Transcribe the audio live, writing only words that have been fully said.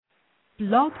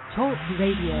Blog Talk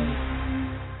Radio.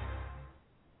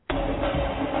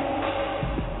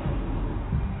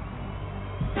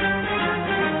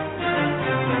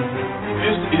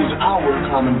 This is Our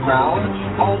Common Ground,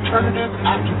 Alternative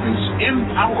Activist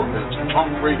Empowerment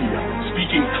Talk Radio,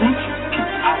 speaking truth to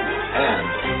power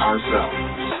and ourselves.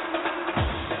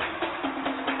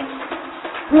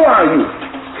 Who are you?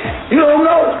 You don't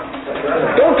know?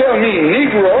 Don't tell me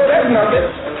Negro, that's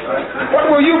nothing. What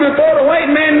were you before the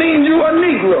white man named you a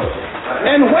Negro?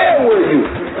 And where were you?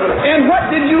 And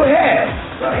what did you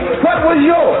have? What was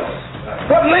yours?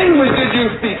 What language did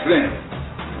you speak then?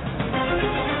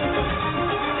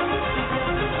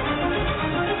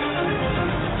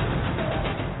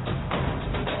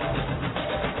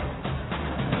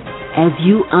 As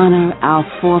you honor our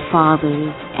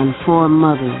forefathers and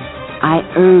foremothers, I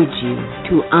urge you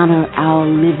to honor our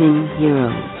living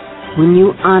heroes. When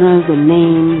you honor the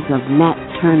names of Nat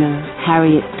Turner,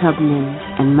 Harriet Tubman,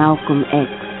 and Malcolm X,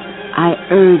 I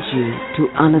urge you to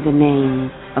honor the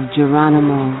names of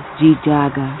Geronimo G.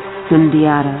 Jaga,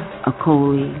 Sundiata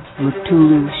Acoli,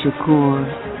 Mutulu Shakur,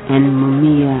 and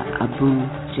Mumia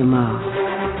Abu-Jamal.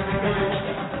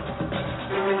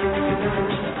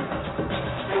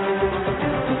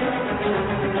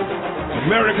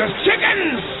 America's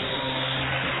chickens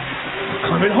are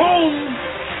coming home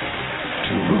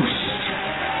to roost.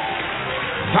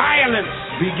 Violence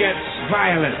begets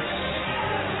violence.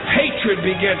 Hatred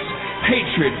begets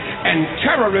hatred. And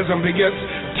terrorism begets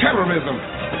terrorism.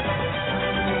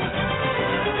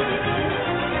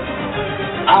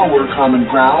 Our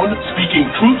Common Ground, speaking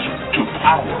truth to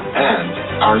power and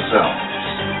ourselves.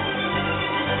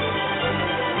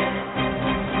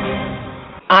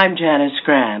 I'm Janice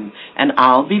Graham, and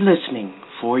I'll be listening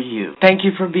for you. Thank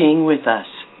you for being with us.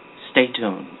 Stay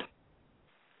tuned.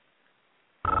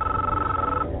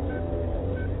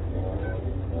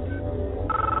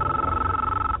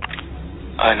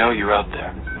 I know you're out there.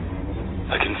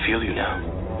 I can feel you now.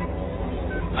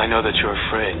 I know that you're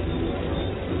afraid.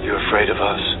 You're afraid of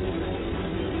us.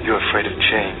 You're afraid of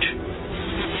change.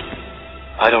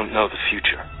 I don't know the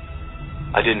future.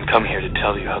 I didn't come here to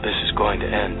tell you how this is going to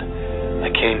end.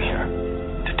 I came here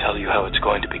to tell you how it's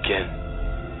going to begin.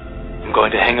 I'm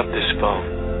going to hang up this phone,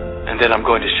 and then I'm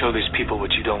going to show these people what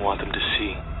you don't want them to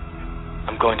see.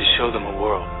 I'm going to show them a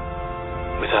world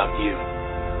without you.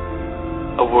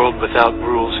 A world without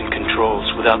rules and controls,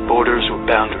 without borders or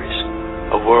boundaries.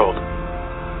 A world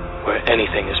where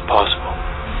anything is possible.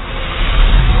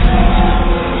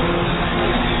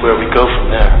 Where we go from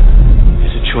there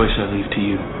is a choice I leave to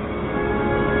you.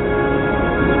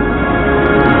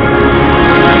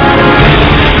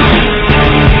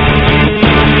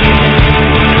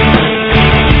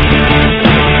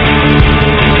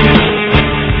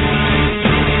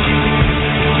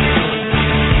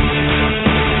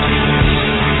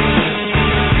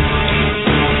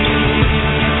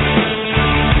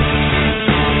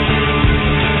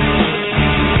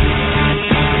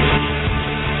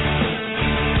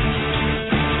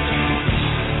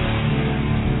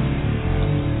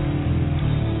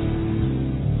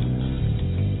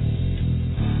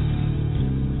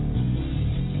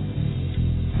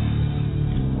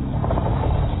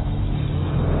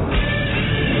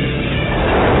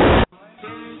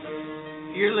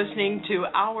 To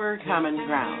Our Common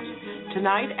Ground.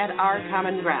 Tonight at Our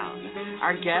Common Ground,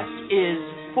 our guest is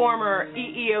former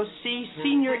EEOC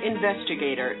senior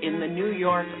investigator in the New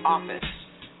York office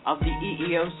of the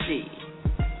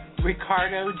EEOC,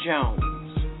 Ricardo Jones,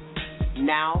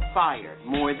 now fired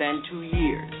more than 2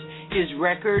 years. His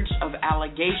records of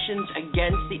allegations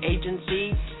against the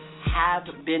agency have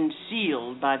been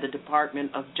sealed by the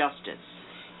Department of Justice.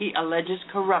 He alleges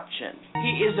corruption.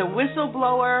 He is a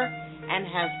whistleblower and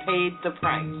has paid the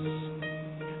price.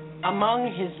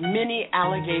 Among his many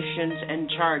allegations and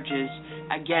charges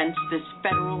against this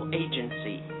federal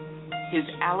agency, his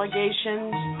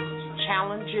allegations,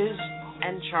 challenges,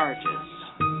 and charges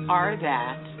are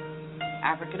that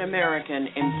African American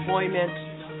employment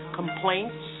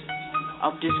complaints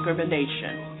of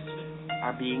discrimination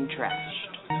are being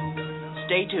trashed.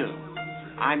 Stay tuned.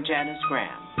 I'm Janice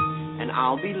Graham, and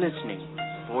I'll be listening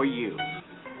for you.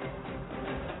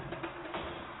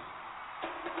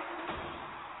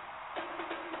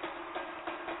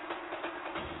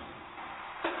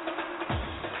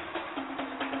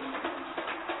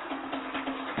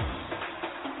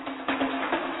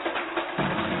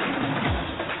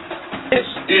 This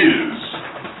is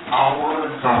Our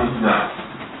Common Ground,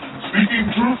 speaking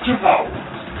truth to power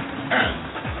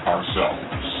and ourselves.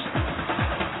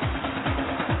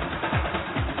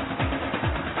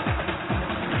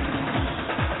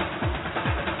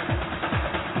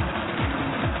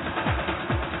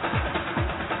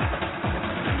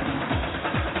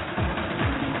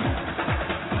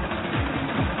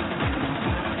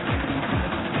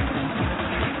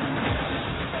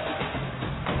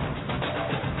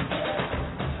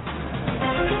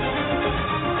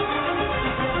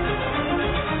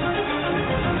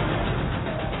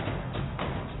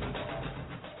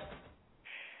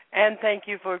 and thank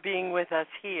you for being with us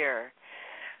here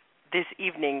this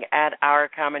evening at Our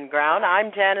Common Ground.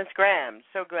 I'm Janice Graham.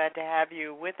 So glad to have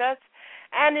you with us.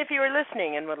 And if you are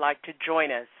listening and would like to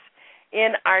join us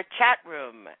in our chat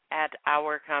room at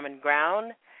Our Common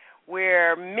Ground,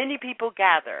 where many people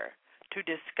gather to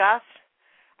discuss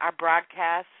our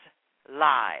broadcasts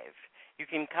live, you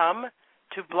can come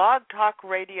to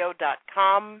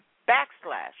blogtalkradio.com/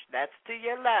 that's to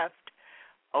your left,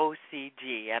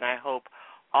 OCG, and I hope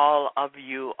all of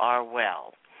you are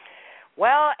well.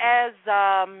 Well, as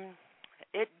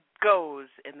it goes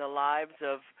in the lives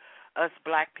of us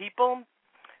black people,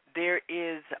 there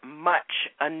is much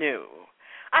anew.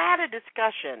 I had a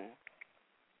discussion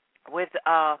with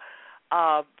a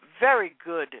very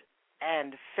good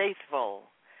and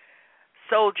faithful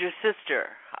soldier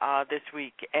sister this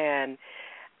week, and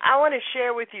I want to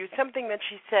share with you something that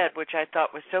she said, which I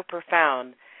thought was so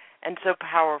profound and so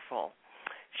powerful.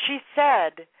 She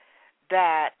said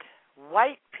that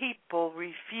white people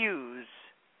refuse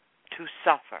to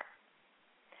suffer.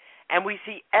 And we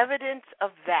see evidence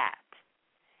of that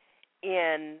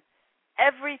in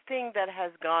everything that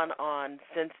has gone on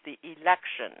since the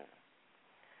election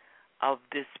of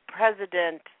this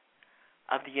President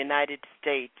of the United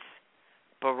States,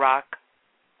 Barack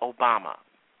Obama.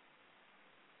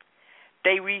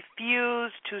 They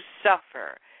refuse to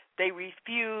suffer. They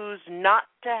refuse not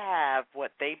to have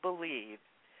what they believe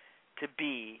to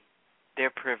be their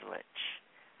privilege.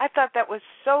 I thought that was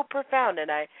so profound, and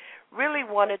I really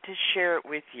wanted to share it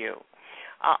with you.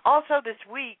 Also this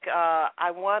week,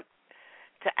 I want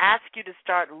to ask you to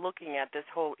start looking at this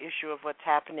whole issue of what's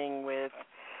happening with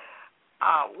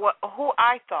who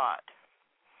I thought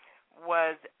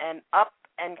was an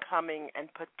up-and-coming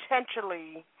and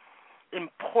potentially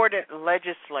important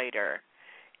legislator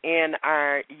in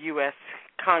our U.S.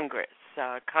 Congress,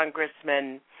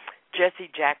 Congressman Jesse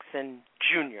Jackson,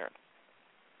 Jr.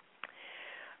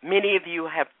 Many of you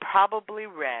have probably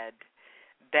read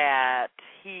that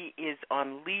he is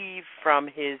on leave from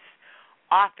his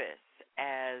office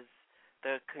as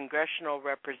the congressional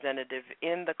representative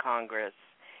in the Congress,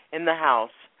 in the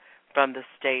House, from the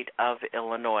state of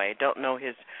Illinois. Don't know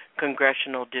his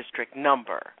congressional district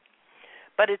number.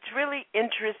 But it's really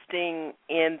interesting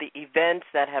in the events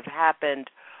that have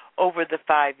happened over the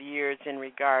 5 years in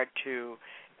regard to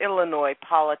Illinois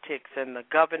politics and the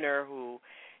governor who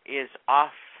is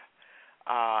off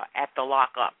at the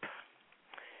lockup,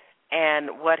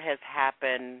 and what has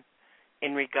happened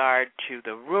in regard to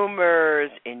the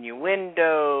rumors,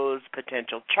 innuendos,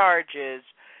 potential charges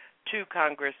to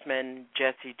Congressman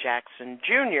Jesse Jackson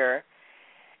Jr.,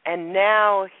 and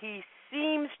now he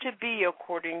seems to be,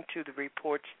 according to the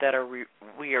reports that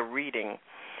we are reading,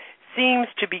 seems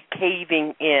to be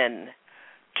caving in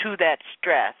to that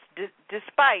stress,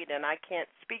 despite, and I can't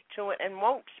speak to it and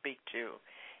won't speak to,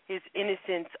 his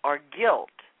innocence or guilt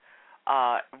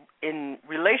in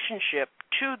relationship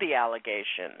to the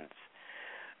allegations.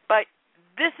 But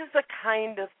this is the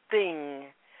kind of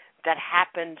thing that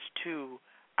happens to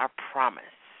our promise.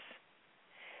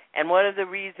 And one of the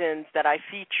reasons that I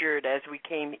featured as we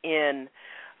came in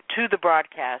to the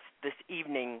broadcast this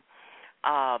evening,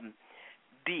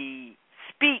 the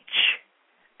speech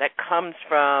that comes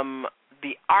from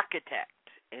the architect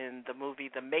in the movie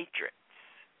The Matrix,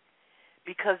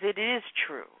 because it is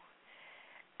true.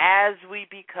 As we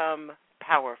become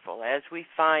powerful, as we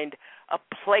find a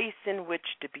place in which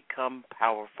to become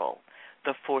powerful,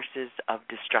 the forces of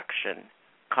destruction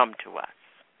come to us.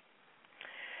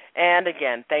 And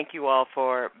again, thank you all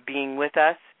for being with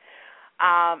us.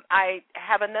 I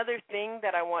have another thing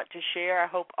that I want to share. I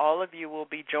hope all of you will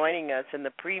be joining us in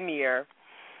the premiere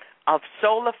of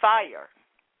Soul Fire,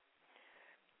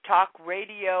 talk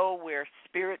radio where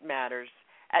spirit matters,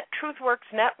 at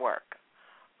TruthWorks Network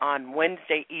on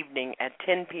Wednesday evening at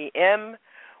 10 p.m.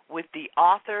 with the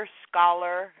author,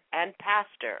 scholar, and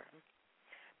pastor,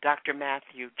 Dr.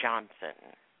 Matthew Johnson.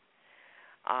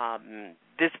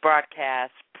 This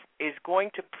broadcast is going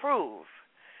to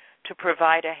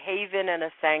provide a haven and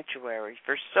a sanctuary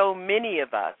for so many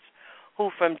of us who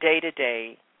from day to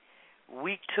day,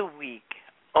 week to week,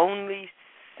 only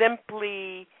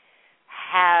simply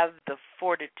have the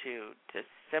fortitude to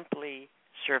simply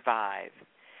survive.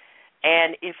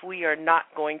 And if we are not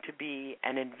going to be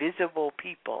an invisible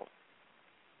people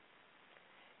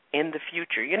in the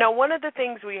future, you know, one of the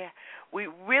things we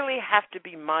really have to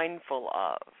be mindful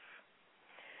of,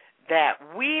 that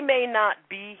we may not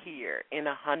be here in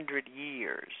 100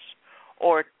 years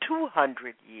or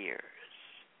 200 years,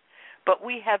 but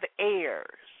we have heirs,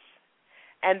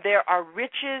 and there are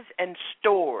riches and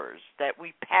stores that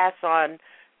we pass on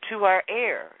to our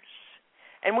heirs.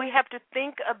 And we have to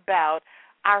think about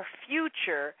our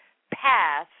future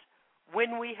past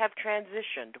when we have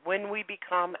transitioned, when we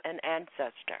become an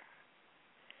ancestor.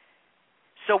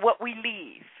 So what we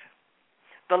leave,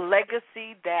 the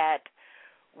legacy that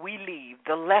we leave,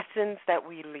 the lessons that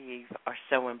we leave are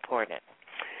so important.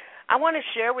 I want to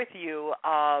share with you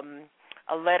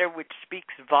a letter which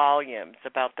speaks volumes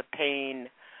about the pain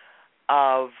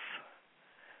of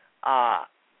our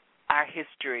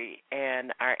history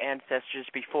and our ancestors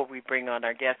before we bring on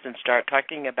our guests and start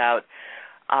talking about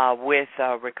with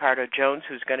Ricardo Jones,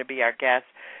 who's going to be our guest,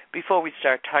 before we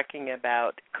start talking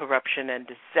about corruption and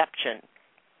deception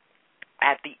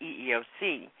at the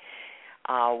EEOC.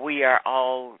 We are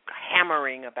all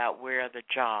hammering about where are the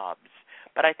jobs,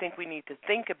 but I think we need to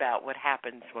think about what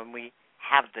happens when we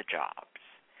have the jobs.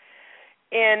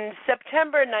 On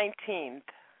September 19th,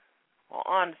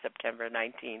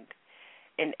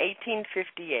 in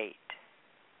 1858,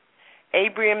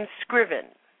 Abraham Scriven,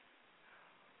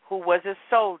 who was a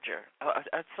soldier,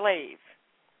 a slave,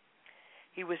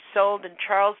 he was sold in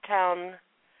Charlestown,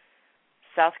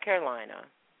 South Carolina,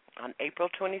 on April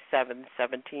 27,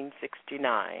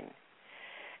 1769.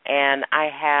 And I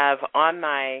have on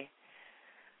my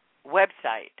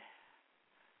website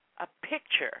a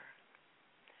picture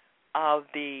of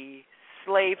the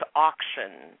slave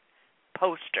auction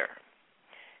poster.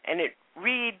 And it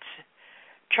reads,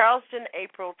 Charleston,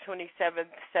 April 27,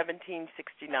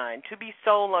 1769, to be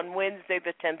sold on Wednesday,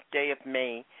 the 10th day of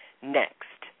May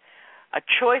next. A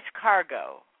choice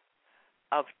cargo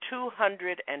of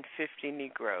 250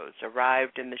 Negroes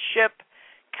arrived in the ship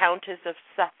Countess of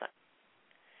Suffolk,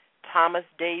 Thomas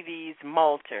Davies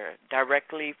Malter,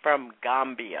 directly from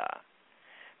Gambia,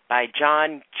 by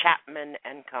John Chapman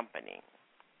and Company.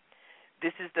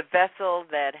 This is the vessel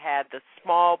that had the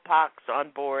smallpox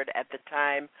on board at the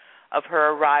time of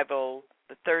her arrival,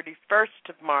 the 31st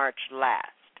of March last.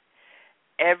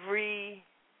 Every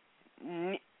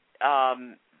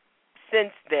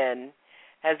since then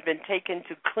has been taken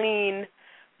to clean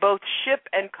both ship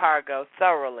and cargo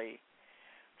thoroughly,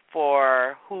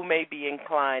 for who may be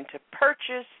inclined to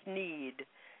purchase need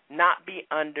not be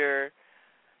under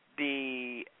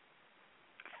the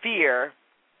fear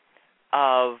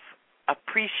of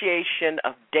appreciation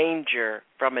of danger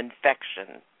from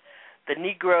infection. The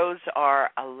Negroes are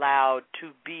allowed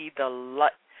to be the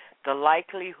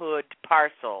likelihood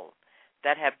parcel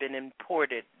that have been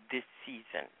imported this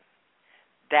season.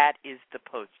 That is the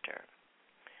poster.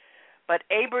 But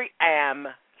Abraham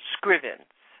Scrivens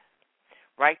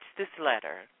writes this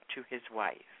letter to his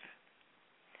wife.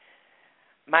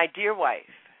 My dear wife,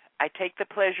 I take the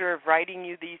pleasure of writing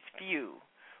you these few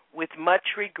with much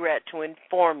regret to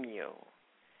inform you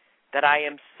that I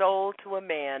am sold to a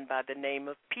man by the name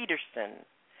of Peterson,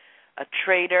 a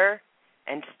trader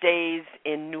and stays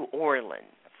in New Orleans.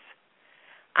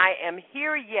 I am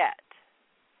here yet,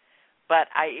 but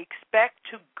I expect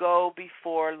to go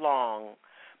before long.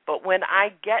 But when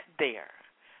I get there,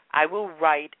 I will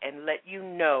write and let you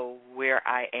know where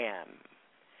I am.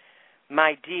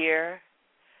 My dear,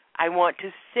 I want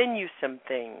to send you some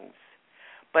things,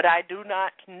 but I do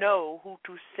not know who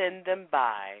to send them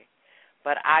by,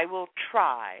 but I will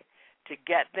try to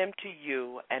get them to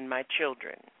you and my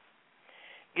children.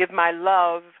 Give my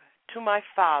love to my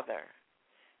father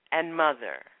and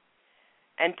mother,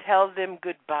 and tell them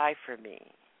goodbye for me.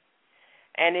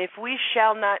 And if we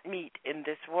shall not meet in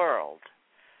this world,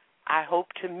 I hope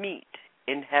to meet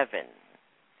in heaven.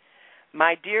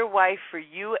 My dear wife, for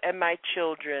you and my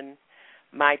children,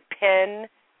 my pen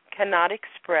cannot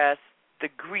express the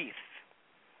grief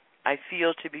I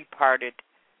feel to be parted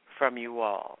from you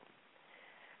all.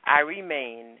 I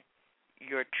remain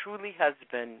your truly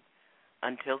husband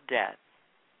until death,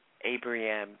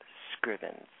 Abraham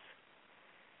Scrivens.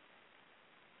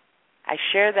 I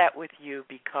share that with you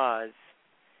because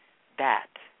that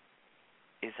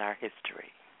is our history.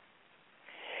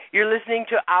 You're listening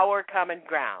to Our Common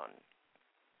Ground.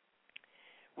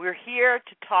 We're here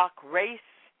to talk race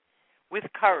with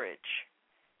courage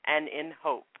and in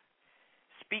hope,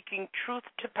 speaking truth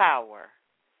to power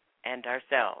and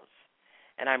ourselves.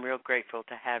 And I'm real grateful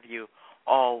to have you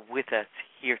all with us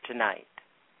here tonight.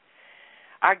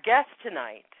 Our guest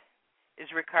tonight is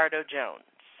Ricardo Jones.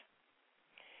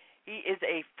 He is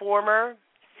a former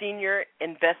senior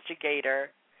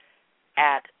investigator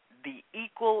at the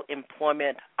Equal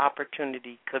Employment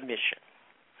Opportunity Commission,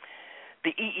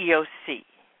 the EEOC,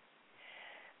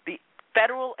 the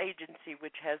federal agency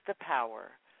which has the power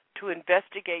to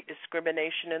investigate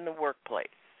discrimination in the workplace.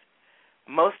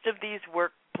 Most of these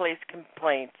workplace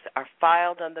complaints are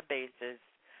filed on the basis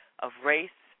of race,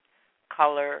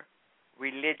 color,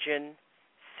 religion,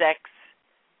 sex,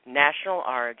 national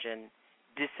origin,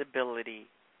 disability,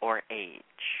 or age.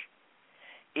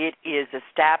 It is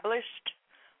established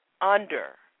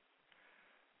under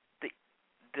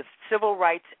the Civil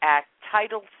Rights Act,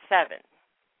 Title VII,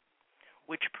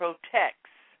 which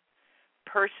protects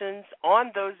persons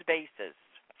on those bases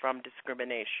from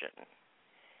discrimination.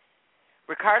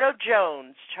 Ricardo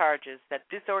Jones charges that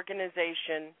this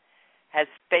organization has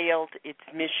failed its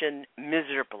mission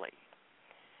miserably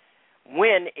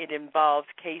when it involves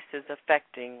cases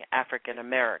affecting African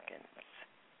Americans.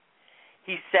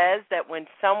 He says that when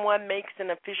someone makes an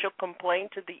official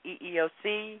complaint to the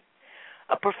EEOC,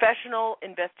 a professional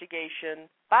investigation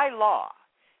by law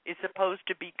is supposed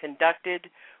to be conducted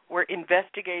where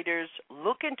investigators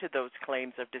look into those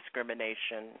claims of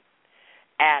discrimination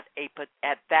at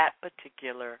that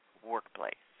particular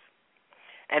workplace.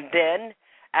 And then,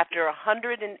 after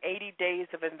 180 days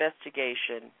of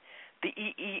investigation, the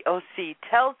EEOC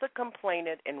tells the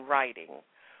complainant in writing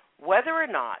whether or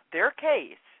not their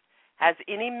case has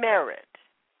any merit,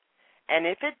 and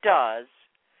if it does,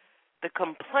 the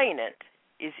complainant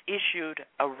is issued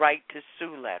a right to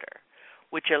sue letter,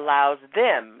 which allows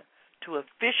them to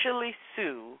officially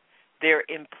sue their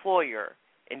employer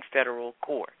in federal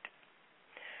court.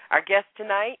 Our guest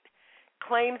tonight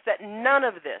claims that none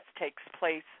of this takes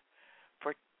place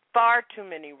for far too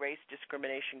many race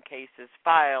discrimination cases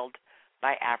filed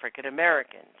by African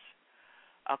Americans.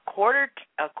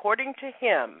 According to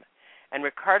him, and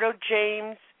Ricardo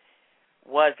James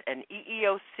was an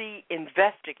EEOC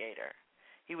investigator,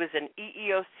 he was an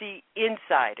EEOC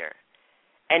insider,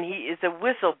 and he is a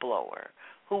whistleblower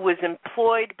who was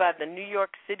employed by the New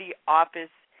York City office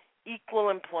Equal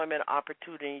Employment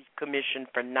Opportunity Commission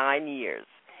for 9 years.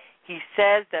 He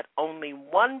says that only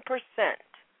 1%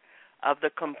 of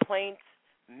the complaints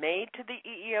made to the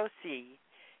EEOC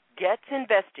gets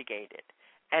investigated,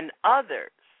 and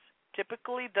others,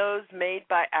 typically those made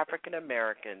by African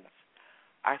Americans,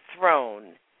 are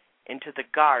thrown into the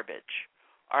garbage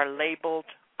or labeled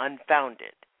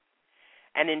unfounded.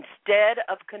 And instead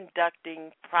of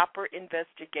conducting proper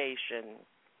investigation,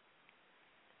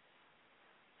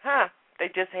 they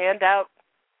just hand out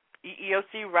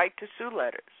EEOC right to sue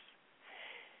letters.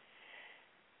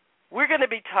 We're going to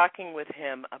be talking with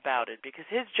him about it because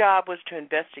his job was to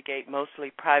investigate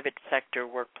mostly private sector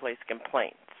workplace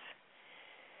complaints.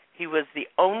 He was the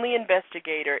only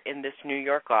investigator in this New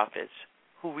York office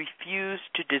who refused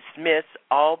to dismiss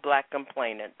all black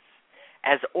complainants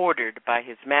as ordered by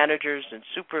his managers and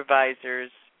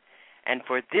supervisors, and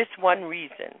for this one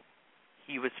reason,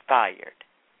 he was fired.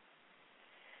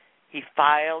 He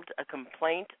filed a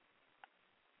complaint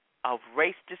of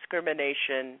race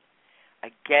discrimination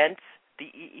against the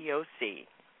EEOC.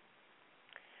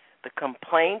 The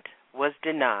complaint was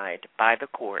denied by the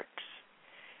courts,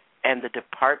 and the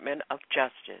Department of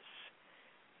Justice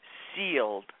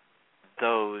sealed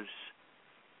those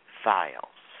files.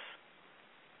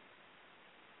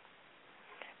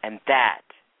 And that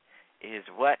is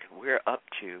what we're up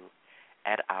to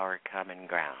at Our Common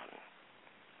Ground.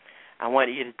 I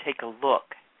want you to take a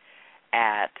look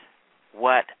at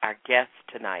what our guest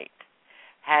tonight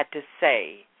had to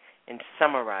say in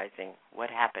summarizing what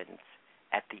happens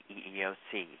at the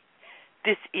EEOC.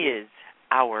 This is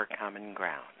Our Common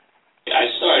Ground. I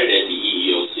started at the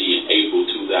EEOC in April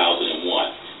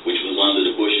 2001, which was under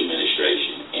the Bush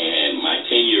administration, and my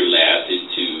tenure lasted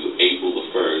to April the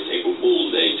 1st, April Fool's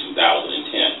Day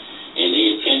 2010, and they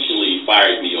intentionally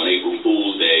fired me on April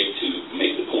Fool's Day to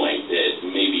make the point that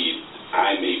maybe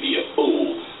I may be a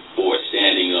fool for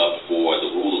standing up for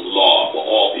the rule of law for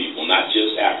all people, not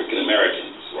just African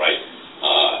Americans, right?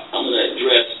 I'm going to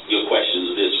address your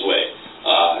questions this way.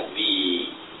 The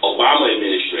Obama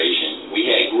administration, we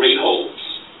had great hopes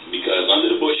because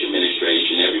under the Bush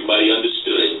administration, everybody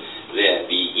understood that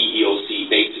the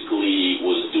EEOC basically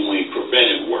was doing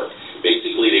preventive work.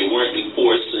 Basically, they weren't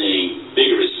enforcing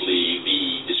vigorously the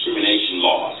discrimination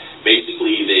laws.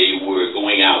 Basically, they were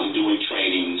going out and doing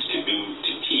trainings to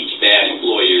teach bad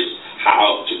employers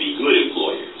how to be good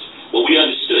employers. Well, we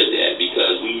understood that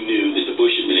because we knew that the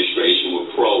Bush administration were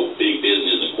pro-big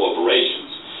business and corporations.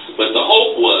 But the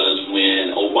hope was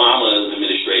when Obama's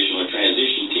administration or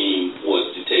transition team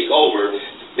was to take over,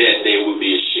 that there would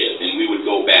be a shift and we would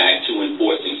go back to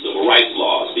enforcing civil rights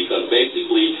laws, because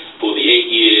basically for the 8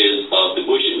 years of the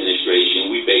Bush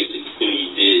administration, we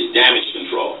basically did damage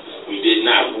control. We did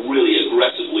not really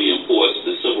aggressively enforce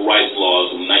the civil rights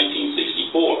laws from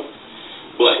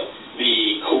 1964. But the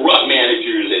corrupt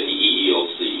managers at the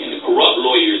EEOC and the corrupt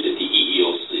lawyers at the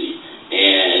EEOC,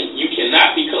 and you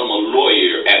cannot become a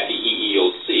lawyer at the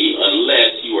EEOC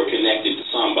unless you are connected to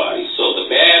somebody. So the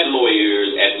bad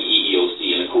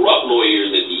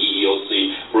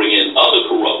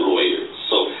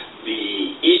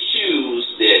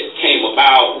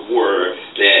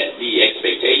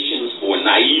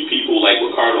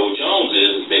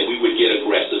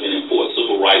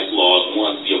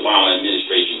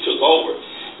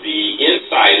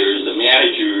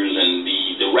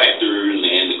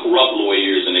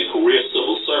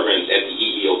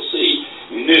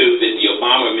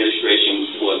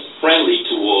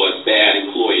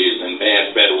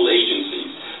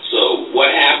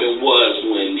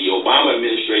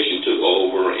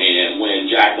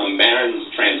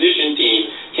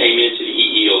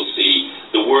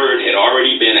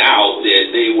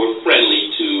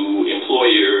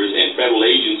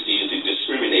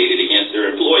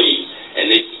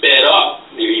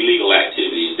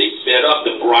up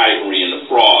the bribery and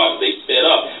the fraud. They set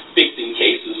up fixing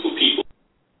cases for people.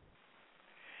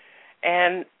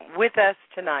 And with us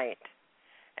tonight,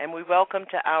 and we welcome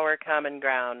to Our Common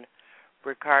Ground,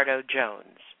 Ricardo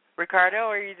Jones.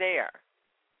 Ricardo, are you there?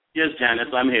 Yes,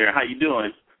 Janice, I'm here. How you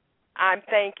doing?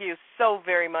 Thank you so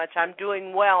very much. I'm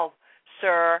doing well,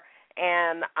 sir,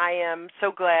 and I am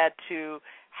so glad to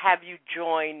have you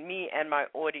join me and my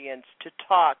audience to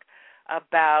talk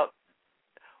about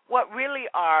what really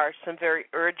are some very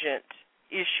urgent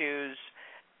issues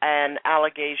and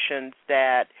allegations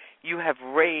that you have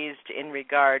raised in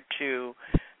regard to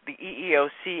the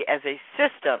EEOC as a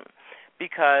system,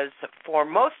 because for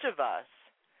most of us,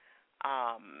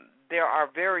 there are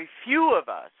very few of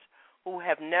us who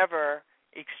have never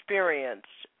experienced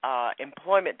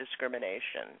employment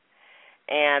discrimination,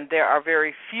 and there are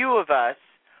very few of us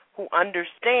who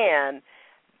understand,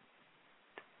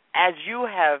 as you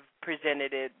have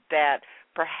presented it, that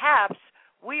perhaps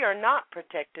we are not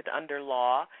protected under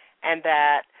law and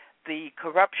that the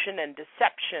corruption and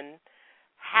deception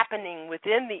happening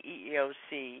within the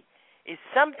EEOC is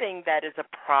something that is a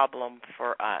problem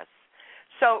for us.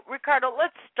 So, Ricardo,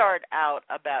 let's start out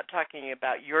about talking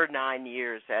about your 9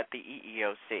 years at the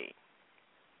EEOC.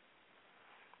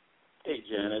 Hey,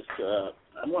 Janice.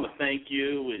 I want to thank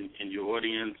you and your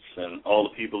audience and all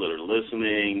the people that are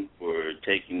listening for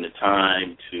taking the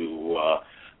time to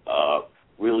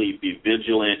really be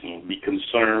vigilant and be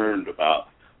concerned about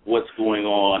what's going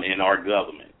on in our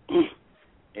government.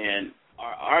 And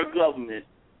our government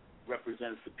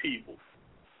represents the people,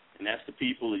 and that's the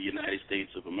people of the United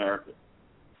States of America.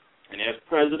 And as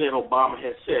President Obama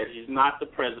has said, he's not the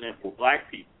president for black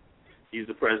people. He's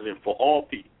the president for all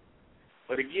people.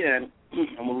 But again,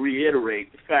 I'm going to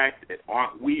reiterate the fact that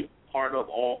aren't we part of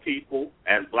all people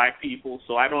as black people?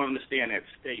 So I don't understand that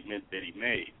statement that he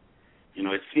made. You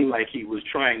know, it seemed like he was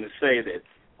trying to say that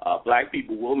black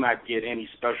people will not get any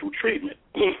special treatment.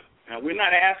 Now, we're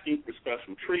not asking for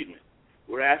special treatment.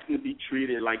 We're asking to be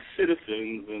treated like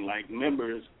citizens and like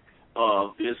members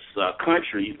of this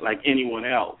country like anyone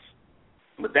else.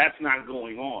 But that's not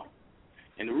going on.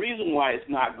 And the reason why it's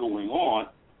not going on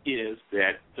is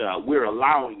that we're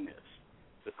allowing this.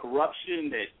 The corruption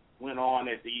that went on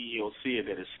at the EEOC and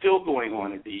that is still going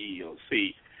on at the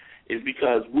EEOC is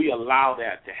because we allow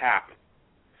that to happen.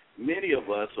 Many of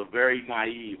us are very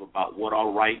naive about what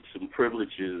our rights and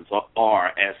privileges are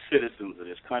as citizens of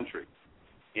this country,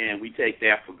 and we take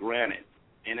that for granted.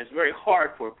 And it's very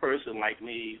hard for a person like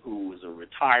me who is a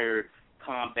retired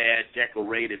combat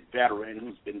decorated veteran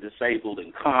who's been disabled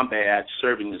in combat,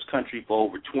 serving this country for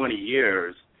over 20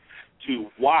 years,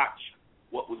 to watch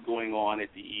what was going on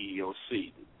at the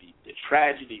EEOC, the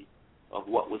tragedy of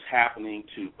what was happening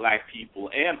to black people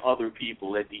and other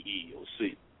people at the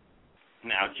EEOC.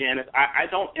 Now, Janet, I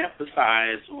don't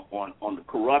emphasize on the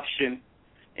corruption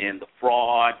and the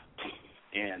fraud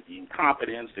and the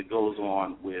incompetence that goes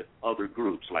on with other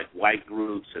groups like white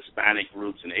groups, Hispanic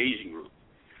groups, and Asian groups.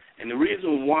 And the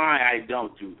reason why I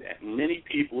don't do that, many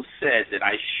people said that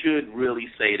I should really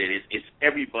say that it's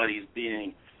everybody's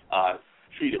being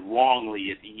treated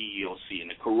wrongly at the EEOC, and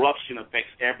the corruption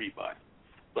affects everybody.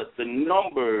 But the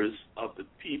numbers of the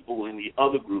people in the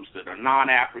other groups that are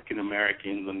non-African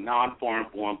Americans and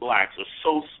non-foreign-born blacks are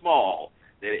so small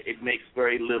that it makes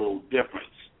very little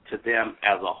difference to them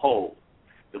as a whole.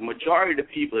 The majority of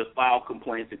the people that file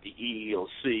complaints at the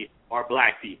EEOC are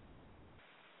black people.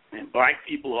 And black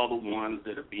people are the ones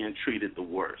that are being treated the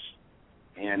worst.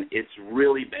 And it's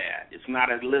really bad. It's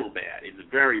not a little bad. It's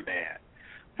very bad.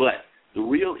 But the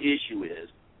real issue is,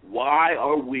 why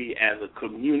are we as a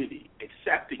community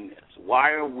accepting this? Why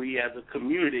are we as a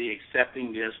community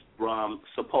accepting this from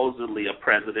supposedly a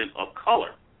president of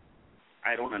color?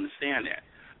 I don't understand that.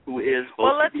 Who is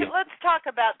supposed to be let's talk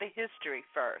about the history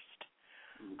first.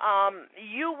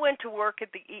 You went to work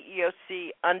at the EEOC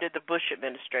under the Bush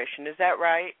administration, is that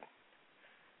right?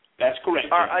 That's correct.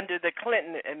 Or under the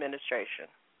Clinton administration?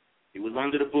 It was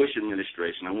under the Bush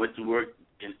administration. I went to work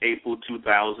in April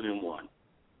 2001.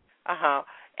 Uh-huh.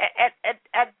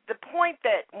 At the point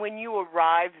that when you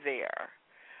arrived there,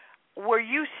 were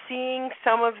you seeing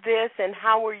some of this, and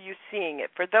how were you seeing it?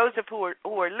 For those of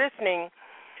who are listening,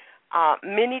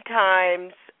 many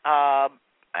times an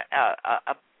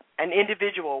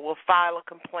individual will file a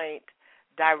complaint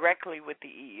directly with the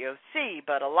EEOC,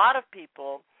 but a lot of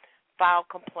people file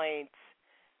complaints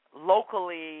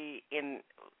locally in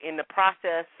the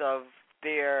process of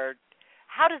their.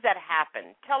 How does that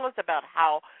happen? Tell us about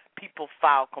how people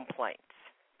file complaints.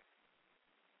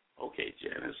 Okay,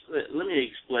 Janice. Let me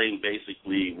explain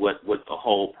basically what the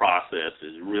whole process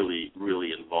is really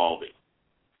involving.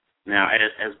 Now,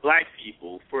 as black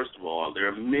people, first of all, there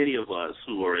are many of us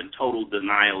who are in total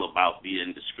denial about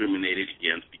being discriminated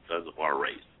against because of our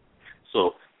race.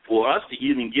 So for us to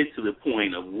even get to the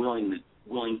point of willing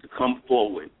to come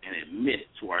forward and admit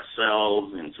to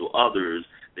ourselves and to others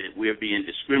that we're being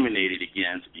discriminated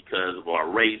against because of our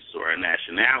race or our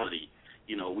nationality,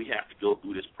 we have to go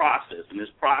through this process. And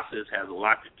this process has a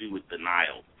lot to do with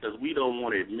denial, because we don't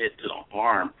want to admit to the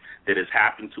harm that has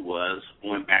happened to us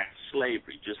going back to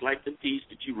slavery. Just like the piece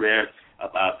that you read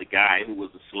about the guy who was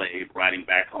a slave riding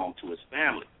back home to his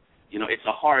family. It's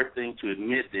a hard thing to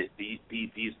admit that these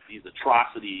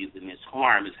atrocities and this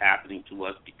harm is happening to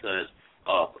us because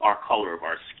of our color of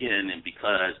our skin, and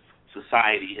because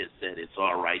society has said it's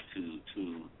all right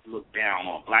to look down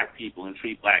on black people and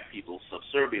treat black people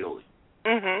subserviently.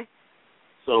 Mm-hmm.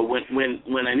 So when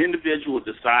an individual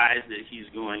decides that he's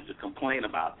going to complain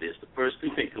about this, the first thing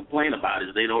they complain about is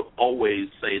they don't always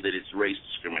say that it's race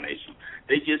discrimination.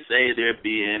 They just say they're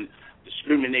being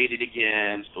discriminated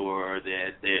against, or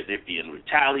that they're being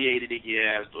retaliated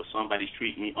against, or somebody's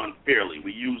treating me unfairly.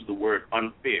 We use the word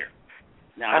unfair.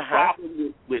 Now, the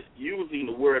problem with using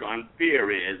the word unfair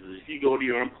is if you go to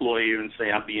your employer and say,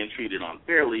 I'm being treated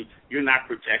unfairly, you're not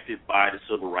protected by the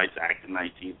Civil Rights Act of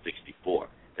 1964.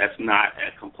 That's not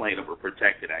a complaint of a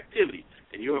protected activity.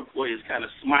 And your employer is kind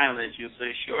of smiling at you and say,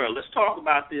 sure, let's talk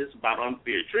about this, about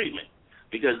unfair treatment,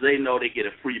 because they know they get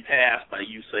a free pass by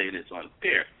you saying it's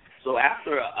unfair. So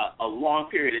after a long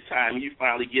period of time, you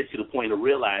finally get to the point of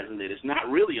realizing that it's not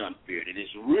really unfair, that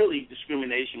it's really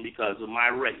discrimination because of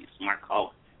my race, my color.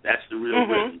 That's the real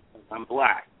reason. I'm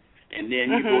black. And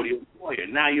then you go to your employer.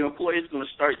 Now your employer is going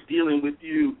to start dealing with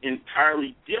you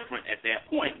entirely different at that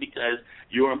point, because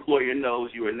your employer knows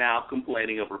you are now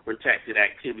complaining of a protected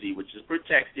activity, which is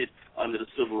protected under the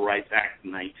Civil Rights Act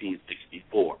of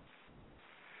 1964.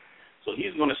 So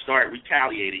he's going to start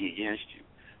retaliating against you.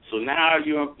 So now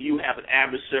you have an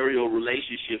adversarial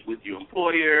relationship with your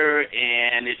employer,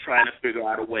 and they're trying to figure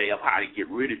out a way of how to get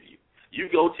rid of you. You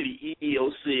go to the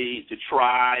EEOC to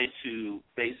try to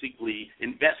basically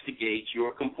investigate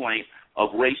your complaint of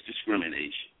race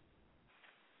discrimination.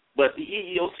 But the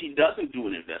EEOC doesn't do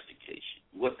an investigation.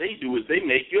 What they do is they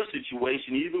make your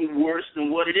situation even worse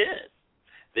than what it is.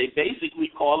 They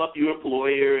basically call up your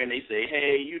employer and they say,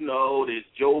 hey, this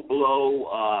Joe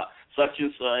Blow, such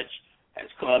and such, has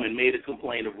come and made a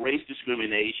complaint of race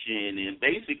discrimination, and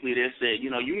basically they said, you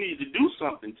need to do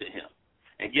something to him.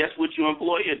 And guess what your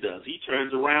employer does? He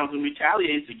turns around and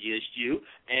retaliates against you,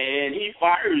 and he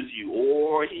fires you,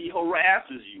 or he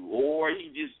harasses you, or he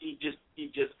just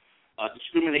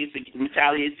discriminates and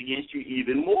retaliates against you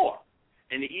even more.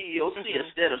 And the EEOC,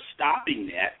 instead of stopping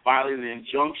that, filing an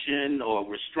injunction or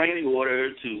restraining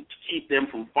order to keep them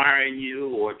from firing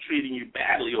you or treating you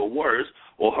badly or worse,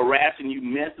 or harassing you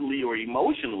mentally or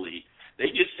emotionally, they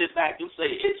just sit back and say,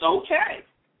 it's okay.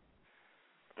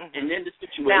 And then the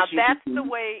situation... Now, that's the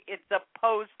way it's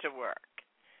supposed to work.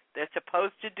 They're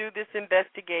supposed to do this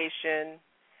investigation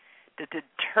to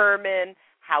determine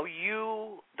how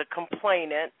you, the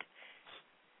complainant,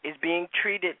 is being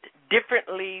treated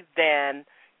differently than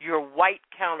your white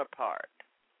counterpart.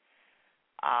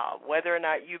 Whether or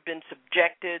not you've been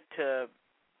subjected to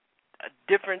a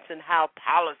difference in how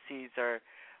policies are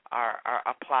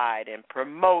applied, in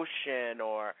promotion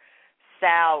or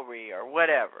salary or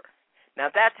whatever. Now,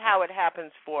 that's how it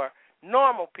happens for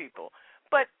normal people.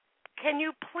 But can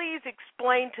you please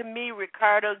explain to me,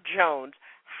 Ricardo Jones,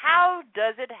 how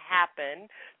does it happen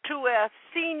to a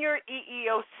senior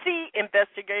EEOC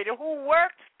investigator who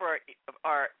works for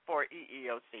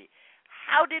EEOC?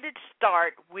 How did it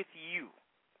start with you?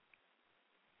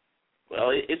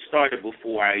 Well, it started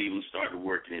before I even started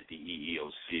working at the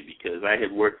EEOC, because I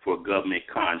had worked for a government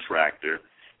contractor,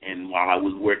 and while I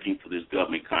was working for this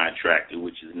government contractor,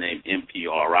 which is named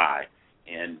MPRI,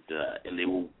 and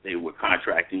they were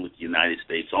contracting with the United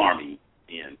States Army,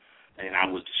 and I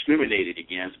was discriminated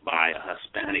against by a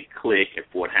Hispanic clique at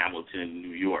Fort Hamilton,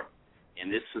 New York.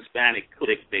 And this Hispanic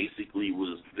clique basically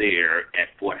was there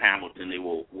at Fort Hamilton. They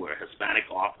were Hispanic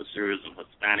officers and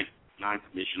Hispanic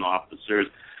non-commissioned officers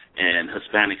and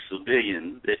Hispanic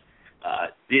civilians that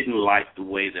didn't like the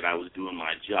way that I was doing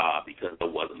my job because I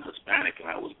wasn't Hispanic and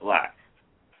I was black.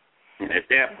 And at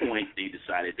that point, they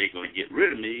decided they're going to get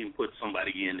rid of me and put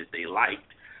somebody in that they liked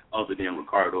other than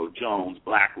Ricardo Jones,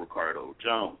 black Ricardo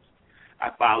Jones. I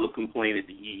filed a complaint at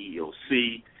the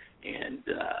EEOC, and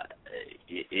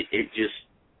it just,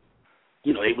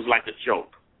 it was like a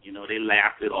joke. You know, they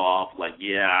laughed it off like,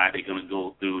 yeah, they're going to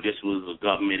go through. This was a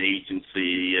government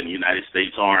agency and the United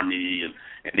States Army,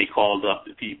 and they called up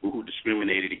the people who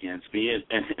discriminated against me.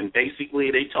 And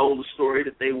basically they told the story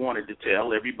that they wanted to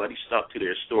tell. Everybody stuck to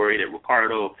their story that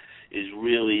Ricardo is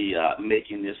really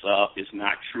making this up. It's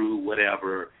not true,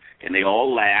 whatever. And they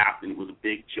all laughed, and it was a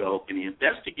big joke. And the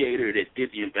investigator that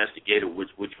did the investigation,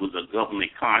 which was a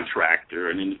government contractor,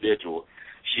 an individual,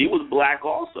 she was black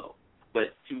also.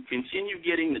 But to continue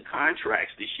getting the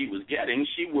contracts that she was getting,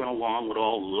 she went along with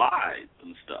all the lies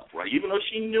and stuff, right? Even though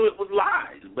she knew it was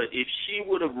lies. But if she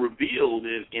would have revealed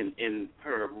in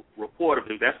her report of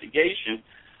investigation,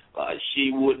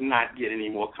 she would not get any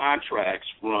more contracts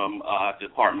from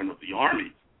Department of the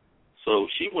Army. So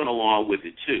she went along with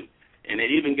it, too. And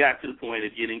it even got to the point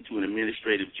of getting to an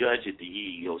administrative judge at the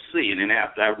EEOC. And then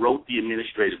after I wrote the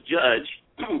administrative judge,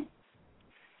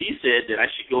 he said that I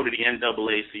should go to the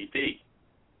NAACP.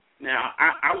 Now,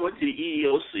 I went to the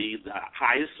EEOC, the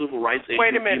highest civil rights agency.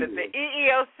 Wait a minute. The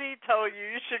EEOC told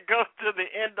you should go to the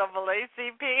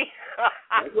NAACP?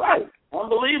 That's right.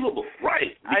 Unbelievable.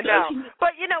 Right. I know.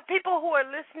 But, you know, people who are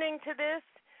listening to this,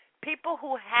 people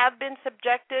who have been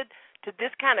subjected to this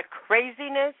kind of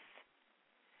craziness,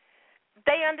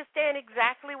 they understand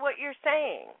exactly what you're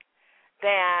saying,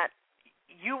 that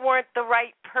you weren't the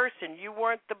right person. You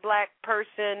weren't the black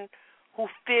person who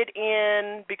fit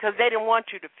in because they didn't want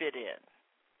you to fit in.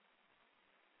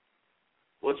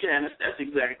 Well, Janice, that's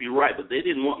exactly right, but they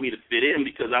didn't want me to fit in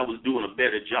because I was doing a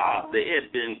better job. They had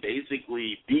been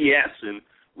basically BSing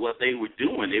what they were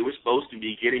doing. They were supposed to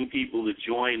be getting people to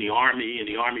join the Army and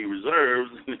the Army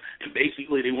Reserves, and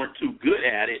basically they weren't too good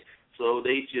at it. So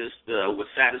they just were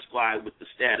satisfied with the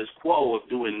status quo of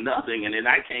doing nothing. And then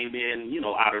I came in, you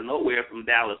know, out of nowhere from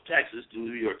Dallas, Texas to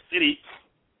New York City,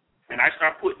 and I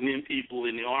started putting in people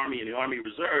in the Army and the Army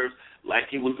Reserves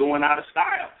like it was going out of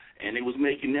style. And it was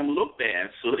making them look bad.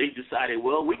 So they decided,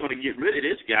 well, we're going to get rid of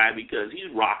this guy because he's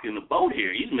rocking the boat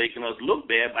here. He's making us look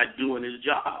bad by doing his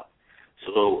job.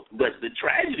 So, but the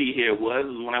tragedy here was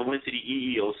when I went to the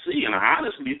EEOC, and I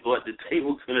honestly thought that they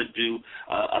were going to do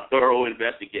a thorough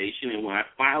investigation. And when I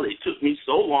finally, it took me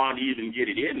so long to even get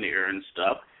it in there and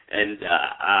stuff. And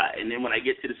then when I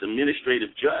get to this administrative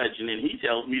judge, and then he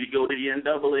tells me to go to the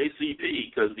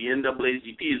NAACP because the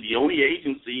NAACP is the only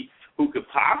agency who could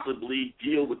possibly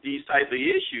deal with these type of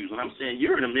issues. And I'm saying,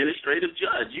 you're an administrative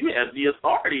judge. You have the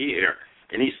authority here.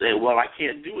 And he said, well, I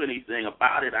can't do anything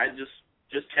about it. I just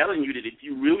telling you that if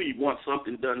you really want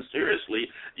something done seriously,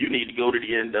 you need to go to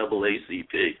the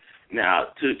NAACP. Now,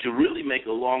 to really make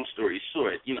a long story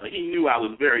short, you know, he knew I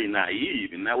was very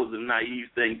naive, and that was a naive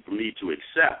thing for me to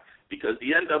accept because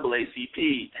the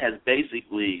NAACP has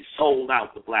basically sold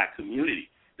out the black community.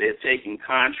 They're taking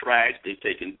contracts, they've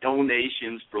taken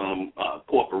donations from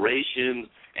corporations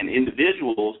and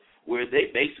individuals where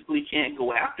they basically can't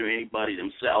go after anybody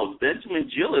themselves. Benjamin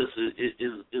Gillis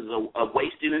is a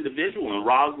wasted individual, and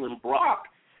Rosalind Brock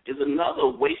is another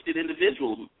wasted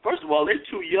individual. First of all, they're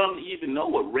too young to even know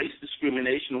what race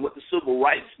discrimination and what the civil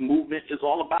rights movement is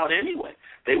all about anyway.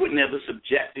 They were never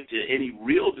subjected to any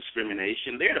real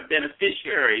discrimination. They're the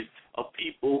beneficiaries of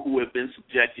people who have been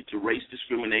subjected to race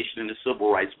discrimination in the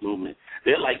civil rights movement.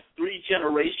 They're like 2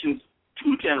 generations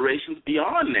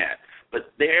beyond that.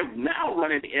 But they're now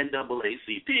running the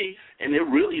NAACP, and they're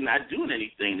really not doing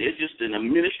anything. They're just an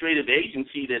administrative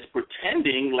agency that's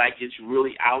pretending like it's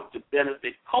really out to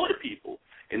benefit colored people.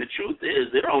 And the truth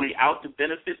is they're only out to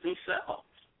benefit themselves.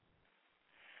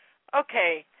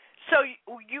 Okay. So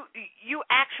you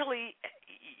actually,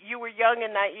 you were young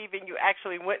and naive, and you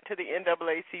actually went to the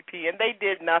NAACP, and they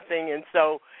did nothing, and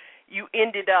so you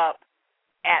ended up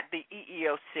at the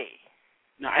EEOC.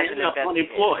 No, I ended up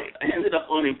unemployed.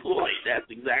 That's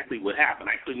exactly what happened.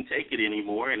 I couldn't take it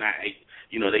anymore, and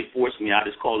they forced me out.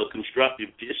 It's called a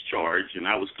constructive discharge, and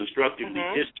I was constructively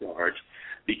discharged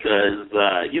because,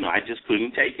 I just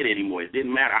couldn't take it anymore. It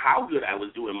didn't matter how good I was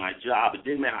doing my job. It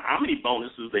didn't matter how many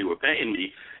bonuses they were paying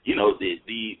me. You know, the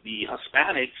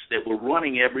Hispanics that were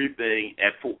running everything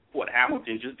at Fort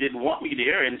Hamilton just didn't want me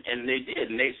there, and they did.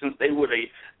 And since they were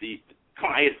the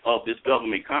client of this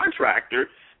government contractor,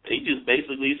 they just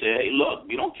basically said, hey, look,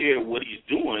 we don't care what he's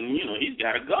doing. You know, he's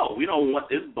got to go. We don't want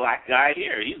this black guy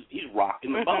here. He's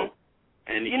rocking the boat.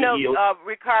 And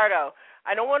Ricardo,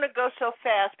 I don't want to go so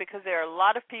fast because there are a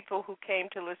lot of people who came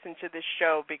to listen to this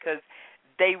show because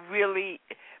they really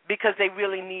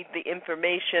need the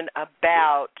information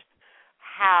about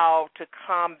how to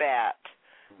combat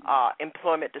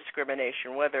employment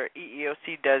discrimination, whether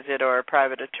EEOC does it or a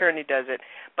private attorney does it.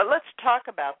 But let's talk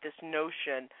about this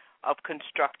notion of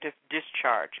constructive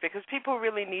discharge, because people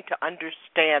really need to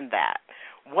understand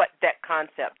what that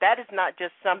concept. That is not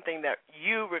just something that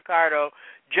you, Ricardo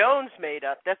Jones, made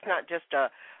up. That's not just a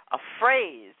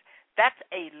phrase. That's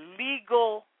a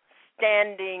legal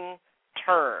standing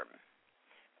term,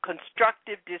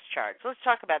 constructive discharge. Let's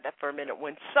talk about that for a minute.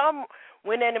 When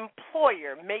an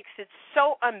employer makes it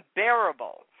so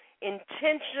unbearable,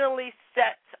 intentionally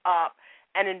sets up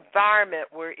an environment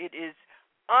where it is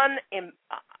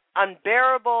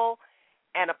unbearable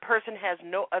and a person has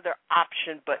no other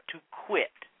option but to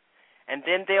quit, and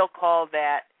then they'll call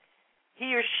that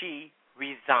he or she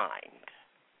resigned.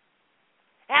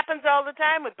 Happens all the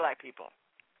time with black people.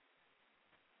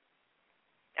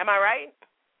 Am I right?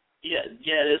 Yeah,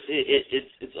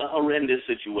 it's a horrendous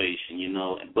situation,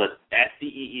 But at the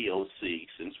EEOC,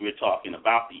 since we're talking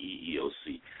about the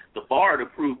EEOC, the bar to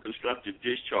prove constructive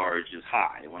discharge is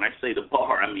high. When I say the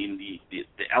bar, I mean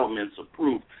the elements of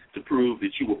proof to prove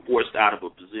that you were forced out of a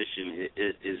position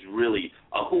is really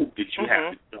a hoop that you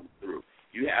have to jump through.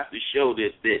 You have to show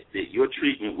that your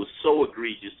treatment was so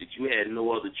egregious that you had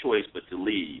no other choice but to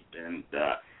leave, and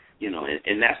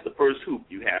that's the first hoop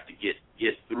you have to get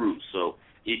through. So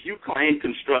if you claim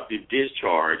constructive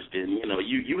discharge, then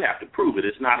you have to prove it.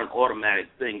 It's not an automatic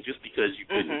thing just because you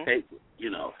couldn't take it. You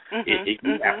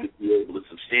have to be able to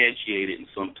substantiate it in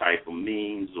some type of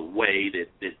means or way that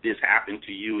this happened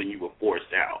to you and you were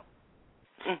forced out.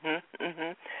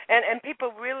 And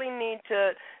people really need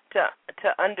to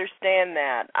understand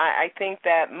that. I think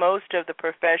that most of the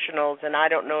professionals, and I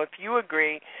don't know if you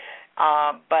agree,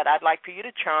 but I'd like for you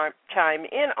to chime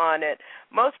in on it.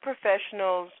 Most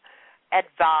professionals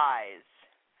advise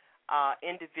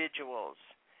individuals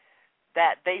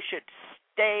that they should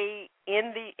stay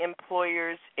in the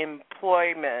employer's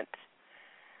employment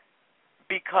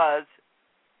because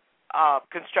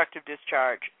constructive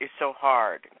discharge is so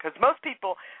hard. Because most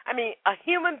people, a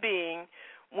human being,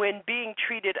 when being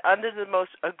treated under the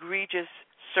most egregious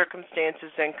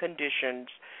circumstances and conditions,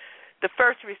 the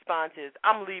first response is,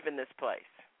 I'm leaving this place.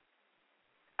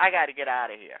 I got to get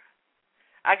out of here.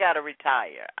 I got to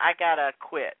retire. I got to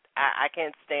quit. I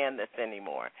can't stand this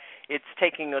anymore. It's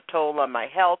taking a toll on my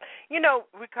health.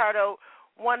 Ricardo,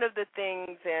 one of the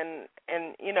things, and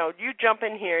you jump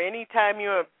in here anytime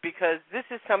because this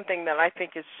is something that I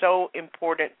think is so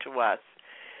important to us,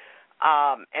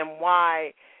 and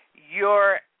why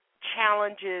your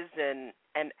challenges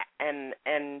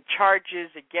and charges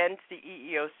against the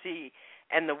EEOC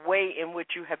and the way in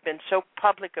which you have been so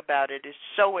public about it is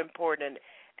so important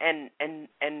and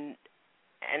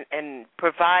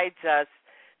provides us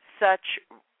such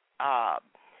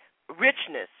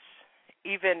richness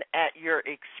even at your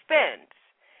expense,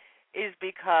 is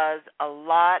because a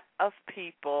lot of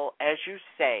people, as you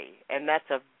say, and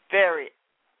that's a very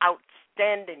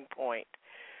outstanding point,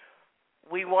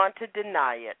 we want to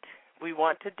deny it. We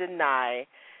want to deny,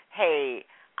 hey,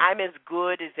 I'm as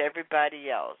good as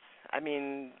everybody else.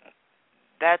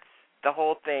 That's the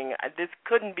whole thing. This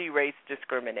couldn't be race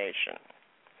discrimination.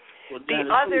 Well, the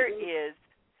other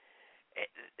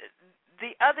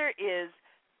is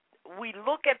we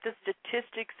look at the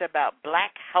statistics about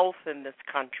black health in this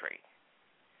country,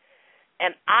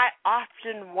 and I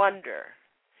often wonder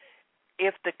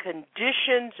if the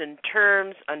conditions and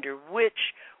terms under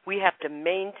which we have to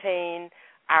maintain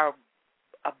our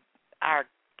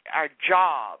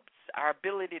jobs, our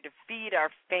ability to feed our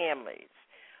families,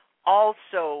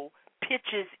 also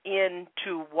pitches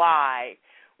into why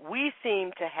we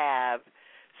seem to have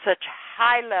such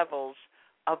high levels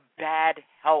of bad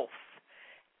health,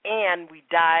 and we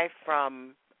die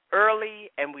from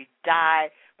early, and we die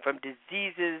from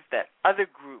diseases that other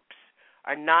groups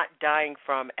are not dying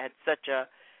from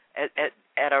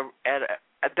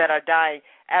that are dying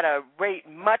at a rate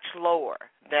much lower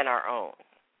than our own.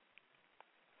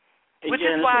 Which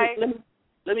is why.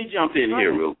 Let me jump in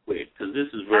here real quick, because this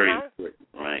is very important,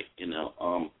 right?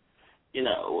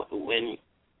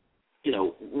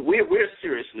 We're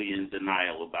seriously in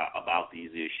denial about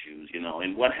these issues,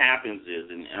 and what happens is,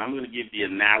 and I'm going to give the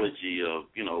analogy of,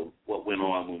 what went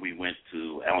on when we went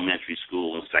to elementary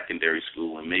school and secondary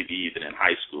school and maybe even in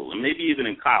high school and maybe even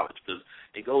in college, because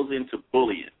it goes into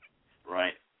bullying,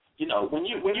 right? When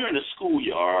you're in a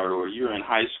schoolyard or you're in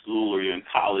high school or you're in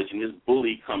college and this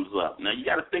bully comes up, now you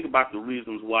got to think about the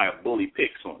reasons why a bully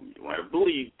picks on you, right? A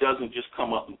bully doesn't just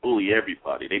come up and bully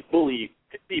everybody. They bully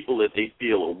people that they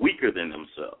feel are weaker than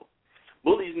themselves.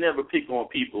 Bullies never pick on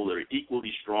people that are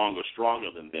equally strong or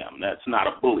stronger than them. That's not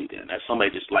a bully then. That's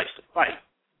somebody that just likes to fight.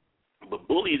 But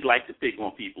bullies like to pick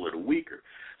on people that are weaker.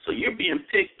 So you're being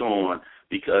picked on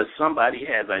because somebody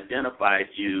has identified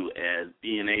you as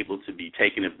being able to be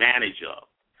taken advantage of.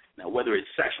 Now, whether it's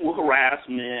sexual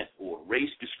harassment or race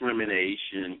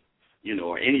discrimination,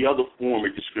 or any other form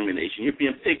of discrimination, you're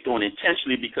being picked on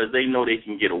intentionally because they know they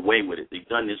can get away with it. They've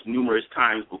done this numerous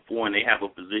times before, and they have a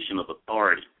position of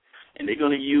authority. And they're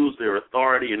going to use their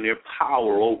authority and their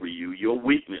power over you, your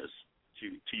weakness,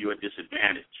 to your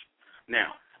disadvantage.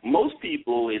 Now, most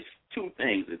people, it's two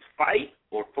things. It's fight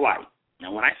or flight.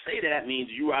 Now, when I say that, it means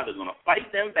you're either going to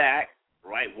fight them back,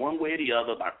 right, one way or the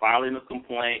other, by filing a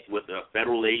complaint with a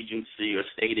federal agency or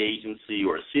state agency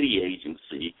or a city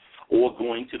agency, or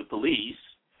going to the police,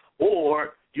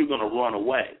 or you're going to run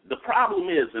away. The problem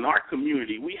is, in our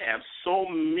community, we have so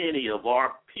many of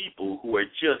our people who are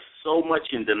just so much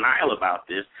in denial about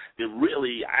this that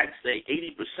really, I'd say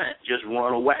 80% just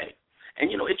run away.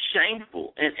 And, it's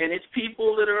shameful. And it's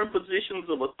people that are in positions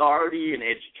of authority and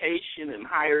education and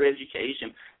higher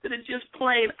education that are just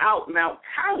plain out-and-out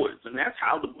cowards. And that's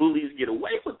how the bullies get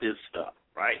away with this stuff,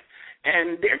 right?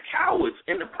 And they're cowards.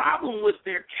 And the problem with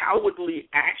their cowardly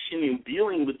action in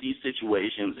dealing with these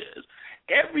situations is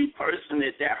every person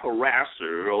that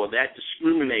harasser or that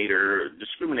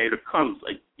discriminator comes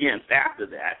against after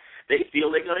that, they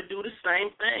feel they're going to do the same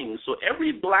thing. So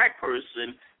every black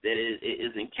person that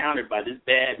is encountered by this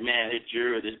bad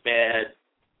manager, this bad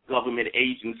government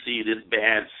agency, this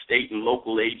bad state and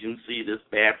local agency, this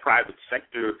bad private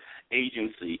sector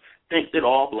agency, think that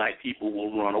all black people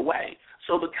will run away.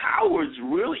 So the cowards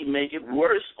really make it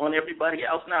worse on everybody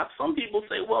else. Now, some people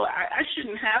say, well, I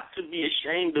shouldn't have to be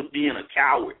ashamed of being a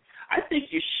coward. I think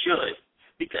you should,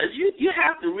 because you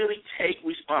have to really take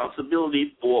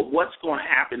responsibility for what's going to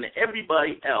happen to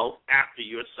everybody else after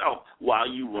yourself while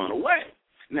you run away.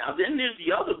 Now, then there's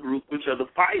the other group, which are the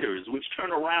fighters, which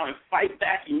turn around and fight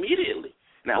back immediately.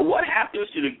 Now, what happens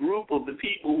to the group of the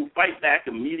people who fight back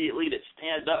immediately, that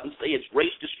stand up and say it's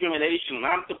race discrimination and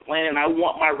I'm complaining, I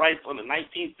want my rights under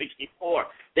 1964?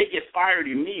 They get fired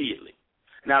immediately.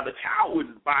 Now, the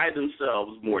cowards buy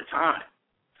themselves more time,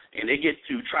 and they get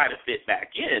to try to fit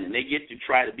back in. They get to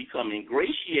try to become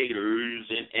ingratiators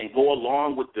and go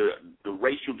along with the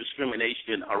racial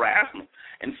discrimination and harassment.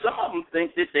 And some of them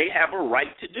think that they have a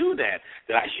right to do that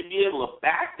I should be able to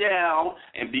back down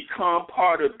and become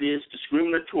part of this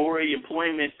discriminatory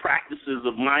employment practices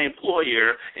of my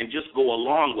employer and just go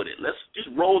along with it. Let's just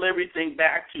roll everything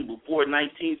back to before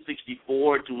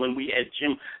 1964, to when we had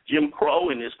Jim Crow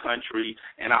in this country,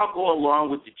 and I'll go along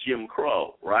with the Jim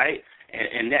Crow, right?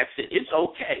 And that's it. It's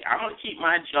okay. I'm going to keep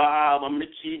my job. I'm going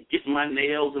to keep getting my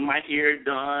nails and my hair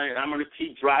done. I'm going to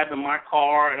keep driving my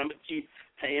car, and I'm going to keep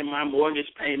paying my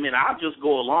mortgage payment. I'll just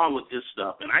go along with this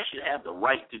stuff, and I should have the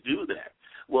right to do that.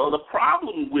 Well, the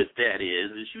problem with that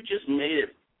is you just made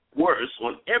it worse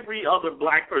on every other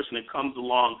black person that comes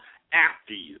along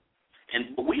after you.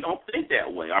 And we don't think that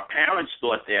way. Our parents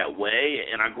thought that way,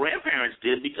 and our grandparents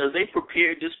did, because they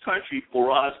prepared this country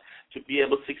for us to be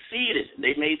able to succeed in.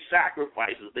 They made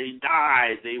sacrifices. They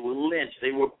died. They were lynched.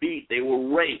 They were beat. They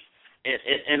were raped.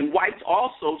 And whites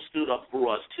also stood up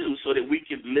for us, too, so that we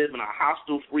could live in a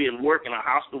hostile-free and work in a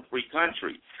hostile-free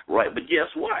country, right? But guess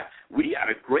what? We got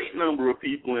a great number of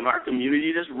people in our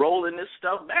community that's rolling this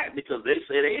stuff back because they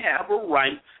say they have a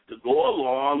right to go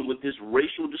along with this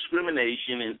racial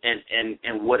discrimination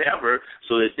and whatever,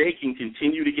 so that they can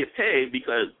continue to get paid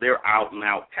because they're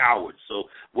out-and-out cowards. So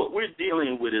what we're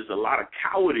dealing with is a lot of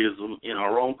cowardism in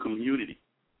our own community.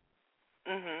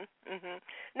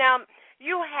 Now,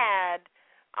 you had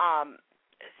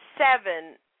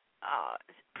 7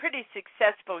 pretty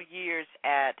successful years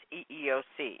at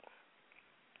EEOC.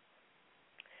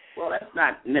 Well, that's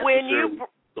not necessarily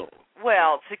so.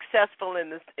 Well, successful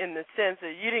in the sense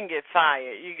that you didn't get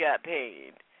fired, you got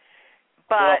paid.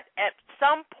 But at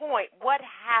some point, what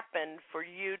happened for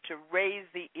you to raise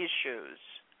the issues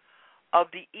of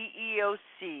the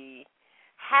EEOC?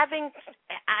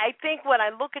 I think when I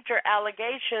look at your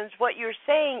allegations, what you're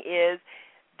saying is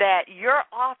that your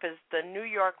office, the New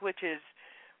York, which is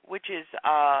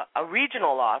a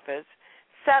regional office,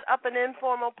 set up an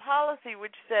informal policy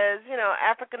which says,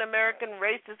 African American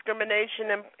race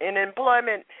discrimination in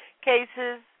employment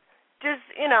cases, just,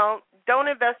 don't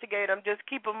investigate them, just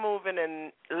keep them moving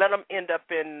and let them end up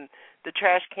in the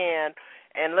trash can.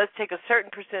 And let's take a certain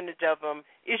percentage of them,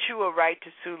 issue a right to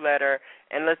sue letter,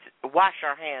 and let's wash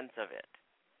our hands of it.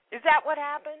 Is that what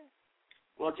happened?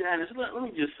 Well, Janice, let me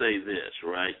just say this,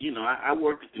 right? You know, I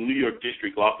work at the New York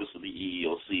District Office of the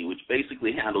EEOC, which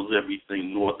basically handles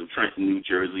everything north of Trenton, New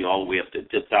Jersey, all the way up to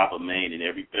the top of Maine and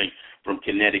everything from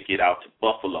Connecticut out to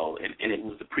Buffalo. And it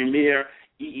was the premier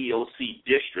EEOC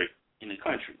district in the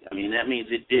country. I mean, that means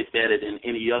it did better than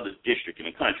any other district in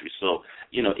the country. So,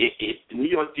 you know, if the New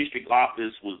York District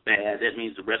Office was bad, that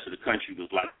means the rest of the country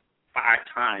was like 5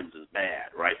 times as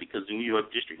bad, right? Because the New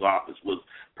York District Office was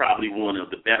probably one of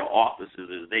the better offices,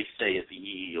 as they say, at the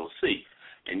EEOC.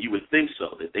 And you would think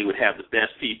so, that they would have the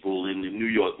best people in the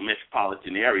New York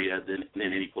metropolitan area than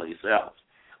any place else.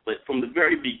 But from the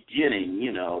very beginning,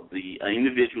 you know, the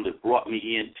individual that brought me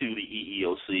into the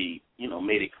EEOC, you know,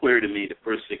 made it clear to me the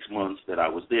first 6 months that I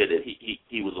was there that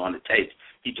he was on the take.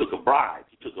 He took a bribe.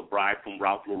 He took a bribe from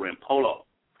Ralph Lauren Polo.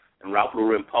 And Ralph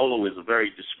Lauren Polo is a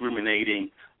very discriminating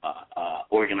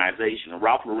organization. And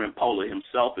Ralph Lauren Polo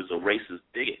himself is a racist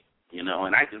bigot, you know,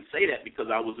 and I can say that because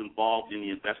I was involved in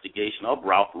the investigation of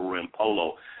Ralph Lauren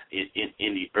Polo in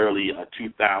the early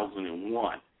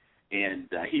 2001. And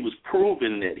he was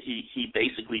proven that he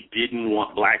basically didn't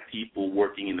want black people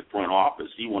working in the front office.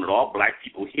 He wanted all black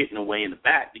people hidden away in the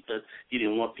back because he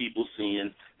didn't want people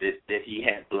seeing that he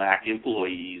had black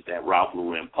employees at Ralph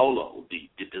Lauren Polo, the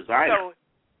designer.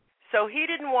 So he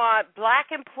didn't want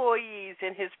black employees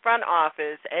in his front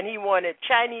office, and he wanted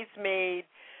Chinese-made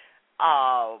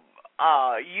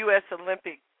U.S.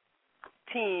 Olympic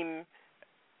team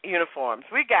uniforms.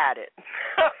 We got it.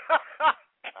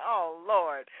 Oh,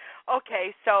 Lord.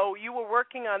 Okay, so you were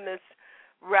working on this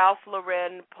Ralph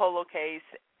Lauren Polo case,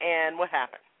 and what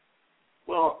happened?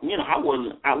 Well, you know,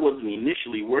 I wasn't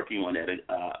initially working on that.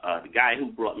 The guy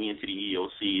who brought me into the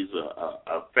EEOC is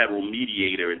a federal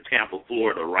mediator in Tampa,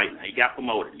 Florida right now. He got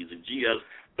promoted. He's a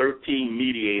GS-13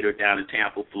 mediator down in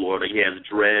Tampa, Florida. He has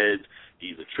dreads.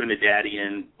 He's a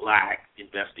Trinidadian black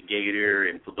investigator.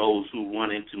 And for those who run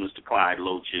into Mr. Clyde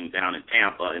Lochin down in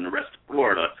Tampa and the rest of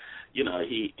Florida, you know,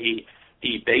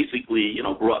 he basically, you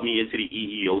know, brought me into the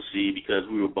EEOC because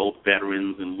we were both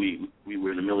veterans and we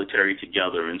were in the military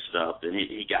together and stuff, and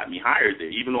he got me hired there,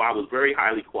 even though I was very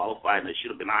highly qualified and I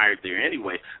should have been hired there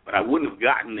anyway, but I wouldn't have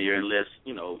gotten there unless,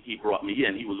 you know, he brought me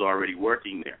in. He was already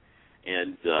working there.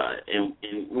 And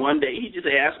one day he just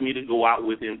asked me to go out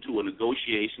with him to a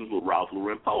negotiations with Ralph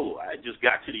Lauren Polo. I just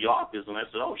got to the office and I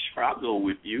said, oh, sure, I'll go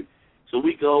with you. So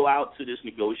we go out to this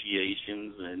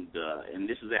negotiations, and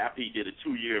this is after he did a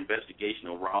 2-year investigation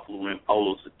of Ralph Lauren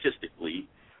Polo statistically,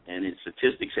 and his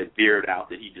statistics had bared out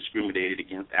that he discriminated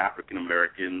against African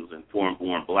Americans and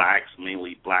foreign-born blacks,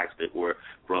 mainly blacks that were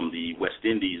from the West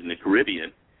Indies and the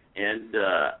Caribbean, and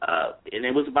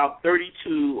it was about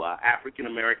 32 African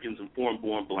Americans and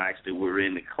foreign-born blacks that were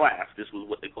in the class. This was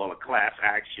what they call a class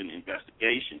action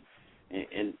investigation.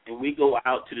 And we go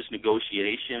out to this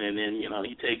negotiation, and then, you know,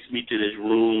 he takes me to this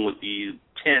room with these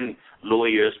 10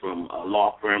 lawyers from a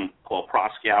law firm called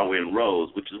Proskauer and Rose,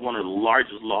 which is one of the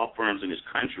largest law firms in this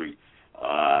country.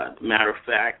 Matter of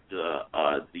fact,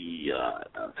 the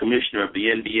commissioner of the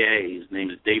NBA, his name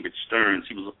is David Stearns.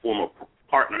 He was a former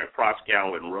partner at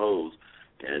Proskauer and Rose.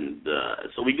 And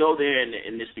so we go there,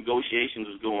 and this negotiations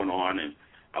is going on, and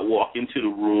I walk into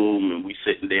the room, and we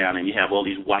sitting down, and you have all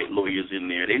these white lawyers in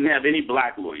there. They didn't have any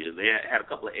black lawyers. They had a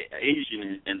couple of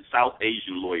Asian and South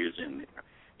Asian lawyers in there.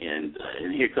 And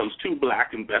here comes 2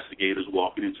 black investigators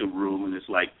walking into the room, and it's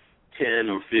like 10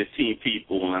 or 15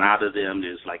 people, and out of them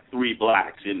there's like 3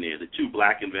 blacks in there, the 2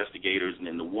 black investigators and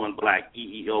then the 1 black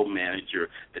EEO manager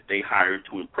that they hired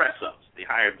to impress us. They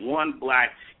hired 1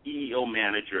 black EEO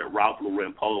manager at Ralph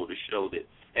Lauren Polo to show that,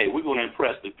 hey, we're going to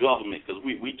impress the government because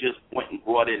we just went and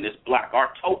brought in this black,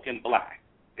 our token black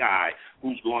guy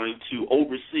who's going to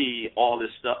oversee all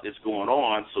this stuff that's going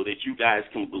on so that you guys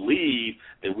can believe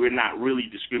that we're not really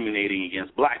discriminating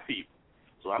against black people.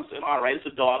 So I'm saying, all right, it's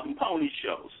a dog and pony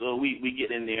show. So we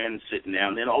get in there and sitting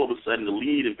down. Then all of a sudden the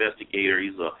lead investigator,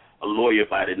 he's a lawyer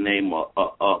by the name of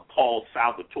Paul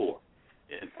Salvatore.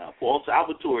 And Paul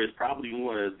Salvatore is probably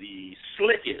one of the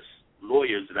slickest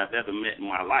lawyers that I've ever met in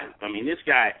my life. I mean, this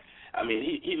guy,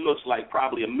 he looks like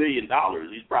probably $1 million.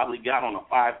 He's probably got on a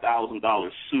 $5,000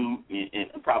 suit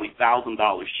and probably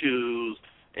 $1,000 shoes.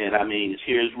 And, I mean, his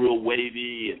hair's real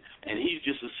wavy, and he's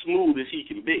just as smooth as he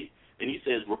can be. And he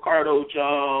says, Ricardo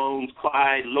Jones,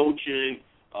 Clyde Lochin,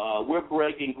 we're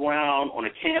breaking ground on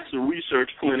a cancer research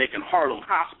clinic in Harlem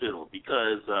Hospital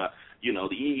because,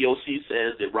 the EEOC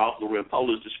says that Ralph Lauren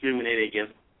Polo is discriminating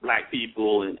against black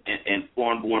people and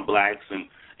foreign-born blacks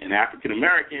and African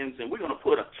Americans, and we're going to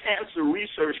put a cancer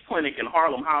research clinic in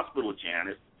Harlem Hospital,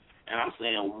 Janice. And I'm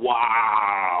saying,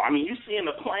 wow. I mean, you're seeing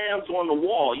the plans on the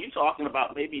wall. You're talking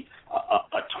about maybe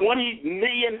a $20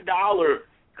 million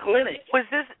clinic. Was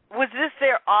this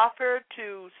their offer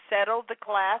to settle the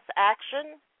class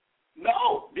action?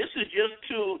 No, this is just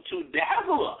to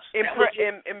dazzle us. Impress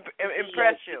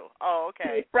you. Oh, okay.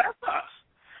 To impress us.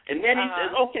 And then he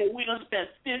says, okay, we done spent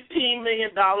 $15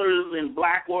 million in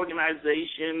black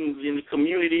organizations in the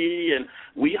community, and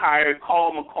we hired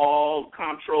Carl McCall,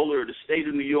 comptroller of the state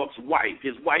of New York's wife.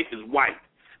 His wife is white.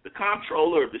 The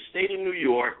comptroller of the state of New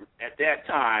York at that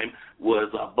time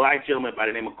was a black gentleman by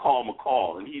the name of Carl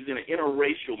McCall, and he's in an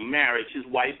interracial marriage. His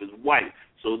wife is white.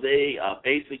 So they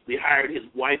basically hired his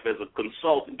wife as a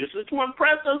consultant. This is to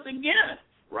impress us again,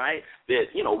 right?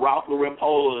 That, Ralph Lauren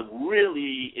Polo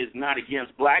really is not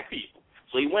against black people.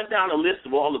 So he went down a list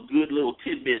of all the good little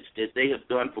tidbits that they have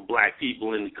done for black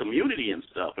people in the community and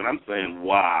stuff. And I'm saying,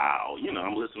 wow,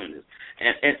 I'm listening to this.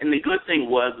 And the good thing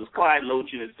was, is Clyde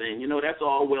Lochin is saying, that's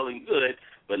all well and good,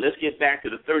 but let's get back to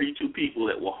the 32 people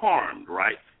that were harmed,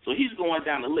 right? So he's going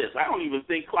down the list. I don't even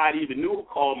think Clyde even knew who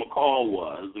Carl McCall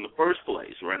was in the first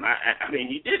place, right? I mean,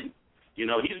 he didn't.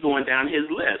 He's going down his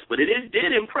list. But it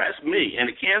did impress me, and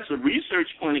the Cancer Research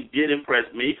Clinic did impress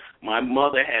me. My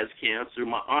mother has cancer.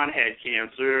 My aunt had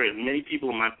cancer, and many people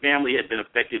in my family had been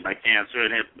affected by cancer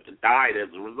and have died as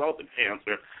a result of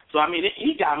cancer. So, I mean,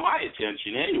 he got my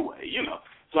attention anyway,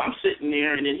 So I'm sitting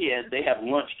there, and then they have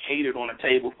lunch catered on a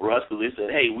table for us because they said,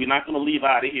 hey, we're not going to leave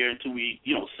out of here until we,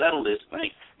 settle this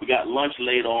thing. We got lunch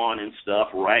later on and stuff,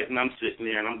 right? And I'm sitting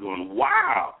there, and I'm going,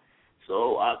 wow.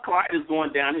 So Clyde is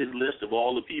going down his list of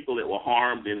all the people that were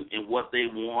harmed and what they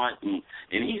want, and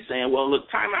he's saying, well, look,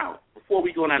 time out. Before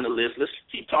we go down the list, let's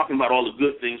keep talking about all the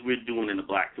good things we're doing in the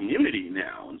black community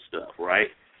now and stuff, right?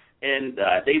 And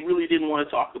they really didn't want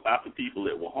to talk about the people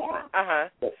that were harmed.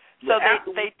 So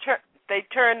they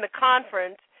turned the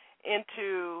conference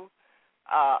into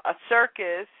a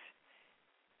circus.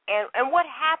 And what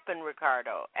happened,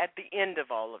 Ricardo, at the end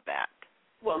of all of that?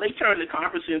 Well, they turned the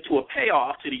conference into a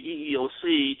payoff to the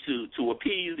EEOC to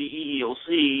appease the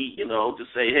EEOC, to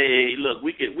say, hey, look,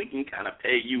 we can kind of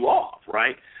pay you off,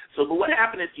 right? So, but what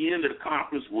happened at the end of the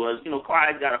conference was,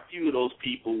 Clyde got a few of those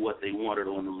people what they wanted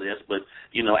on the list, but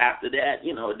after that,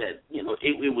 it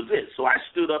was it. So I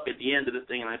stood up at the end of the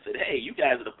thing and I said, hey, you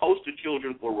guys are the poster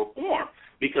children for reform.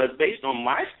 Because based on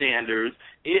my standards,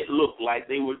 it looked like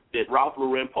that Ralph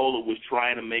Lauren Polo was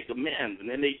trying to make amends. And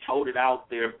then they toted out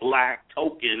their black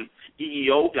token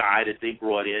EEO guy that they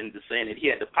brought in, saying that he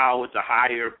had the power to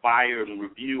hire, fire, and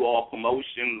review all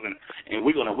promotions, and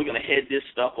we're gonna head this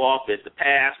stuff off at the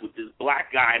pass with this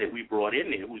black guy that we brought in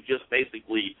there, who's just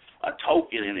basically a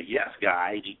token and a yes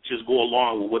guy, just go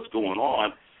along with what's going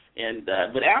on. And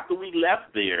but after we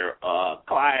left there,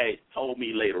 Clyde told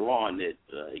me later on that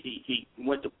he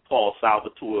went to Paul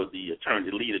Salvatore, the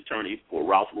lead attorney for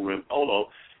Ralph Lauren Polo,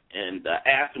 and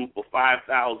asked him for $5,000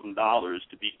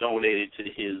 to be donated to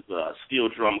his steel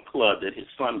drum club that his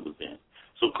son was in.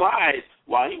 So Clyde,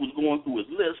 while he was going through his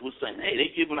list, was saying, hey,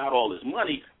 they're giving out all this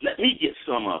money. Let me get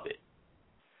some of it.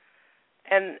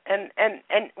 And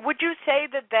would you say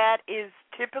that is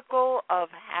typical of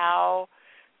how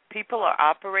people are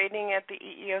operating at the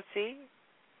EEOC?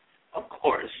 Of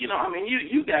course. You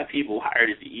got people hired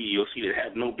at the EEOC that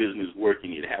have no business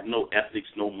working here, that have no ethics,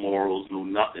 no morals, no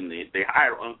nothing. They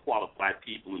hire unqualified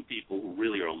people and people who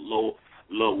really are low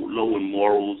in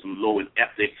morals and low in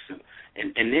ethics.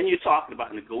 And then you're talking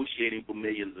about negotiating for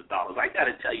millions of dollars. I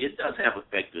got to tell you, it does have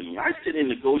effect on me. I sit in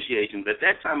negotiations. At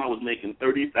that time, I was making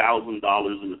 $30,000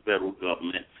 in the federal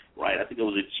government, right? I think it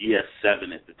was a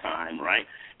GS-7 at the time, right?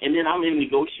 And then I'm in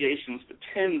negotiations for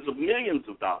tens of millions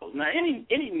of dollars. Now,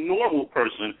 any normal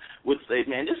person would say,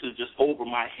 man, this is just over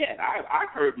my head. I've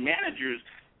heard managers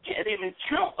can't even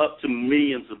count up to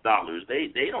millions of dollars. They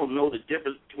don't know the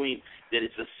difference between that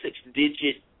it's a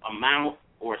 6-digit amount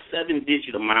or a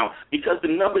 7-digit amount because the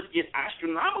numbers get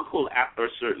astronomical after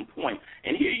a certain point.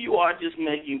 And here you are just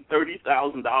making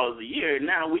 $30,000 a year.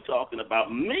 Now we're talking about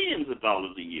millions of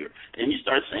dollars a year. And you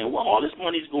start saying, well, all this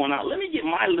money's going out. Let me get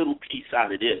my little piece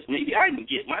out of this. Maybe I can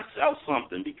get myself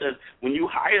something because when you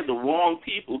hire the wrong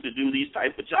people to do these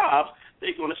type of jobs,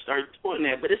 they're going to start doing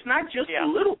that. But it's not just the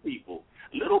little people.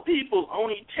 Little people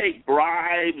only take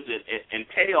bribes and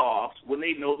payoffs when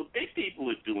they know the big people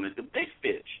are doing it, the big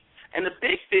fish. And the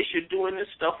big fish are doing this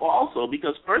stuff also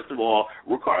because, first of all,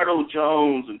 Ricardo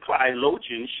Jones and Clyde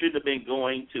Lochin should have been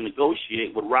going to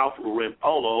negotiate with Ralph Lauren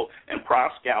Polo and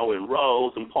Proskauer and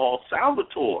Rose and Paul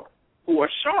Salvatore, who are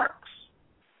sharks.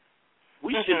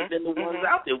 We should have been the ones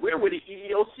out there. Where were the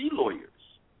EEOC lawyers?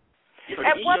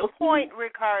 At what point,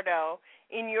 Ricardo,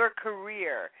 in your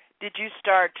career, did you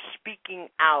start speaking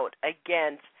out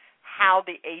against how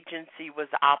the agency was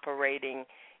operating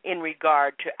in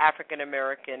regard to African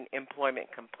American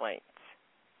employment complaints?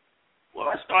 Well,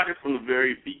 I started from the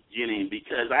very beginning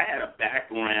because I had a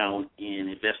background in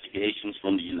investigations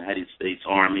from the United States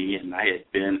Army, and I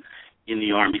had been in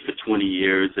the Army for 20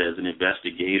 years as an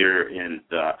investigator, and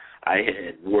I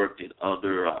had worked at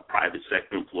other private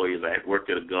sector employers. I had worked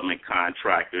at a government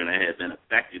contractor, and I had been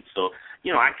affected. So,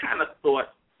 I kind of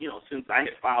thought, since I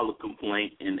had filed a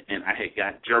complaint and I had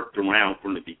got jerked around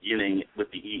from the beginning with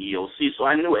the EEOC, so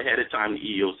I knew ahead of time the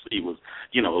EEOC was,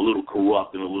 a little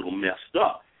corrupt and a little messed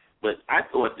up. But I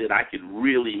thought that I could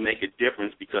really make a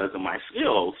difference because of my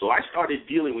skills. So I started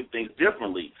dealing with things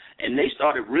differently. And they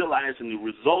started realizing the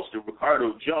results that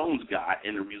Ricardo Jones got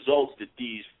and the results that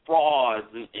these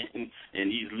frauds and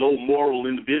these low moral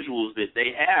individuals that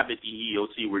they have at the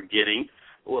EEOC were getting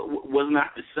was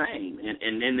not the same.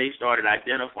 And then they started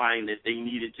identifying that they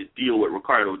needed to deal with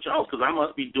Ricardo Jones because I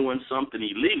must be doing something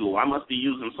illegal. I must be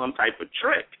using some type of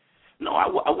trick. No,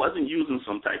 I wasn't using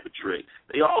some type of trick.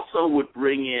 They also would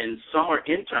bring in summer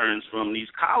interns from these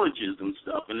colleges and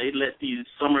stuff, and they'd let these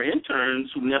summer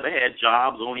interns who never had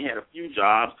jobs, only had a few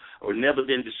jobs, or never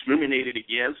been discriminated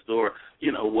against or,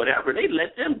 whatever, they'd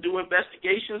let them do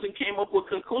investigations and came up with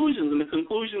conclusions, and the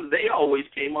conclusions they always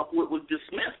came up with was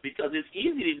dismissed because it's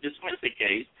easy to dismiss a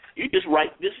case. You just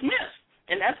write dismissed.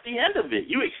 And that's the end of it.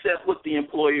 You accept what the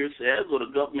employer says or the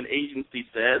government agency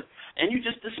says, and you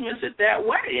just dismiss it that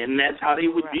way. And that's how they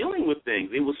were dealing with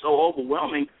things. It was so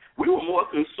overwhelming. We were more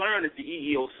concerned at the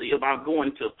EEOC about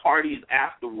going to parties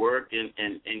after work and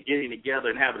getting together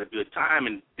and having a good time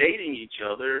and dating each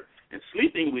other and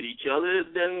sleeping with each other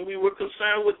than we were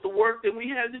concerned with the work that we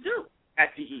had to do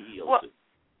at the EEOC.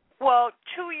 Well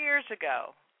 2 years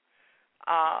ago,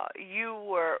 you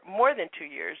were, more than 2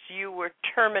 years, you were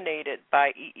terminated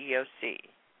by EEOC.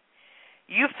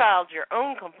 You filed your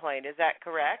own complaint, is that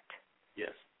correct?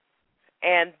 Yes.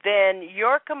 And then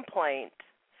your complaint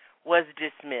was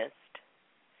dismissed,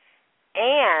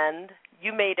 and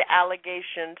you made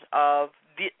allegations of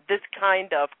this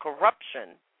kind of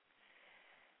corruption,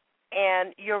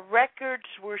 and your records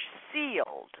were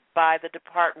sealed by the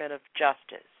Department of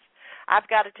Justice. I've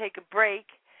got to take a break.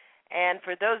 And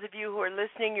for those of you who are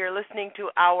listening, you're listening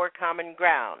to Our Common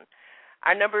Ground.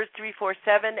 Our number is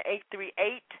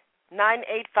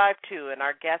 347-838-9852, and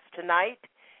our guest tonight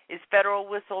is federal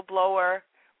whistleblower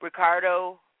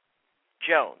Ricardo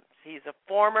Jones. He's a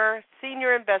former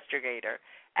senior investigator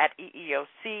at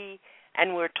EEOC,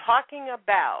 and we're talking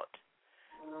about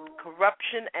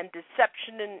corruption and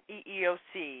deception in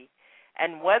EEOC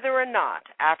and whether or not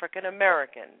African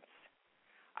Americans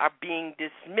are being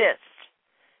dismissed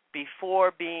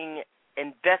before being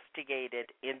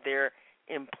investigated in their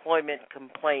employment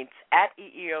complaints at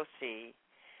EEOC,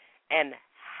 and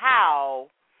how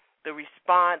the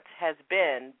response has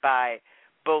been by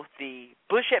both the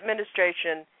Bush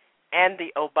administration and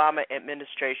the Obama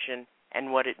administration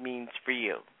and what it means for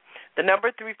you. The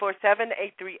number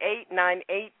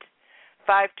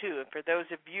 347-838-9852. And for those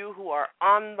of you who are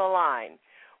on the line,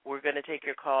 we're going to take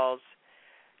your calls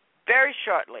very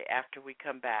shortly after we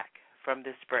come back from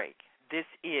this break. This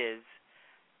is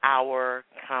Our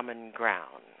Common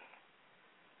Ground.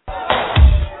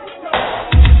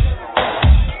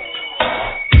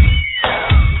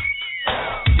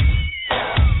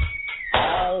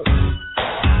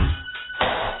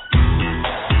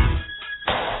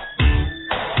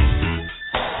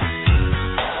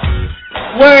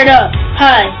 Word up.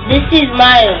 Hi, this is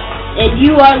Maya, and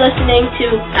you are listening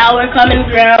to Our Common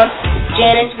Ground with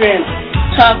Janice Grimm,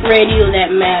 talk radio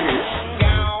that matters.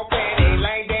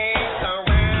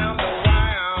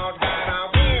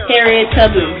 Harriet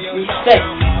Tubman, respect.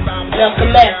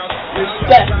 Malcolm X,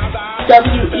 respect.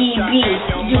 W.E.B.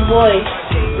 Du Bois,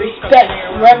 respect.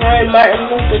 Reverend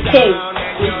Martin Luther King,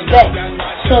 respect.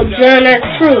 Sojourner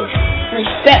Truth,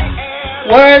 respect.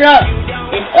 Word up,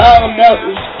 it's all about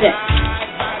respect.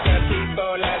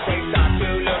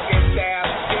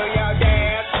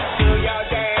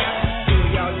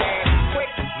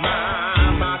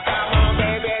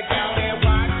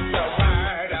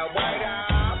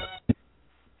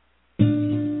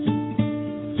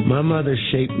 My mother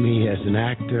shaped me as an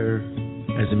actor,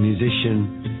 as a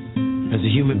musician, as a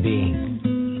human being.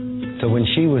 So when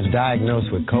she was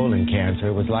diagnosed with colon cancer,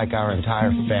 it was like our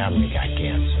entire family got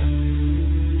cancer.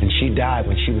 And she died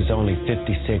when she was only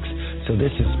 56, so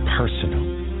this is personal.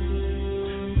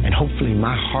 And hopefully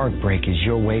my heartbreak is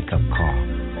your wake-up call.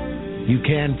 You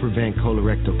can prevent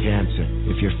colorectal cancer.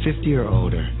 If you're 50 or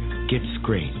older, get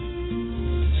screened.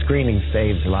 Screening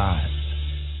saves lives.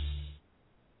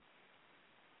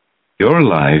 Your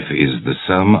life is the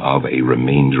sum of a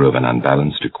remainder of an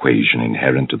unbalanced equation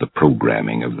inherent to the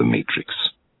programming of the matrix.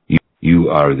 You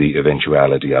are the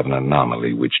eventuality of an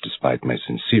anomaly which, despite my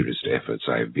sincerest efforts,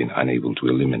 I have been unable to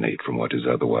eliminate from what is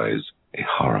otherwise a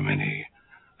harmony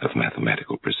of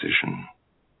mathematical precision,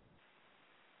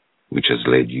 which has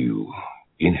led you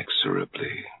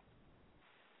inexorably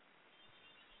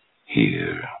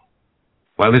here.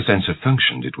 While this answer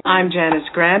functioned, it was... I'm Janice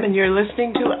Graham, and you're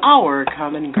listening to Our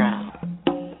Common Ground.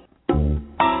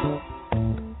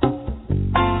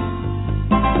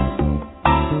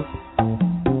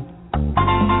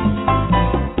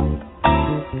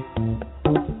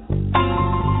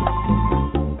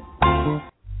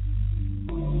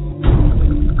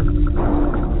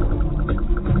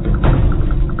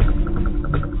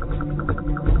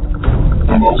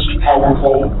 The most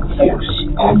powerful force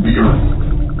on the earth.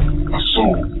 A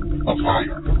soul of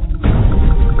fire.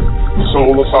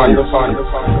 Soul of fire, fire,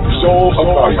 fire. Soul of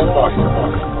fire, fire.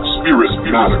 Spirit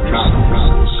matters.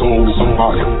 Soul of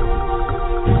fire.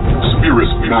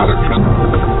 Spirit matters.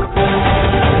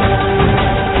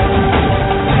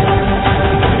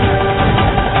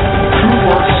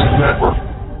 TruthWorks Network.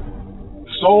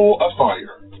 Soul of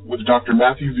Fire with Dr.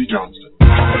 Matthew V. Johnston.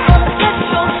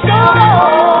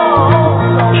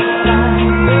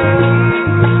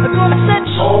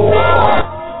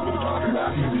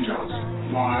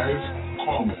 Live,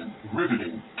 call-in,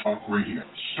 riveting talk radio,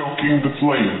 stoking the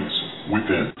flames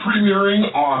within. Premiering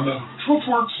on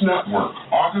TruthWorks Network,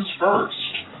 August 1st,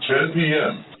 10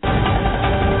 p.m.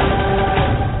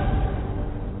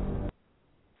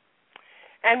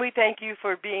 And we thank you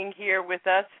for being here with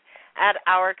us at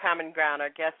Our Common Ground. Our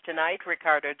guest tonight,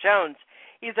 Ricardo Jones.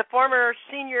 He's a former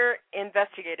senior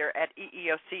investigator at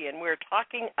EEOC, and we're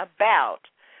talking about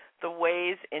the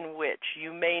ways in which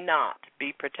you may not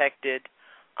be protected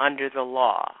under the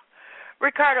law.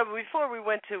 Ricardo, before we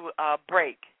went to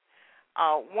break,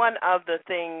 one of the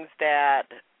things that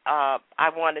I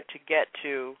wanted to get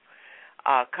to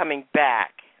coming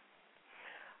back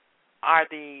are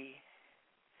the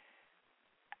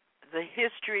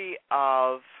history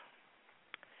of,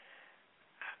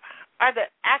 are the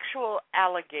actual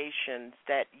allegations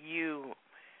that you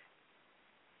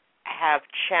have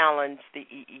challenged the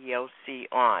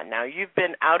EEOC on. Now, you've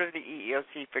been out of the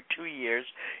EEOC for 2 years.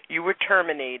 You were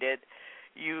terminated.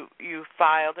 You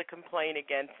filed a complaint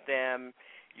against them.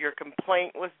 Your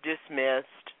complaint was dismissed,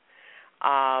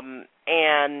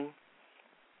 and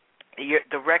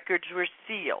the records were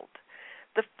sealed.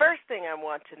 The first thing I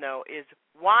want to know is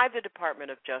why the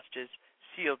Department of Justice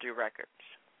sealed your records,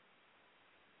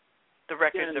 the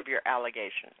records of your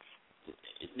allegations.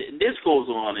 This goes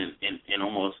on in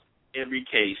almost every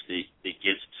case that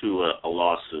gets to a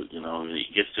lawsuit.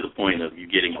 It gets to the point of you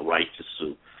getting a right to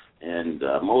sue. And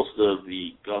most of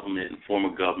the government and former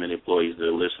government employees that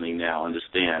are listening now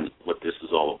understand what this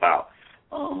is all about.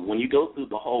 When you go through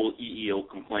the whole EEO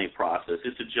complaint process,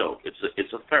 it's a joke.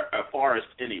 It's a farce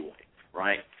anyway,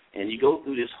 right? And you go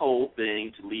through this whole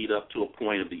thing to lead up to a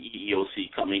point of the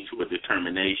EEOC coming to a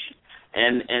determination.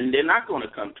 And they're not going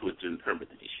to come to a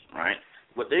determination, right?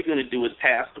 What they're going to do is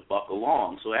pass the buck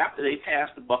along. So after they pass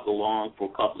the buck along for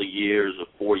a couple of years or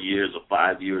 4 years or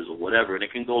 5 years or whatever, and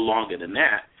it can go longer than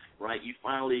that, right, you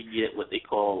finally get what they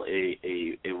call a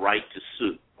right to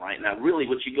sue, right? Now, really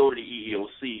what you go to the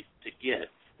EEOC to get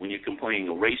when you're complaining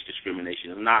of race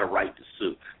discrimination is not a right to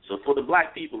sue. So for the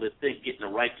black people that think getting a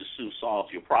right to sue solves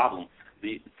your problem,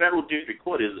 the federal district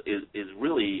court is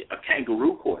really a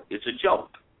kangaroo court. It's a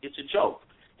joke. It's a joke.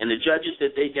 And the judges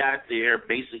that they got there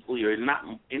basically are not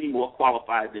any more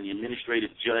qualified than the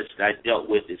administrative judge that I dealt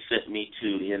with that sent me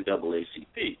to the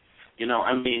NAACP.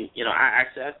 I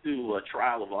sat through a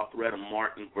trial of Alfreda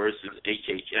Martin versus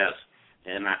HHS,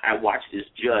 and I watched this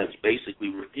judge basically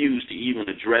refuse to even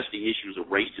address the issues of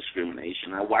race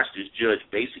discrimination. I watched this judge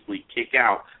basically kick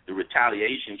out the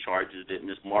retaliation charges that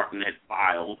Ms. Martin had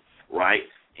filed, right?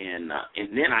 And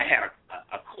then I had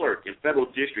a clerk in federal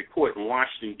district court in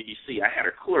Washington, D.C. I had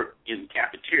a clerk in the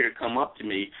cafeteria come up to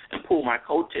me and pull my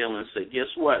coattail and say, guess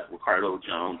what, Ricardo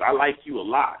Jones, I like you a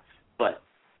lot, but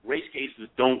race cases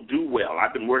don't do well.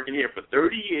 I've been working here for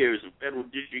 30 years in federal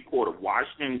district court of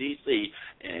Washington, D.C.,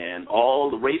 and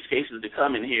all the race cases that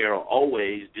come in here are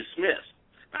always dismissed.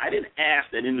 I didn't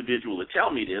ask that individual to tell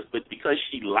me this, but because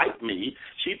she liked me,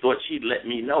 she thought she'd let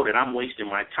me know that I'm wasting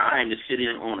my time to sit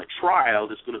in on a trial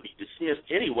that's going to be dismissed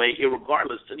anyway,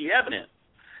 irregardless of the evidence.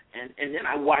 And then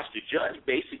I watched the judge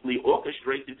basically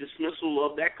orchestrate the dismissal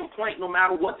of that complaint no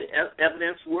matter what the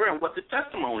evidence were and what the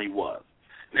testimony was.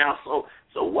 Now, so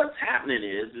So what's happening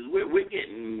is we're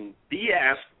getting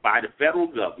BS by the federal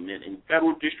government and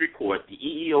federal district court, the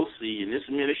EEOC, and this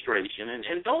administration.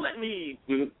 And don't let me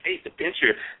paint the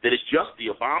picture that it's just the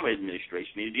Obama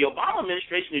administration. The Obama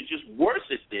administration is just worse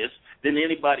at this than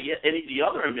any of the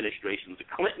other administrations. The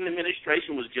Clinton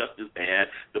administration was just as bad.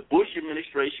 The Bush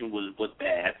administration was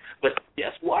bad. But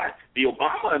guess what? The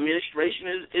Obama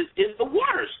administration is the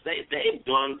worst. They've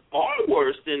done far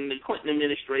worse than the Clinton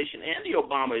administration and the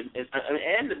Obama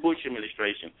and the Bush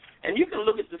administration. And you can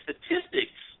look at the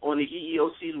statistics on the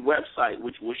EEOC's website,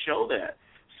 which will show that.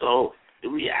 So the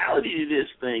reality of this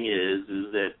thing is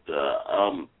that,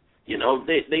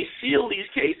 they seal these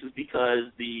cases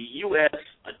because the U.S.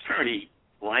 attorney,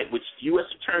 right, which U.S.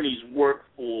 attorneys work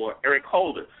for Eric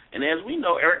Holder. And as we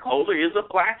know, Eric Holder is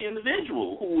a black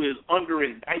individual who is under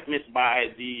indictment by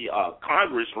the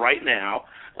Congress right now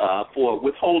for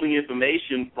withholding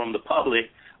information from the public.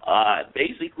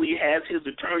 Basically has his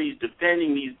attorneys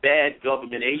defending these bad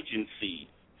government agencies.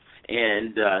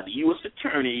 And the U.S.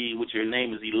 attorney, which her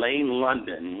name is Elaine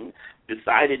London,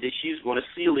 decided that she's going to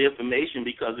seal the information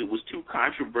because it was too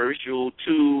controversial,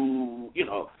 too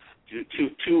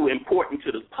important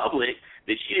to the public,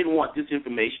 that she didn't want this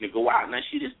information to go out. Now,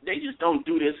 they just don't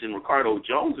do this in Ricardo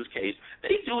Jones's case.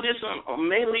 They do this on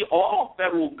mainly all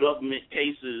federal government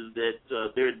cases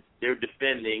that they're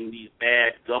defending these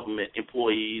bad government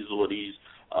employees or these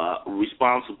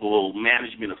responsible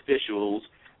management officials.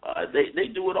 They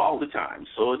do it all the time.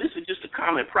 So this is just a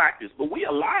common practice. But we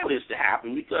allow this to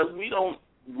happen because we don't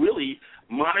really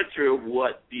monitor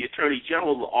what the Attorney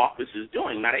General's office is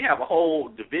doing. Now, they have a whole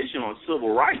division on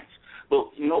civil rights,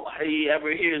 but nobody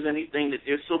ever hears anything that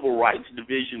their civil rights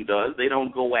division does. They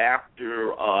don't go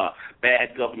after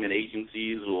bad government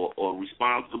agencies or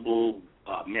responsible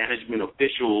management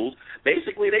officials.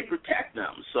 Basically, they protect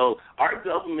them. So our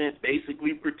government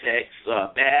basically protects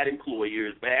bad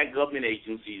employers, bad government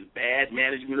agencies, bad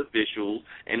management officials,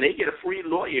 and they get a free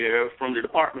lawyer from the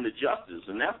Department of Justice.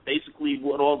 And that's basically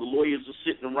what all the lawyers are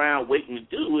sitting around waiting to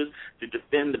do, is to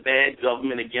defend the bad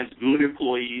government against good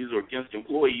employees or against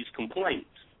employees' complaints.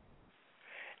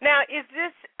 Now, is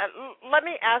this let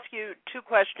me ask you two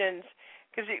questions,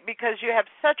 because you have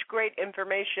such great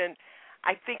information.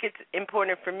 I think it's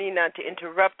important for me not to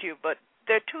interrupt you, but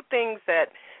there are two things that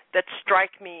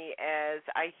strike me as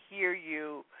I hear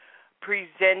you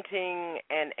presenting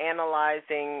and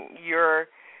analyzing your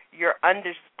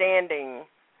understanding,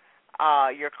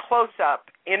 your close-up,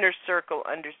 inner circle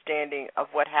understanding of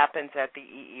what happens at the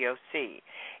EEOC.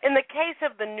 In the case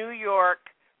of the New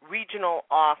York regional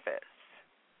office,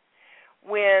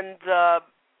 when the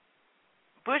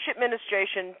Bush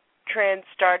administration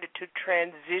started to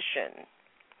transition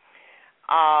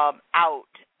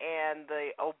out and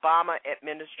the Obama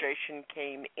administration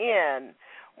came in,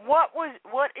 what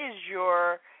is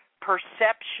your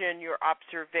perception, your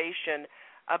observation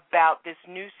about this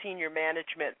new senior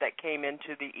management that came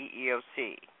into the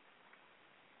EEOC?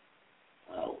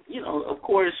 Of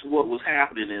course, what was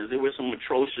happening is there were some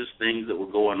atrocious things that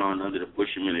were going on under the Bush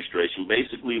administration.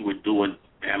 Basically, we're doing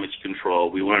damage control.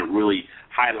 We weren't really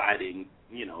highlighting,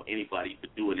 anybody for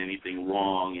doing anything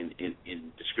wrong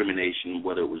in discrimination,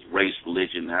 whether it was race,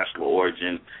 religion, national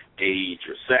origin, age,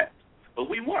 or sex. But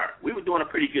we weren't. We were doing a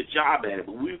pretty good job at it,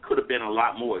 but we could have been a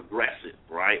lot more aggressive,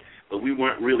 right? But we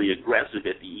weren't really aggressive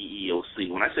at the EEOC.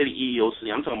 When I say the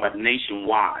EEOC, I'm talking about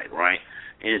nationwide, right?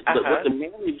 And but what the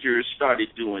managers started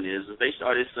doing is they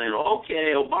started saying,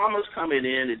 okay, Obama's coming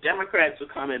in, the Democrats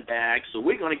are coming back, so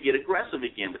we're going to get aggressive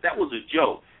again. But that was a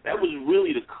joke. That was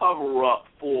really to cover up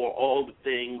for all the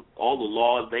things, all the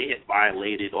laws they had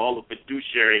violated, all the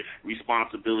fiduciary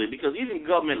responsibility, because even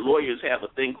government lawyers have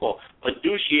a thing called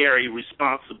fiduciary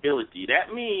responsibility.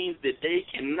 That means that they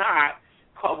cannot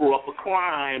cover up a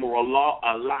crime or allow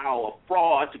a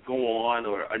fraud to go on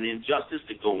or an injustice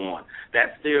to go on.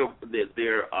 That's their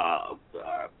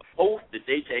oath that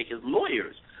they take as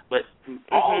lawyers. But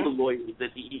all the lawyers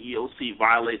at the EEOC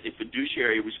violate their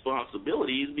fiduciary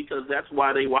responsibilities because that's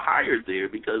why they were hired there,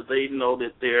 because they know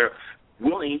that they're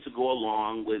willing to go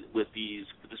along with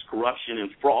this corruption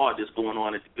and fraud that's going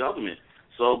on at the government.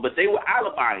 So, but they were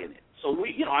alibiing it. So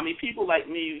people like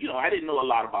me, I didn't know a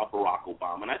lot about Barack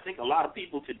Obama, and I think a lot of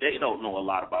people today don't know a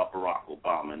lot about Barack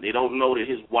Obama, and they don't know that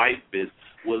his wife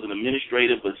was an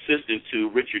administrative assistant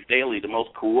to Richard Daley, the most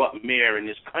corrupt mayor in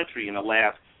this country in the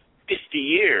last 50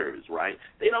 years, right?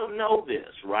 They don't know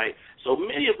this, right? So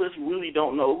many of us really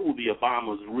don't know who the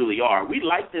Obamas really are. We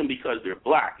like them because they're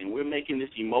black, and we're making this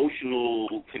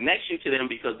emotional connection to them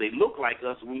because they look like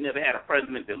us. We never had a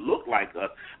president that looked like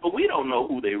us, but we don't know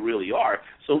who they really are.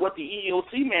 So what the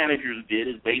EEOC managers did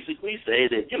is basically say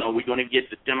that, we're going to get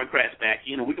the Democrats back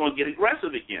in and we're going to get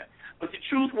aggressive again. But the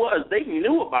truth was they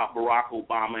knew about Barack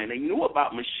Obama and they knew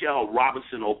about Michelle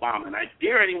Robinson Obama. And I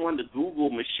dare anyone to Google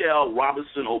Michelle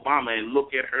Robinson Obama and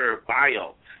look at her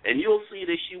bio. And you'll see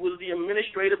that she was the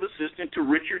administrative assistant to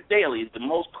Richard Daley, the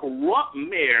most corrupt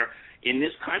mayor in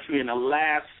this country in the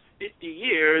last 50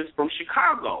 years from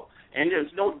Chicago. And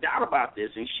there's no doubt about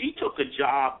this. And she took a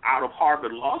job out of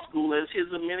Harvard Law School as his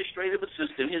administrative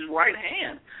assistant, his right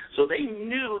hand. So they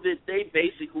knew that they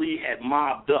basically had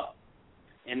mobbed up.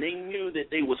 And they knew that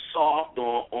they were soft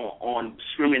on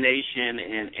discrimination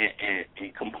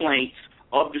and complaints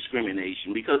of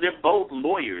discrimination because they're both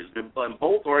lawyers.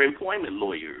 Both are employment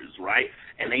lawyers, right?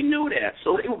 And they knew that.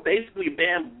 So they were basically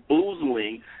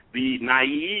bamboozling the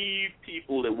naive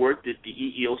people that worked at the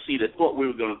EEOC that thought we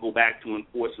were going to go back to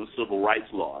enforcing civil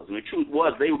rights laws. And the truth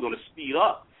was they were going to speed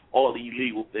up all the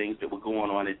illegal things that were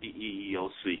going on at the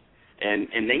EEOC.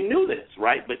 And they knew this,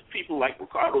 right? But people like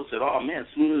Ricardo said, "Oh man, as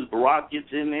soon as Barack gets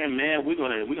in there, man, we're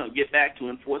gonna get back to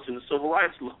enforcing the civil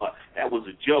rights law." That was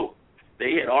a joke.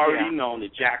 They had already known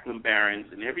that Jacqueline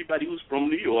Barron's, and everybody who's from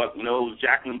New York knows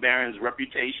Jacqueline Barron's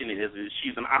reputation is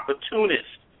she's an opportunist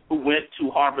who went to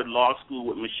Harvard Law School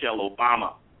with Michelle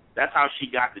Obama. That's how she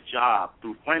got the job,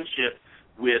 through friendship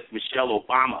with Michelle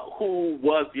Obama, who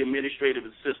was the administrative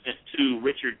assistant to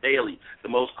Richard Daley, the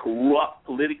most corrupt,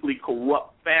 politically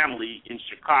corrupt family in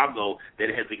Chicago that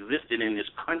has existed in this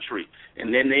country.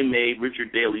 And then they made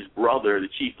Richard Daley's brother the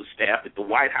chief of staff at the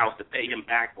White House to pay him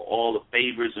back for all the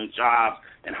favors and jobs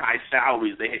and high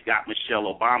salaries they had got Michelle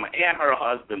Obama and her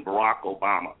husband, Barack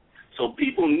Obama. So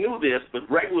people knew this, but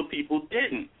regular people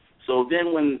didn't. So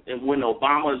then when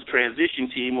Obama's transition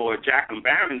team or Jacqueline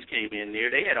Barron's came in there,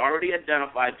 they had already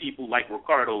identified people like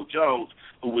Ricardo Jones,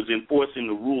 who was enforcing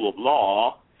the rule of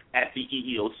law at the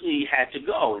EEOC, had to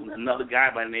go. And another guy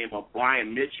by the name of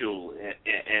Brian Mitchell,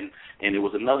 and there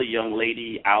was another young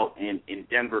lady out in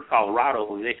Denver,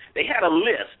 Colorado. They had a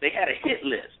list. They had a hit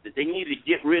list that they needed to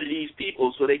get rid of these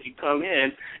people so they could come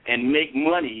in and make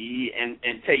money and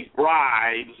take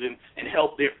bribes and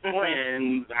help their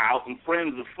friends out and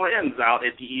friends of friends out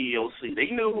at the EEOC.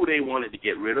 They knew who they wanted to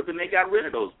get rid of, and they got rid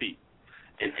of those people.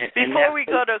 Before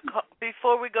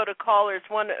we go to callers,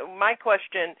 my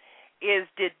question is,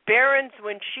 did Barron's,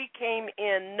 when she came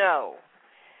in, know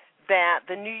that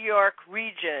the New York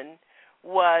region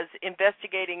was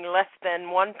investigating less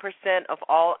than 1% of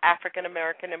all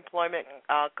African-American employment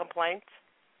complaints?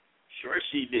 Sure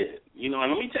she did. And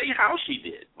let me tell you how she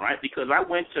did, right? Because I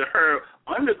went to her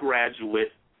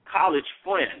undergraduate college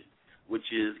friend, which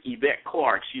is Yvette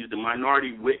Clark. She's the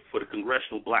minority whip for the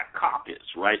Congressional Black Caucus,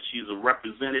 right? She's a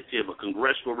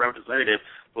congressional representative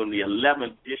from the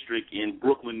 11th District in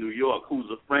Brooklyn, New York, who's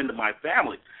a friend of my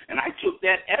family. And I took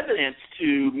that evidence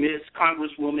to Miss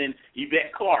Congresswoman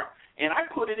Yvette Clark, and I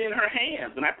put it in her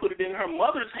hands, and I put it in her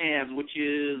mother's hands, which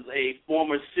is a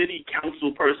former city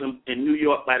council person in New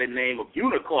York by the name of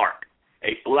Una Clark,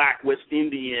 a black West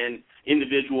Indian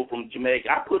individual from Jamaica.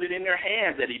 I put it in her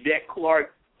hands at Yvette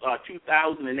Clark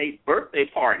 2008 birthday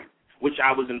party, which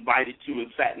I was invited to and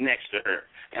sat next to her.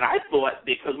 And I thought,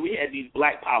 because we had these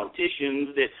black politicians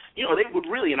that, they would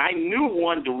really, and I knew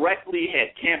one directly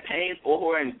had campaigned for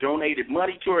her and donated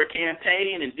money to her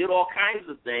campaign and did all kinds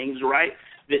of things, right,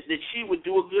 that she would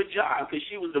do a good job because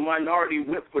she was the minority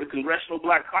whip for the Congressional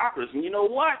Black Caucus. And you know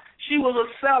what? She was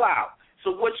a sellout. So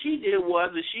what she did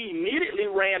was that she immediately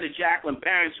ran to Jacqueline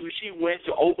Barron's, who she went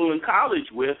to Oberlin College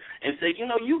with, and said,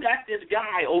 you got this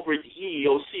guy over at the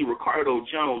EEOC, Ricardo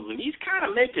Jones, and he's kind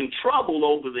of making trouble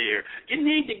over there. You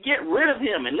need to get rid of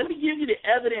him. And let me give you the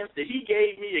evidence that he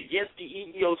gave me against the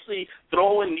EEOC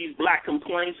throwing these black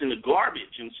complaints in the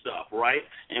garbage and stuff, right?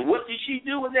 And what did she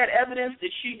do with that evidence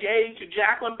that she gave to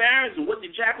Jacqueline Barron's? And what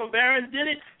did Jacqueline Barron's did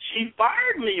it? She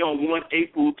fired me on 1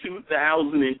 April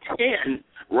 2010,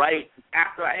 right,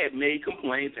 after I had made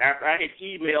complaints, after I had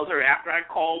emailed her, after I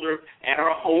called her at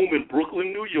her home in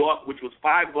Brooklyn, New York, which was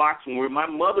 5 blocks from where my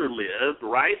mother lived,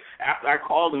 right, after I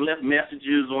called and left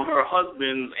messages on her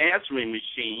husband's answering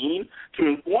machine to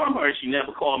inform her she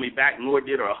never called me back, nor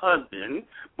did her husband.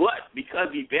 But because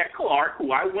Yvette Clark,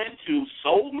 who I went to,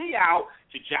 sold me out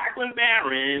to Jacqueline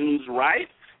Barron's, right,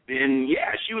 then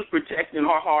yeah, she was protecting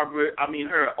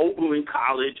her Oberlin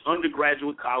College,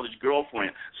 undergraduate college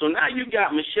girlfriend. So now you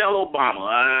got Michelle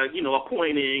Obama,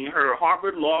 appointing her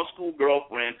Harvard Law School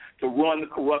girlfriend to run the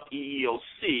corrupt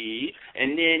EEOC,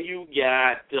 and then you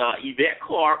got Yvette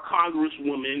Clarke,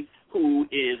 Congresswoman, who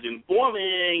is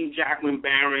informing Jacqueline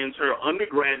Barron's, her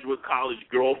undergraduate college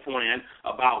girlfriend,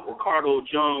 about Ricardo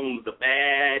Jones, the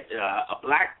bad, a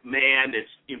black man that's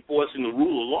enforcing the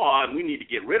rule of law, and we need to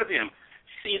get rid of him.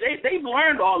 See, they've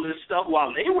learned all this stuff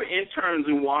while they were interns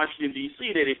in Washington,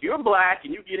 D.C., that if you're black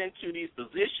and you get into these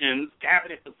positions,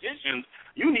 cabinet positions,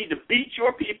 you need to beat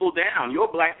your people down,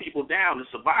 your black people down to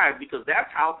survive, because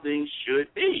that's how things should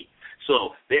be.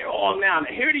 So they're all now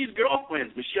here are these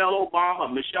girlfriends, Michelle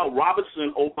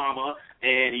Robinson Obama,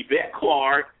 and Yvette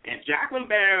Clarke, and Jacqueline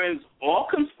Barron's all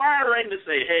conspiring to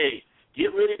say, hey,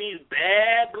 get rid of these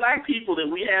bad black people that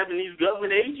we have in these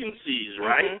government agencies,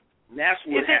 right? Mm-hmm. And that's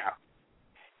what happened.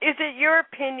 Is it your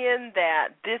opinion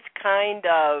that this kind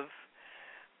of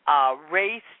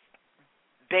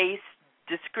race-based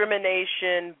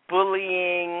discrimination,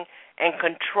 bullying, and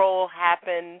control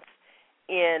happens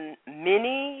in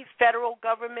many federal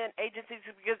government agencies?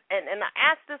 And I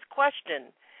ask this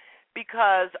question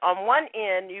because on one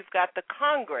end you've got the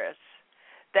Congress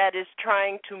that is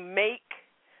trying to make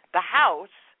the House,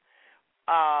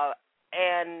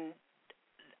 and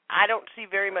I don't see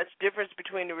very much difference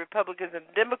between the Republicans and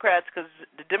the Democrats, because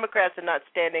the Democrats are not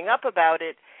standing up about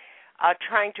it,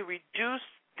 trying to reduce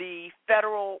the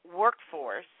federal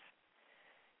workforce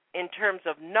in terms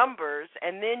of numbers,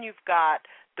 and then you've got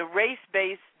the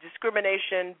race-based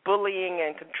discrimination, bullying,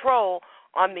 and control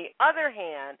on the other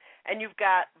hand, and you've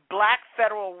got black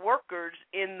federal workers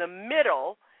in the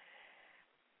middle,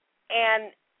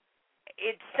 and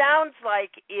it sounds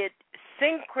like it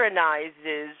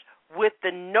synchronizes with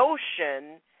the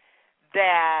notion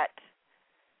that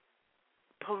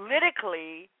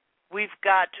politically we've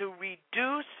got to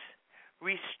reduce,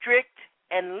 restrict,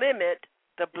 and limit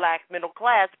the black middle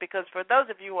class, because for those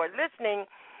of you who are listening,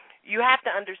 you have to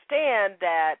understand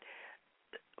that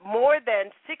more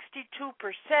than 62%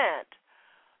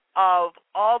 of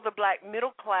all the black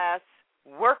middle class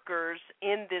workers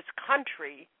in this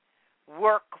country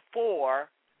work for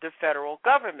the federal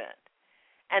government.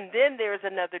 And then there's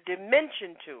another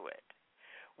dimension to it,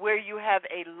 where you have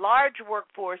a large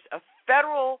workforce of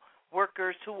federal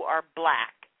workers who are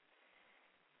black,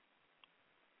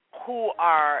 who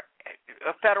are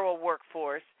a federal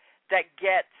workforce that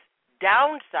gets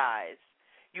downsized.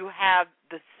 You have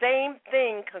the same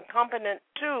thing concomitant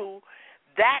to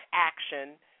that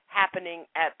action happening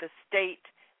at the state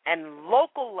and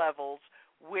local levels,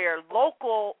 where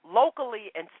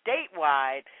locally and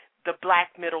statewide, the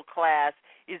black middle class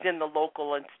is in the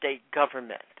local and state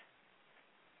government.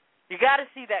 You got to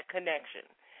see that connection.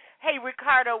 Hey,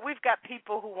 Ricardo, we've got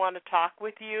people who want to talk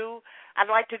with you. I'd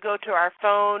like to go to our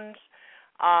phones,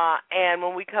 and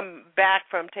when we come back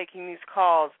from taking these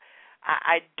calls,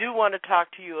 I do want to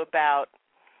talk to you about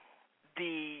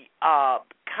the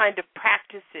kind of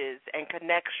practices and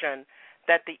connection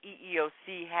that the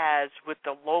EEOC has with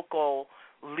the local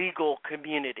legal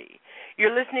community.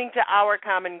 You're listening to Our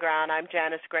Common Ground. I'm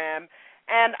Janice Graham,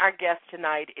 and our guest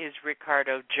tonight is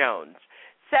Ricardo Jones.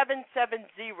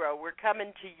 770, we're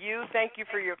coming to you. Thank you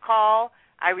for your call.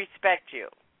 I respect you.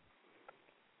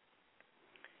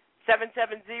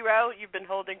 770, you've been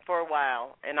holding for a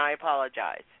while, and I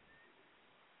apologize.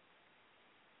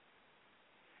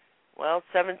 Well,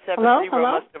 770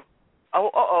 Hello? must have...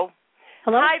 Oh.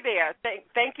 Hello? Hi there.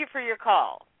 Thank you for your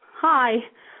call. Hi.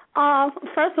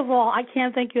 First of all, I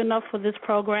can't thank you enough for this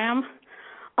program.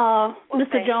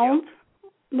 Mr. Jones,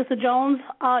 Mr. Jones,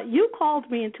 you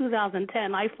called me in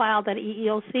 2010. I filed at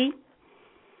EEOC,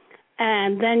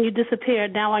 and then you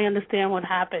disappeared. Now I understand what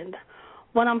happened.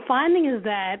 What I'm finding is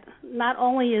that not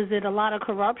only is it a lot of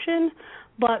corruption,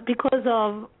 but because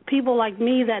of people like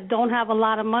me that don't have a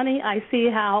lot of money, I see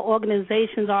how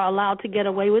organizations are allowed to get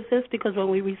away with this, because when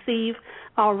we receive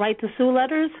our right to sue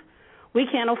letters, we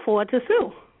can't afford to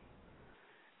sue.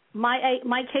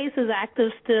 My case is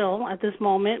active still at this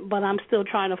moment, but I'm still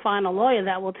trying to find a lawyer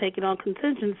that will take it on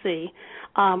contingency.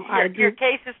 Your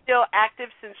case is still active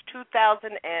since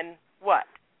 2000 and what?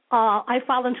 I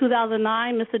filed in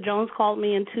 2009. Mr. Jones called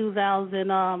me in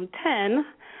 2010.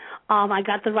 I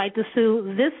got the right to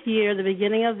sue this year, the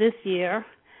beginning of this year,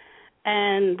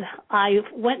 and I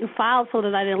went and filed so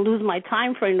that I didn't lose my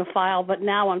time frame to file, but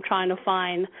now I'm trying to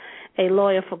find a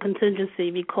lawyer for contingency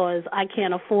because I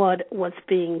can't afford what's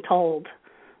being told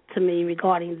to me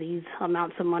regarding these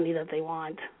amounts of money that they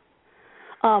want.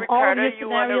 Ricardo, you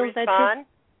want to respond?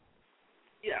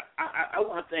 Yeah, I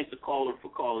want to thank the caller for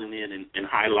calling in and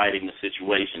highlighting the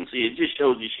situation. See, it just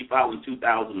shows you she filed in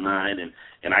 2009,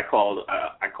 and I called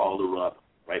her up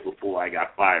right before I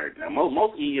got fired. Now,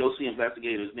 most EEOC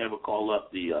investigators never call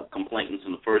up the complainants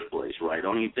in the first place, right? The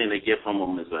only thing they get from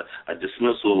them is a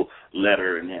dismissal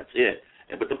letter, and that's it.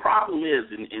 But the problem is,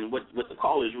 and what the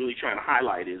caller is really trying to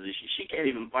highlight is she can't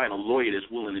even find a lawyer that's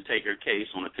willing to take her case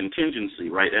on a contingency,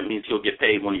 right? That means he'll get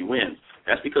paid when he wins.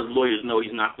 That's because lawyers know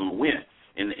he's not going to win.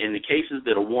 In the cases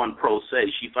that are won pro se,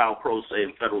 she filed pro se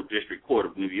in Federal District Court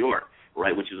of New York,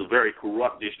 right, which is a very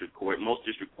corrupt district court. Most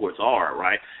district courts are,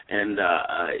 right? And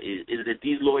is that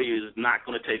these lawyers not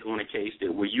going to take on a case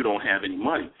where you don't have any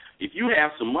money. If you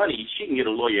have some money, she can get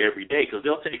a lawyer every day because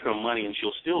they'll take her money and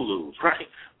she'll still lose, right?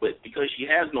 But because she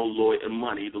has no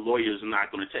money, the lawyers are not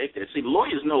going to take that. See, the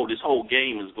lawyers know this whole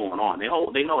game is going on. They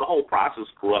know the whole process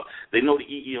is corrupt. They know the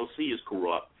EEOC is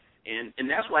corrupt. And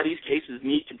that's why these cases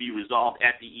need to be resolved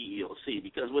at the EEOC,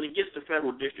 because when it gets to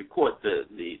federal district court,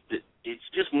 it's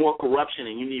just more corruption,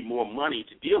 and you need more money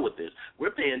to deal with this.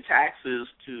 We're paying taxes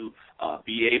to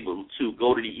be able to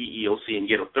go to the EEOC and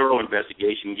get a thorough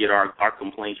investigation, get our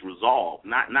complaints resolved,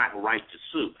 not right to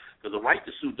sue. Because the right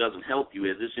to sue doesn't help you,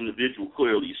 as this individual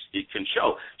clearly can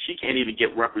show. She can't even get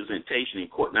representation in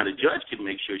court. Now, the judge can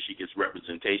make sure she gets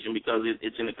representation because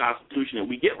it's in the Constitution and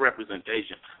we get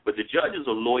representation. But the judge is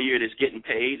a lawyer that's getting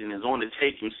paid and is on the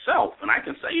take himself. And I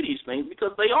can say these things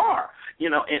because they are.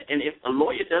 And if a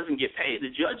lawyer doesn't get paid, the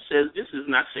judge says this is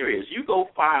not serious. You go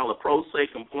file a pro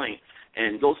se complaint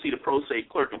and go see the pro se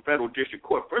clerk in federal district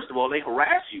court. First of all, they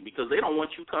harass you because they don't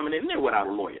want you coming in there without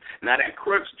a lawyer. Now, that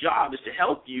clerk's job is to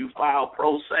help you file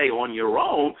pro se on your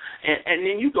own, and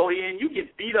then you go in and you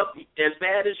get beat up as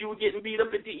bad as you were getting beat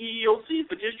up at the EEOC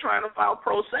for just trying to file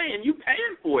pro se, and you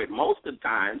paying for it most of the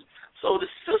times. So the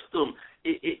system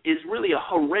is really a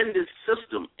horrendous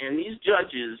system, and these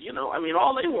judges,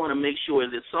 all they want to make sure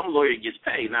is that some lawyer gets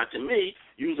paid. Now, to me,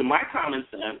 using my common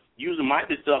sense, using my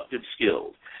deductive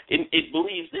skills, it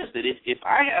believes this, that if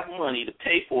I have money to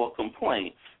pay for a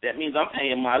complaint, that means I'm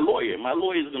paying my lawyer. My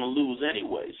lawyer is going to lose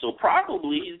anyway. So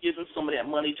probably he's giving some of that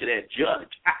money to that judge.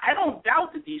 I don't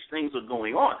doubt that these things are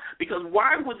going on, because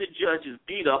why would the judges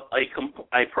beat up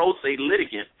a pro se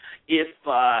litigant if,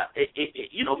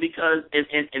 because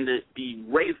the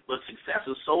rate of success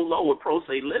is so low with pro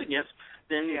se litigants,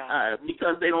 then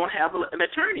because they don't have an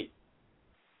attorney.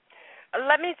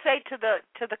 Let me say to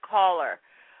the caller,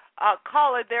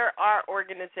 there are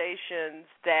organizations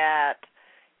that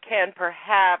can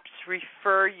perhaps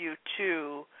refer you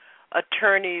to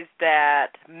attorneys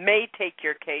that may take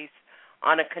your case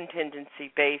on a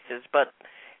contingency basis, but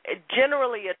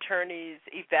generally attorneys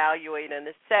evaluate and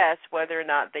assess whether or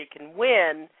not they can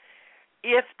win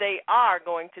if they are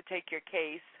going to take your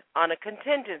case on a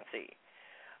contingency.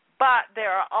 But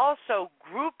there are also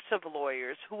groups of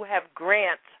lawyers who have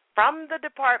grants from the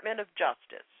Department of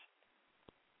Justice.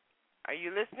 Are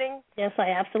you listening? Yes, I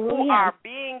absolutely am. Who are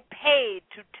being paid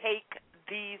to take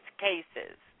these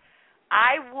cases.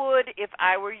 I would, if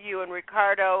I were you, and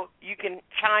Ricardo, you can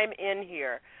chime in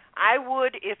here, I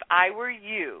would, if I were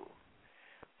you,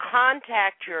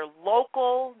 contact your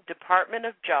local Department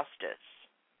of Justice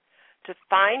to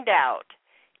find out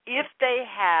if they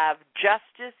have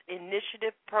justice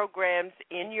initiative programs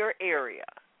in your area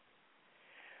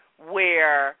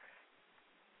where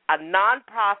a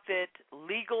nonprofit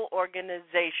legal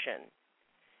organization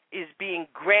is being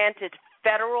granted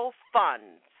federal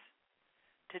funds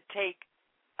to take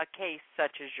a case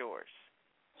such as yours.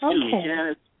 Okay. Excuse me,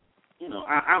 Janice.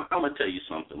 I'm going to tell you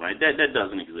something, right? That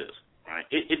doesn't exist, right?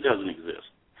 It doesn't exist.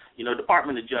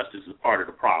 Department of Justice is part of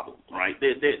the problem, right?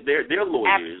 They're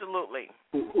lawyers. Absolutely.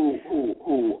 Who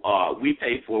we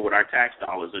pay for with our tax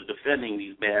dollars are defending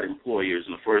these bad employers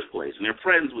in the first place, and they're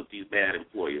friends with these bad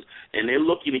employers, and they're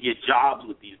looking to get jobs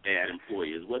with these bad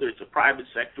employers, whether it's a private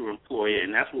sector employer,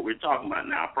 and that's what we're talking about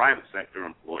now, a private sector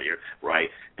employer, right?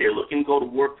 They're looking to go to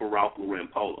work for Ralph Lauren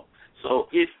Polo. So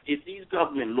if these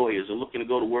government lawyers are looking to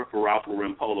go to work for Ralph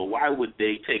Lauren Polo, why would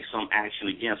they take some action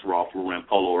against Ralph Lauren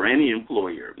Polo or any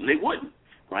employer? They wouldn't,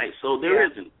 right? So there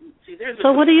isn't. See, there's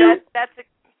so what do you? That's the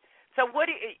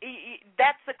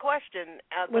question.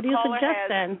 What do you suggest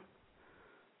then?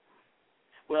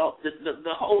 Well,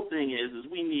 the whole thing is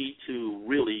we need to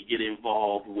really get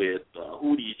involved with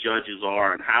who these judges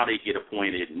are and how they get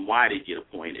appointed and why they get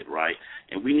appointed, right?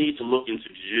 And we need to look into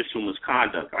judicial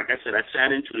misconduct. Like I said, I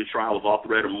sat into the trial of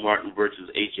Alfredo Martin versus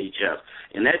HHS,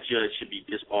 and that judge should be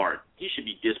disbarred. He should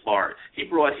be disbarred. He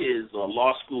brought his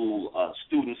law school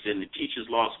students and the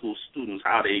teachers law school students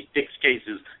how they fix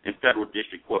cases in federal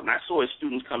district court. And I saw his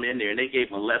students come in there, and they gave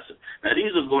them a lesson. Now,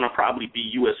 these are going to probably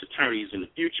be U.S. attorneys in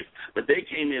the future, but they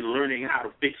came in learning how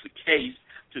to fix a case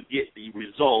to get the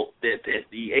result that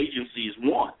the agencies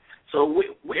want. So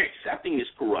we're accepting this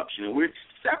corruption, and we're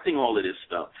accepting all of this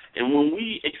stuff. And when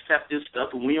we accept this stuff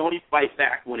and we only fight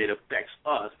back when it affects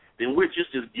us, then we're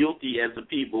just as guilty as the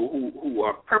people who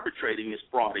are perpetrating this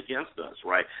fraud against us,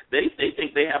 right? They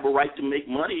think they have a right to make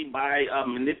money by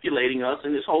manipulating us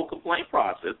in this whole complaint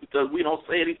process because we don't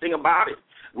say anything about it.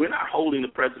 We're not holding the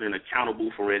president accountable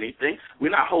for anything.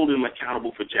 We're not holding him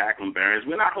accountable for Jacqueline Barnes.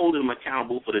 We're not holding him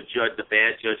accountable for the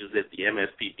bad judges at the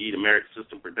MSPB, the Merit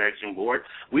System Protection Board.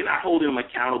 We're not holding him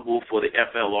accountable for the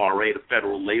FLRA, the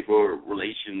Federal Labor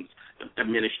Relations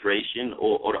Administration,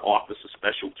 or the Office of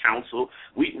Special Counsel.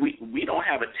 We don't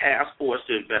have a task force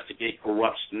to investigate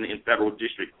corruption in federal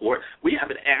district court. We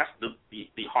haven't asked the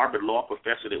Harvard law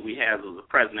professor that we have as the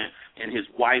president and his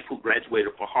wife who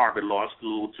graduated from Harvard Law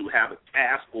School to have a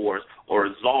task force or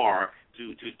a czar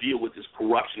to deal with this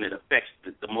corruption that affects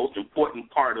the most important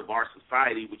part of our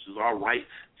society, which is our right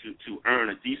to earn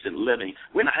a decent living.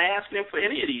 We're not asking them for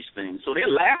any of these things, so they're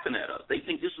laughing at us. They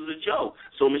think this is a joke.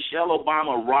 So Michelle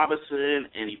Obama Robinson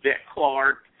and Yvette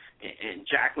Clarke and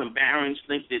Jacqueline Barnes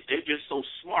think that they're just so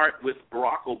smart with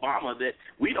Barack Obama that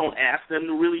we don't ask them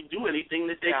to really do anything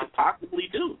that they could possibly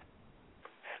do.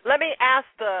 Let me ask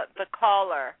the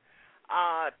caller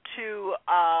to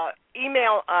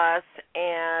email us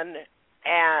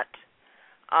at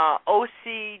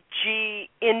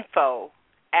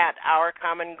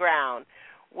ocginfo@OurCommonGround,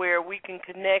 where we can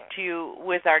connect you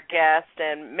with our guest,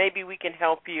 and maybe we can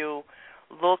help you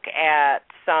look at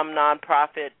some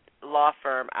nonprofit law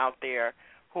firm out there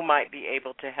who might be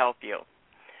able to help you.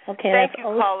 Okay. Thank you,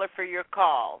 caller, for your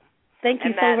call. Thank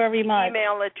you so very much. And that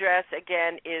email address,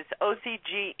 again, is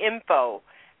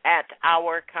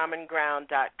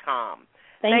ocginfo@OurCommonGround.com.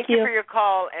 Thank you for your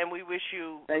call, and we wish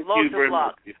you loads of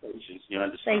luck.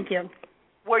 Thank you.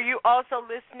 Were you also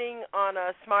listening on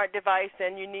a smart device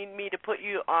and you need me to put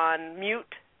you on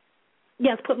mute?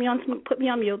 Yes, put me on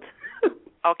mute.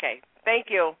 Okay.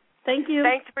 Thank you. Thank you.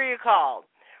 Thanks for your call.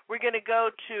 We're going to go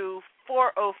to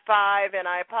 405, and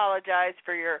I apologize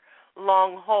for your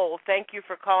long hold. Thank you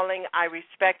for calling. I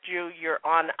respect you. You're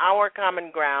on Our Common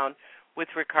Ground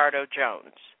with Ricardo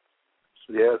Jones.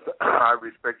 Yes, I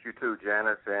respect you too,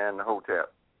 Janice and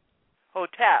Hotep.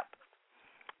 Hotep.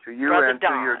 To you Brother and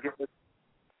Don. to your guest.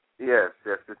 Yes,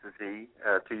 this is he.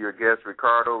 To your guest,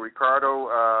 Ricardo. Ricardo,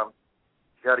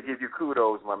 got to give you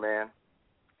kudos, my man,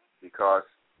 because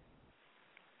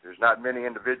there's not many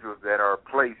individuals that are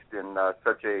placed in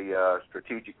such a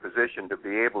strategic position to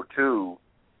be able to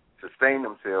sustain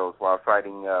themselves while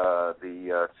fighting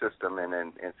the system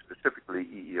and specifically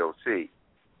EEOC.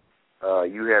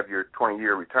 You have your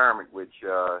 20-year retirement, which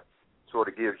sort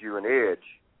of gives you an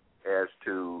edge as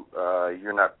to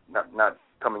you're not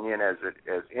coming in as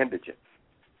indigent.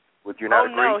 Would you not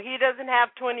agree? Oh, no, he doesn't have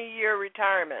 20-year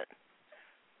retirement.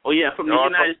 Oh, yeah, from the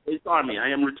United States Army. I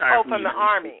am retired. Oh, from the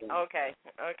Army. Okay.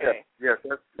 Yes,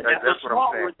 that's a what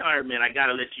small I'm saying. retirement, I got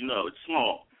to let you know. It's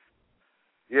small.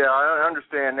 Yeah, I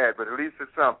understand that, but at least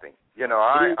it's something. You know,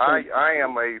 I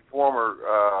am a former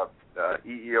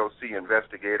EEOC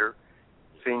investigator,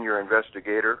 senior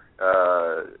investigator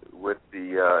with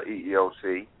the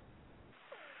EEOC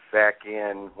back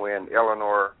in when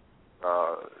Eleanor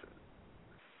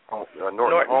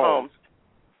Norton Holmes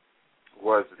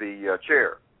was the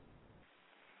chair.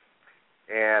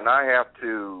 And I have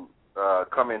to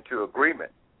come into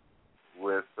agreement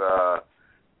with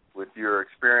your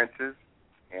experiences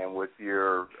and with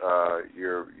your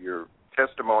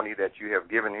testimony that you have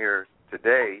given here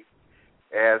today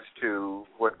as to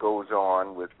what goes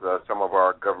on with some of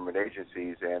our government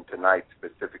agencies, and tonight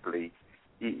specifically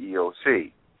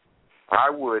EEOC. I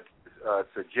would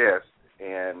suggest,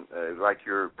 and like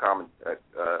your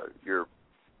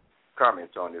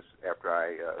comments on this after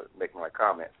I make my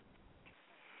comment,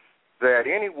 that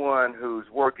anyone who's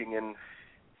working in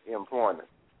employment,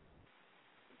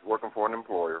 working for an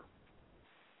employer,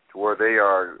 to where they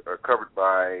are covered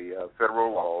by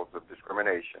federal laws of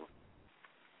discrimination,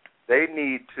 they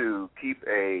need to keep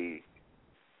a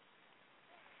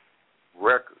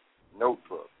record,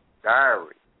 notebook,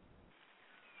 diary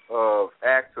of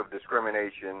acts of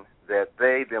discrimination that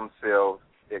they themselves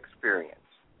experience,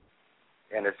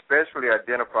 and especially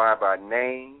identified by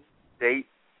name, date,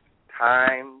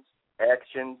 times,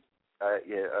 actions,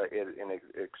 in an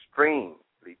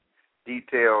extremely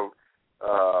detailed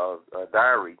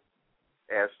diary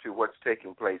as to what's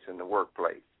taking place in the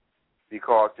workplace.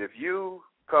 Because if you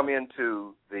come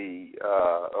into the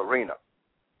arena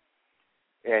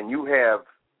and you have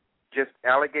just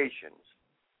allegations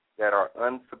that are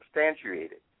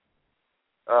unsubstantiated,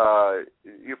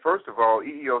 first of all,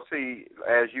 EEOC,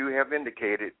 as you have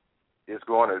indicated, is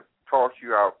going to toss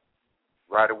you out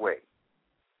right away.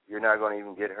 You're not going to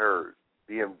even get heard.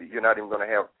 You're not even going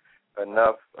to have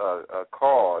enough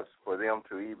cause for them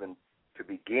to even to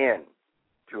begin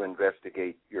to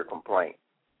investigate your complaint.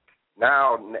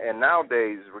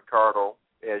 Nowadays, Ricardo,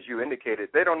 as you indicated,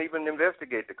 they don't even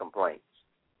investigate the complaints.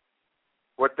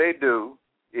 What they do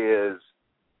is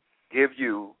give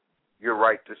you your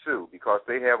right to sue, because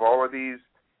they have all of these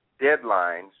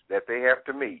deadlines that they have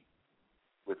to meet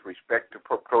with respect to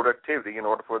productivity in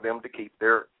order for them to keep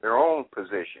their own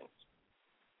positions.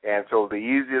 And so the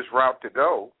easiest route to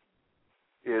go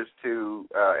is to,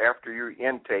 after your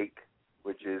intake,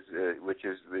 which is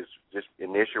this just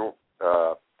initial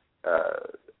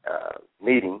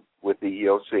meeting with the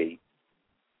EEOC.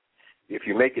 If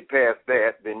you make it past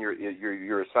that, then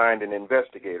you're assigned an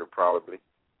investigator probably,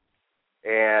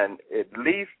 and at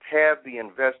least have the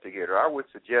investigator. I would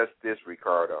suggest this,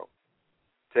 Ricardo,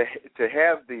 to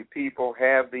have the people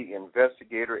have the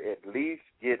investigator at least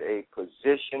get a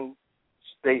position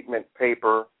statement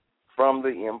paper from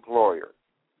the employer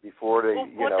before they,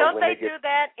 don't they do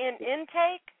that in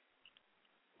intake?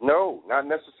 No, not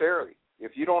necessarily.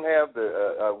 If you don't have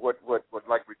the what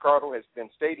like Ricardo has been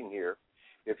stating here,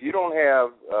 if you don't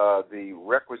have the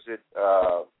requisite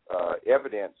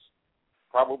evidence,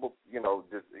 probable,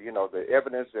 the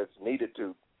evidence that's needed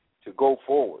to go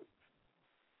forward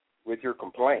with your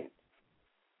complaint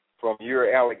from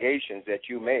your allegations that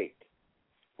you make,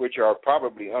 which are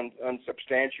probably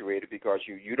unsubstantiated because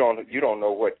you don't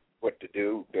know what to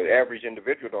do. The average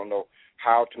individual don't know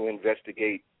how to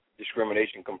investigate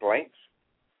discrimination complaints.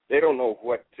 They don't know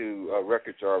what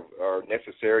records are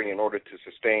necessary in order to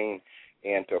sustain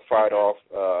and to fight off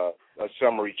a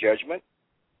summary judgment.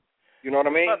 You know what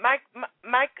I mean? But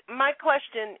my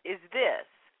question is this: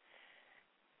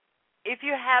 if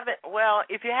you have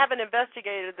an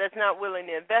investigator that's not willing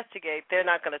to investigate, they're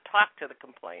not going to talk to the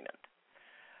complainant,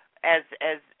 as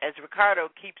Ricardo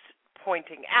keeps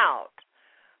pointing out.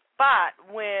 But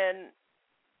when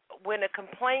a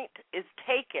complaint is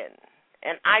taken,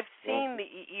 and I've seen the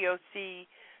EEOC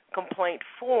complaint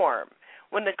form,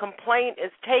 when the complaint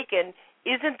is taken,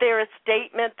 isn't there a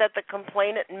statement that the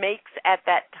complainant makes at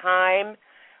that time,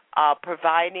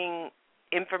 providing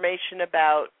information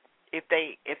about if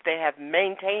they have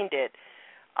maintained it,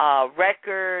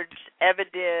 records,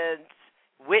 evidence,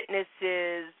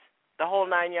 witnesses, the whole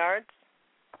 9 yards?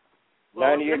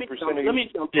 Well, let me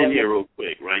jump in here real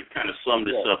quick, right? Kind of sum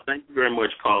this up. Thank you very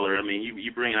much, caller. I mean,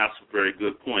 you bring out some very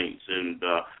good points. And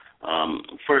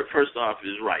first off,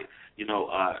 is right.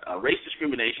 Race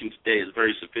discrimination today is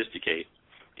very sophisticated,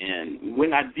 and we're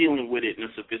not dealing with it in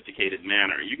a sophisticated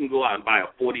manner. You can go out and buy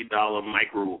a $40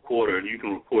 micro recorder, and you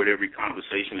can record every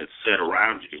conversation that's said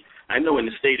around you. I know in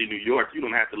the state of New York, you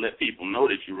don't have to let people know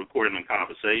that you're recording a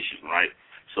conversation, right?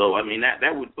 So, I mean, that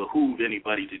would behoove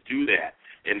anybody to do that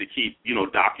and to keep,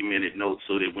 documented notes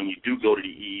so that when you do go to the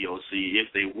EEOC, if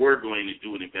they were going to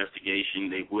do an investigation,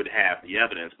 they would have the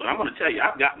evidence. But I'm going to tell you,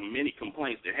 I've gotten many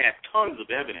complaints that had tons of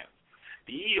evidence.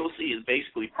 The EEOC is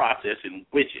basically processing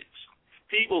widgets.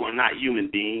 People are not human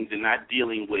beings and not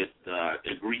dealing with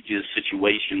egregious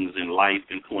situations in life,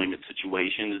 employment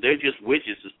situations. They're just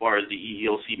widgets as far as the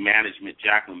EEOC management,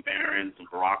 Jacqueline Barron's and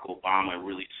Barack Obama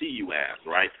really see you as,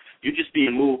 right? You're just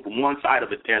being moved from one side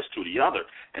of a desk to the other.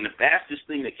 And the fastest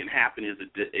thing that can happen is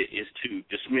to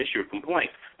dismiss your complaint.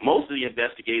 Most of the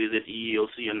investigators at the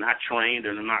EEOC are not trained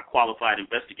and are not qualified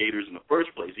investigators in the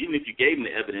first place. Even if you gave them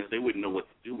the evidence, they wouldn't know what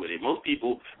to do with it. Most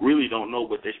people really don't know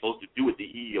what they're supposed to do with the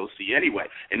EEOC anyway.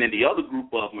 And then the other group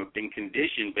of them have been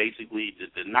conditioned basically to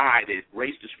deny that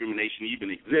race discrimination even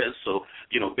exists. So,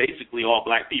 basically all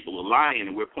black people are lying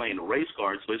and we're playing the race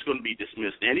card, so it's going to be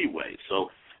dismissed anyway. So,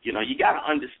 you got to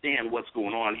understand what's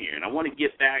going on here. And I want to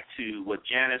get back to what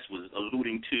Janice was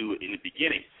alluding to in the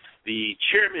beginning. The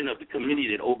chairman of the committee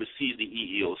that oversees the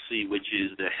EEOC, which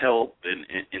is the health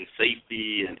and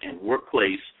safety and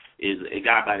workplace, is a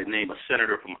guy by the name of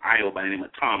Senator from Iowa by the name of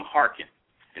Tom Harkin.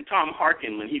 And Tom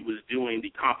Harkin, when he was doing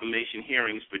the confirmation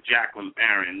hearings for Jacqueline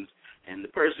Barron's And the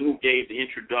person who gave the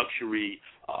introduction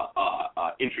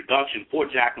for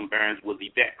Jacqueline Barnes was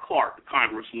Yvette Clarke, the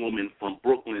congresswoman from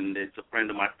Brooklyn that's a friend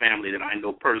of my family that I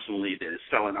know personally that is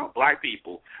selling out black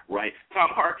people, right? Tom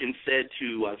Harkins said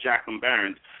to Jacqueline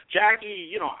Barnes,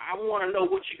 Jackie, I want to know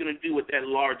what you're going to do with that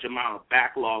large amount of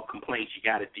backlog complaints you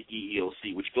got at the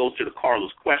EEOC, which goes to the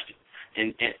Carlos question.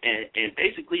 And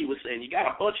basically he was saying, you got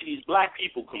a bunch of these black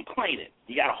people complaining.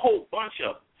 You got a whole bunch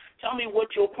of them. Tell me what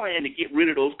your plan to get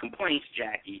rid of those complaints,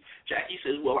 Jackie. Jackie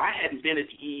says, well, I hadn't been at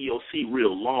the EEOC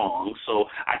real long, so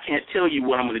I can't tell you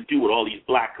what I'm going to do with all these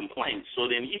black complaints. So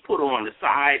then he put her on the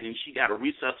side, and she got a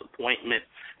recess appointment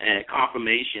and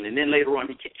confirmation. And then later on,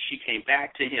 she came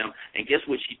back to him, and guess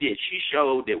what she did? She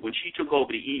showed that when she took over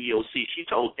the EEOC, she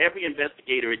told every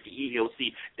investigator at the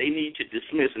EEOC they need to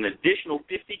dismiss an additional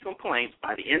 50 complaints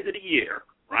by the end of the year,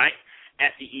 right?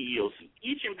 At the EEOC.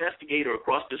 Each investigator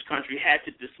across this country had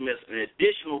to dismiss an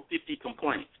additional 50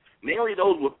 complaints. Mainly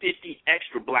those were 50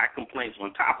 extra black complaints on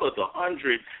top of the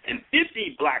 150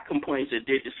 black complaints that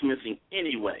they're dismissing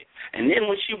anyway. And then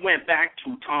when she went back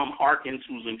to Tom Harkins,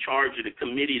 who's in charge of the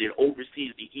committee that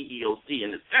oversees the EEOC in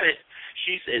the Senate,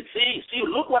 she said, see,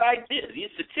 look what I did.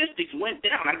 These statistics went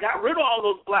down. I got rid of all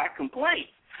those black complaints.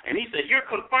 And he said, you're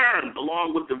confirmed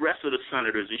along with the rest of the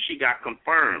senators, and she got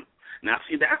confirmed. Now,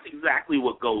 see, that's exactly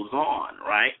what goes on,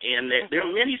 right? And there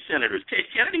are many senators. Ted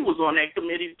Kennedy was on that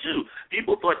committee, too.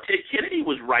 People thought Ted Kennedy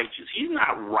was righteous. He's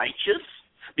not righteous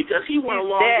because he went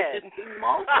along with this team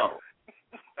also.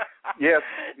 Yes.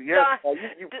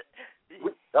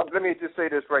 Let me just say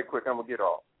this right quick. I'm going to get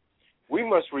off. We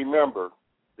must remember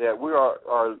that we are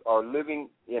living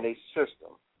in a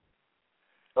system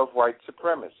of white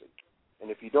supremacy. And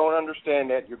if you don't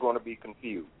understand that, you're going to be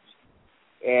confused.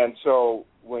 And so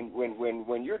when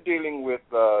you're dealing with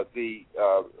like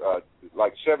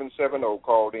 770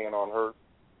 called in on her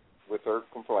with her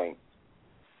complaint,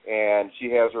 and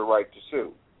she has her right to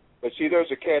sue. But see,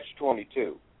 there's a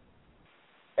catch-22.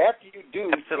 After you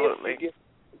do, absolutely,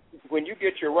 when you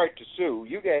get your right to sue,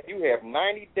 you have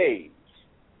 90 days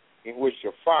in which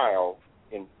to file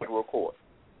in federal court.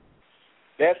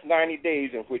 That's 90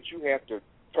 days in which you have to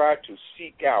try to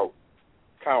seek out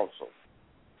counsel.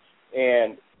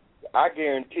 And I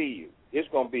guarantee you, it's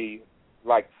going to be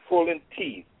like pulling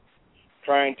teeth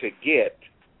trying to get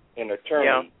an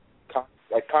attorney,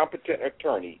 a competent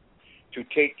attorney, to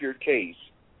take your case,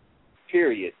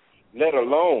 period, let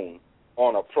alone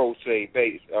on a pro se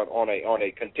base, on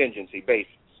a contingency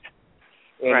basis.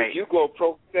 And if you go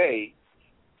pro se,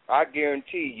 I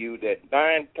guarantee you that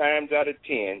 9 times out of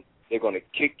 10, they're going to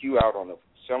kick you out on a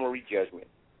summary judgment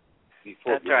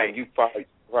before you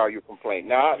file your complaint.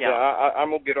 Now, I'm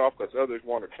going to get off because others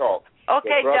want to talk.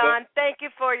 Okay, Don, thank you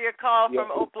for your call from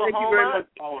Oklahoma. Thank you very much.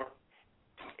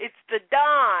 It's the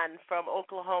Don from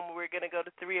Oklahoma. We're going to go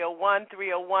to 301.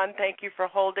 301, thank you for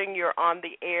holding. You're on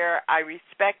the air. I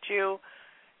respect you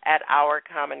at Our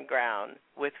Common Ground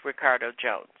with Ricardo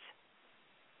Jones.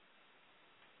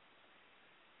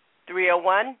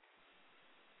 301?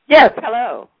 Yes,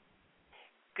 hello.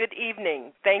 Good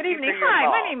evening. Thank you for your Hi,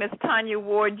 call. my name is Tanya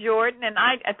Ward Jordan, and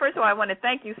first of all, I want to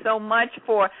thank you so much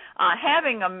for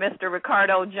having Mr.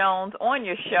 Ricardo Jones on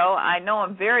your show. I know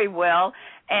him very well,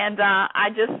 and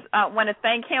I just want to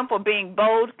thank him for being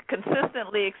bold,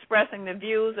 consistently expressing the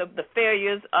views of the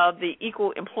failures of the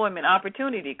Equal Employment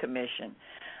Opportunity Commission.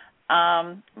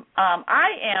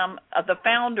 I am the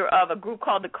founder of a group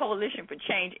called the Coalition for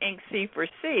Change, Inc.,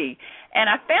 C4C, and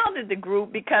I founded the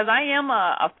group because I am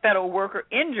a federal worker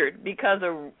injured because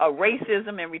of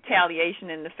racism and retaliation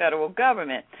in the federal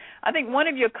government. I think one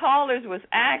of your callers was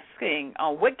asking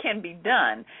what can be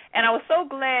done, and I was so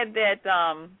glad that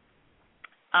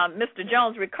Mr.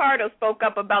 Jones Ricardo spoke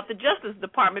up about the Justice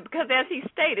Department because, as he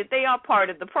stated, they are part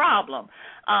of the problem.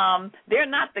 They're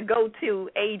not the go-to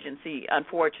agency,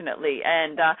 unfortunately.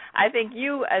 And I think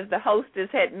you, as the hostess,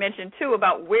 had mentioned, too,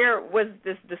 about where was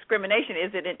this discrimination.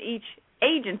 Is it in each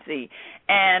agency?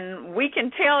 And we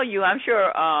can tell you, I'm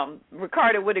sure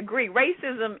Ricardo would agree,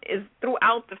 racism is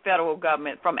throughout the federal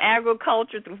government, from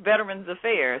agriculture through Veterans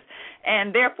Affairs.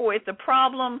 And therefore, it's a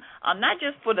problem not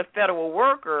just for the federal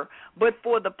worker, but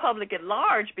for the public at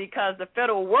large, because the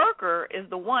federal worker is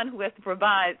the one who has to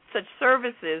provide such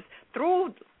services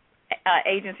through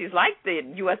agencies like the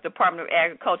U.S. Department of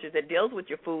Agriculture that deals with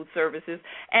your food services,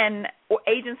 and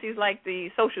agencies like the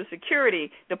Social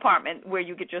Security Department where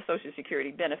you get your Social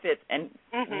Security benefits and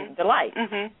the like.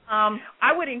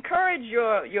 I would encourage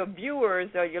your viewers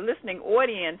or your listening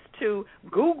audience to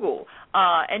Google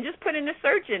and just put in the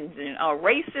search engine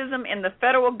racism in the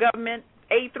federal government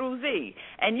A through Z,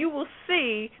 and you will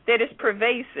see that it's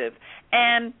pervasive.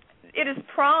 And it is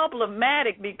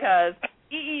problematic because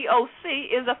EEOC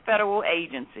is a federal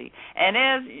agency. And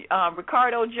as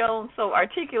Ricardo Jones so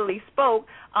articulately spoke,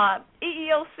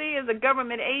 EEOC is a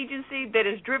government agency that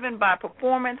is driven by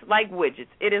performance like widgets.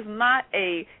 It's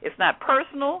not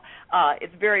personal.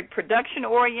 It's very production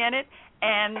oriented.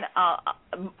 And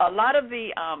a lot of the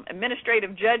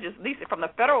administrative judges, at least from the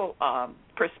federal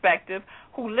perspective,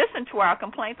 who listen to our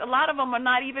complaints, a lot of them are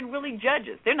not even really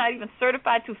judges. They're not even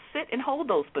certified to sit and hold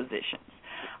those positions.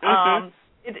 Mm-hmm.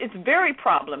 It's very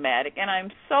problematic, and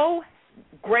I'm so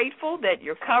grateful that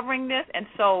you're covering this and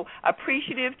so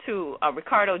appreciative to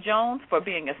Ricardo Jones for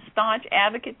being a staunch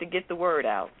advocate to get the word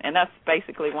out. And that's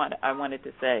basically what I wanted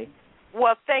to say.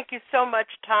 Well, thank you so much,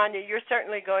 Tanya. You're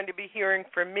certainly going to be hearing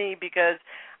from me because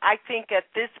I think at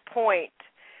this point,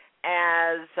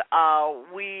 as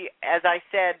I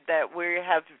said, that we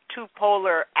have two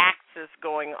polar axes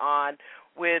going on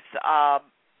with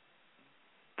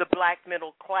the black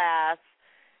middle class,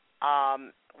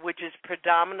 which is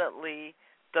predominantly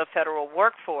the federal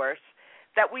workforce,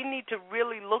 that we need to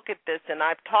really look at this. And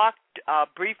I've talked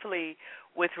briefly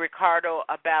with Ricardo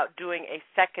about doing a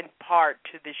second part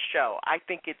to this show. I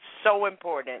think it's so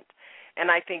important,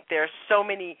 and I think there are so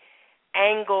many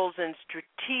angles and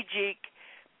strategic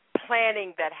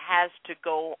planning that has to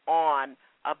go on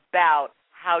about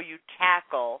how you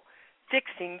tackle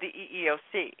fixing the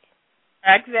EEOC.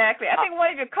 Exactly. I think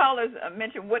one of your callers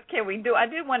mentioned, what can we do? I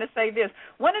did want to say this.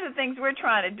 One of the things we're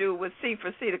trying to do with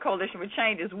C4C, the Coalition for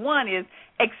Change, is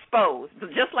expose,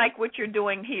 just like what you're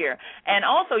doing here, and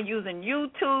also using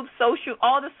YouTube,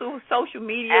 all the social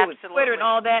media, with Twitter and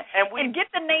all that, and get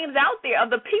the names out there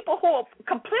of the people who are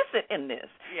complicit in this.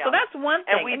 Yeah. So that's one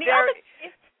thing. And the other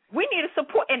is, we need a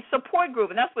support group,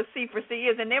 and that's what C4C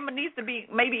is. And there needs to be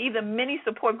maybe even many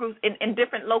support groups in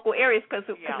different local areas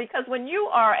because when you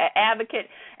are an advocate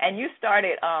and you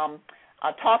started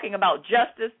talking about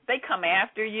justice, they come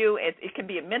after you. It can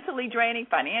be mentally draining,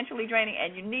 financially draining,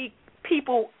 and you need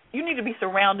to be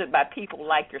surrounded by people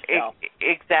like yourself.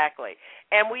 Exactly.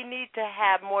 And we need to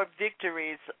have more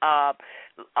victories.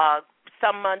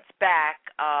 Some months back,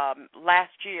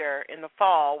 last year in the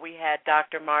fall, we had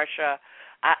Dr. Marsha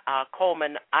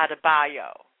Coleman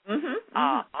Adebayo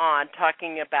on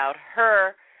talking about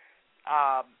her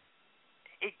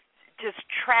just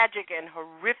tragic and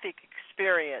horrific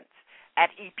experience at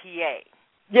EPA.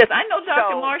 Yes, I know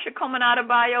Dr. Marsha Coleman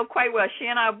Adebayo quite well. She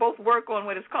and I both work on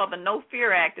what is called the No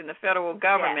Fear Act in the federal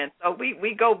government. Yes. So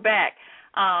we go back.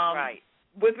 Right.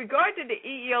 With regard to the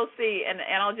EEOC, and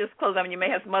I'll just close. I mean, you may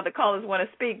have some other callers want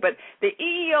to speak, but the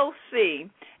EEOC,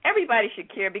 everybody should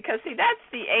care because, see, that's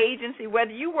the agency,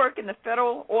 whether you work in the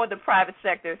federal or the private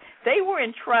sector, they were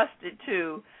entrusted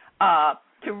to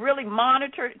really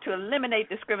monitor, to eliminate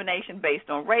discrimination based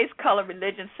on race, color,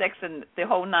 religion, sex, and the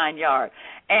whole 9 yards.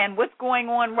 And what's going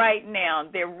on right now,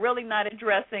 they're really not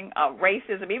addressing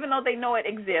racism, even though they know it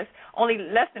exists. Only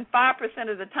less than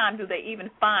 5% of the time do they even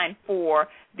fine for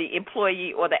the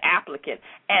employee or the applicant.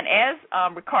 And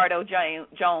as Ricardo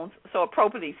Jones so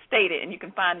appropriately stated, and you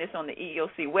can find this on the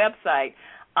EEOC website,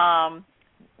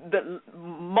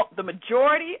 the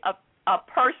majority of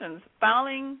persons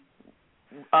filing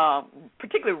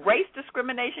particularly race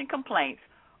discrimination complaints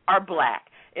are black.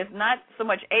 It's not so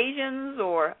much Asians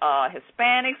or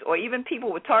Hispanics or even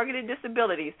people with targeted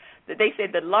disabilities. That they said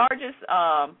the largest,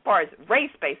 as far as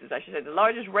race-based, the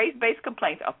largest race-based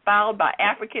complaints are filed by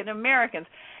African Americans.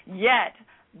 Yet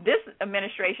this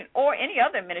administration or any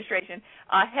other administration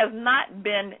has not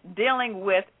been dealing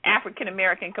with African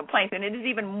American complaints, and it is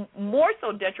even more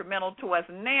so detrimental to us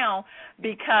now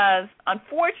because,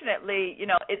 unfortunately,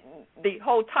 the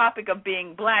whole topic of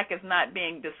being black is not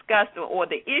being discussed, or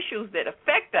the issues that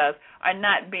affect us are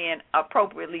not being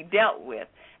appropriately dealt with.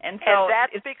 And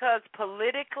that's because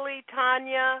politically,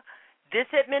 Tanya, this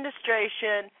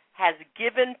administration has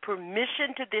given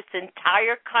permission to this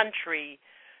entire country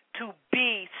to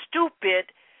be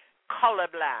stupid,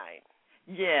 colorblind.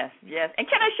 Yes. And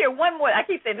can I share one more? I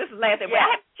keep saying this is the last thing, but I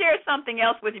have to share something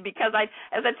else with you because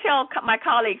as I tell my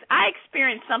colleagues, I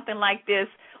experienced something like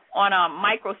this on a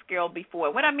micro scale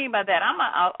before. What I mean by that, I'm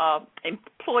an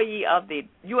employee of the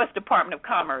U.S. Department of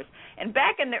Commerce, and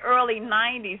back in the early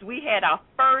 90s, we had our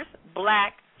first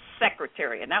black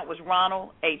secretary, and that was Ronald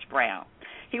H. Brown.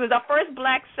 He was our first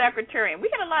black secretary, and we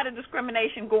had a lot of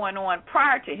discrimination going on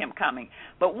prior to him coming.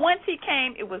 But once he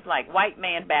came, it was like white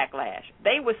man backlash.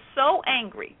 They were so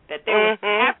angry that there was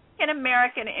African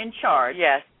American in charge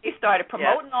They started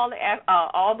promoting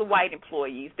all the white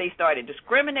employees. They started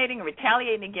discriminating and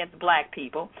retaliating against black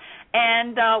people,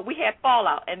 and we had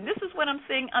fallout. And this is what I'm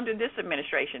seeing under this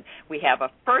administration. We have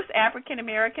a first African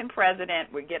American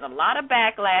president. We're getting a lot of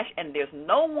backlash, and there's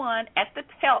no one at the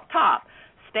top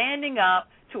standing up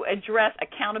to address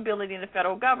accountability in the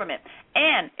federal government,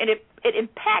 and it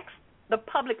impacts the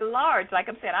public at large. Like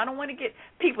I'm saying, I don't want to get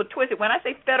people twisted. When I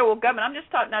say federal government, I'm just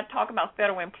not talking about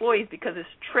federal employees, because it's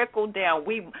trickled down.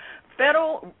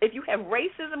 If you have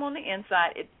racism on the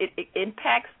inside, it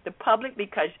impacts the public,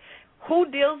 because who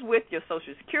deals with your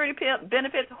Social Security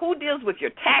benefits? Who deals with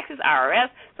your taxes? IRS.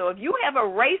 So if you have a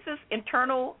racist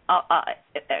internal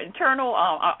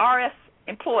RS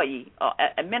employee,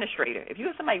 administrator, if you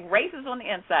have somebody racist on the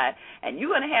inside and you're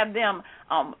going to have them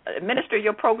administer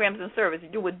your programs and services,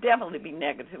 you would definitely be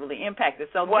negatively impacted.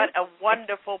 So what a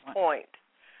wonderful point.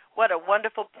 What a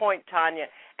wonderful point, Tanya.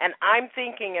 And I'm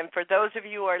thinking, and for those of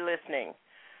you who are listening,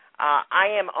 I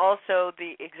am also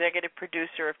the executive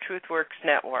producer of TruthWorks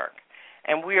Network,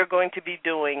 and we are going to be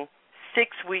doing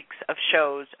 6 weeks of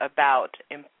shows about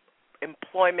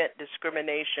employment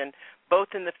discrimination,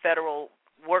 both in the federal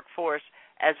workforce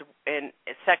as in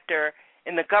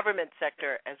the government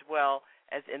sector, as well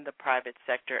as in the private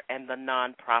sector and the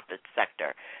nonprofit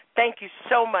sector. Thank you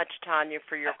so much, Tanya,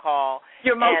 for your call.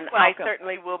 You're most welcome. I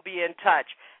certainly will be in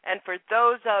touch. And for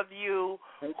those of you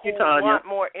who want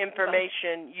more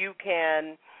information, you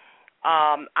can.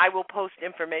 I will post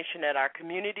information at our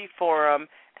community forum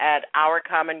at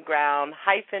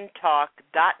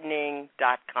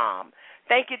ourcommonground-talk.ning.com.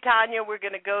 Thank you, Tanya. We're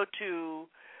going to go to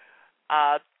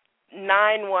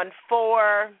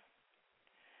 914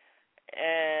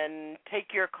 and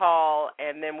take your call,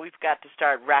 and then we've got to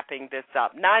start wrapping this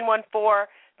up. 914,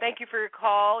 thank you for your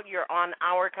call. You're on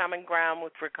Our Common Ground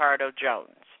with Ricardo Jones.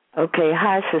 Okay,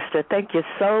 hi, sister. Thank you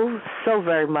so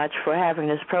very much for having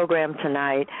this program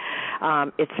tonight.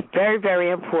 It's very, very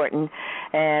important,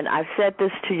 and I've said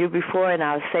this to you before, and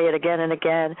I'll say it again and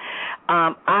again.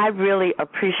 I really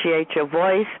appreciate your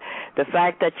voice, the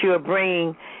fact that you are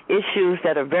bringing issues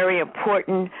that are very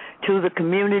important to the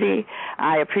community.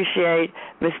 I appreciate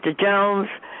Mr. Jones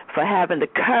for having the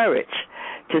courage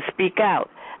to speak out.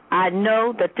 I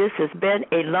know that this has been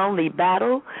a lonely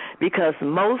battle because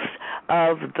most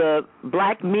of the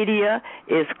black media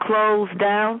is closed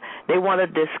down. They want to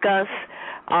discuss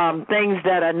things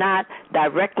that are not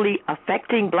directly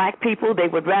affecting black people. They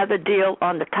would rather deal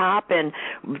on the top and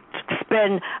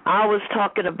spend hours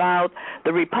talking about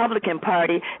the Republican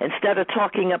Party instead of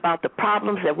talking about the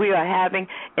problems that we are having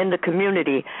in the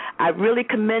community. I really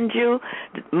commend you.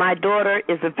 My daughter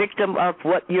is a victim of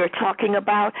what you're talking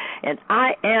about, and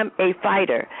I am a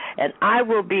fighter, and I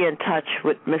will be in touch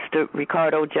with Mr.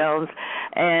 Ricardo Jones,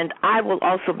 and I will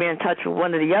also be in touch with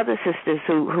one of the other sisters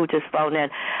who just phoned in.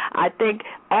 I think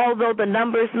although the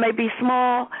numbers may be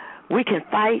small, we can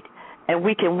fight and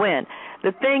we can win.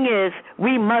 The thing is,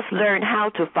 we must learn how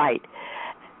to fight.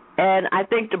 And I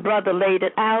think the brother laid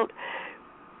it out.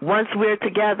 Once we're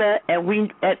together, and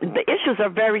the issues are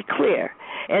very clear.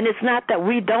 And it's not that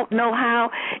we don't know how,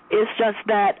 it's just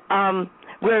that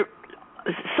we're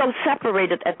so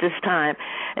separated at this time,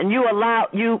 and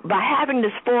by having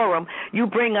this forum, you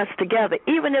bring us together,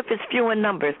 even if it's few in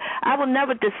numbers. I will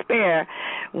never despair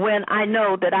when I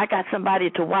know that I got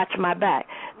somebody to watch my back.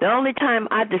 The only time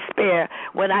I despair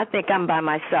when I think I'm by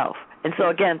myself. And so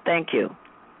again, thank you.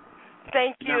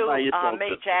 Thank you,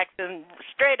 Mae Jackson,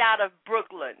 straight out of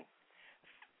Brooklyn,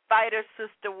 fighter,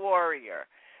 sister, warrior.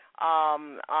 A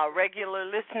regular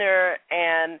listener,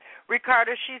 and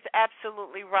Ricardo, she's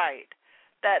absolutely right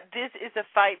that this is a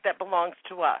fight that belongs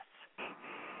to us.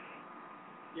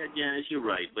 Yeah, Janice, you're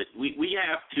right, but we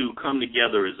have to come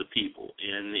together as a people,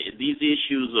 and these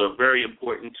issues are very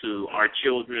important to our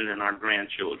children and our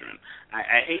grandchildren.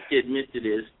 I hate to admit to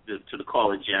this to the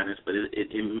caller, Janice, but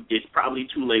it's probably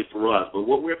too late for us, but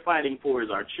what we're fighting for is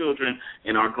our children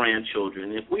and our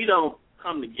grandchildren. If we don't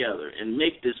come together and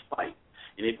make this fight,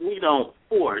 and if we don't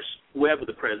force whoever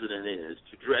the president is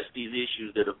to address these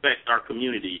issues that affect our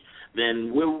community,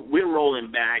 then we're rolling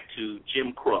back to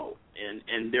Jim Crow.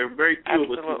 And there are very few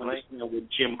of us who understand what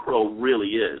Jim Crow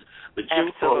really is. But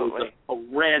Jim Crow is a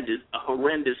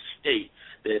horrendous state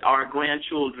that our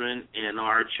grandchildren and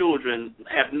our children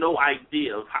have no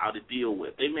idea of how to deal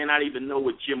with. They may not even know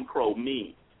what Jim Crow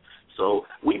means. So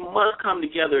we must come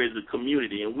together as a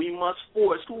community, and we must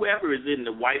force whoever is in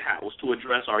the White House to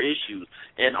address our issues.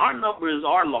 And our numbers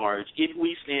are large if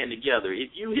we stand together.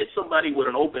 If you hit somebody with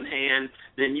an open hand,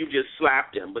 then you just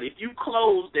slap them. But if you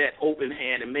close that open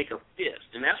hand and make a fist,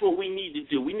 and that's what we need to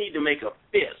do. We need to make a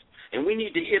fist, and we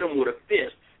need to hit them with a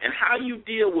fist. And how you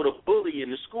deal with a bully in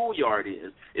the schoolyard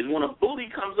is when a bully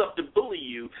comes up to bully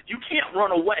you, you can't run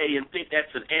away and think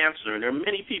that's an answer. And there are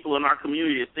many people in our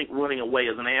community that think running away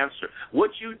is an answer.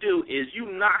 What you do is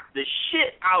you knock the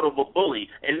shit out of a bully,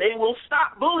 and they will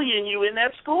stop bullying you in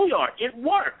that schoolyard. It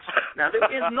works. Now, there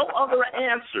is no other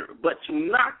answer but to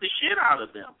knock the shit out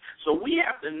of them. So we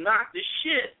have to knock the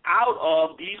shit out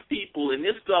of these people in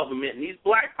this government and these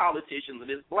black politicians and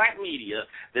this black media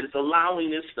that is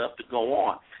allowing this stuff to go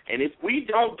on. And if we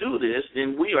don't do this,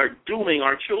 then we are dooming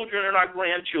our children and our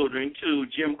grandchildren to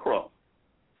Jim Crow.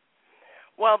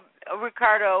 Well,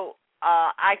 Ricardo,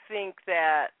 I think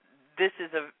that this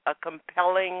is a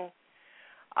compelling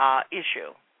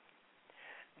issue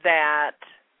that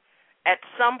at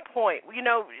some point,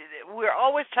 we're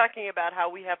always talking about how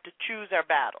we have to choose our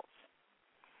battles.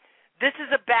 This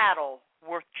is a battle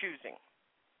worth choosing.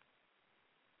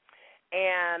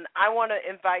 And I want to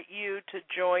invite you to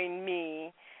join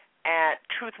me at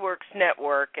TruthWorks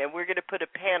Network, and we're going to put a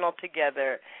panel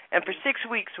together. And for 6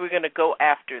 weeks, we're going to go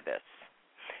after this.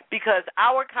 Because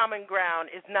our common ground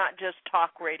is not just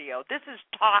talk radio. This is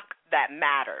talk that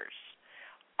matters.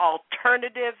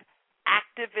 Alternative,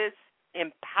 activist,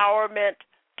 empowerment,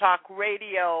 talk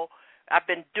radio. I've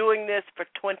been doing this for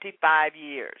 25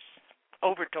 years,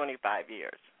 over 25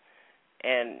 years.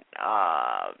 And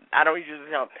I don't usually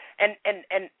tell them. And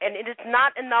it is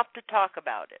not enough to talk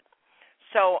about it.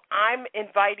 So I'm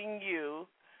inviting you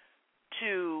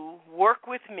to work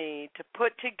with me to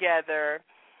put together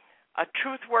a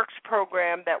TruthWorks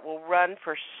program that will run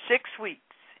for 6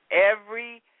 weeks.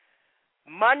 Every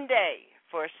Monday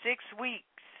for 6 weeks,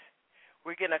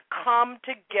 we're going to come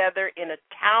together in a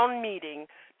town meeting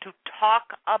to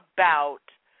talk about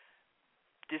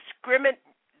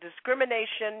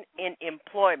discrimination in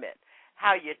employment,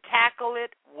 how you tackle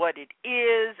it, what it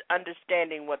is,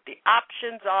 understanding what the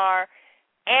options are,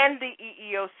 and the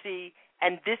EEOC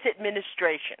and this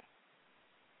administration.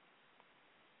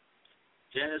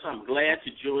 Janice, I'm glad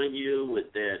to join you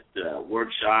with that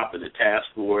workshop and the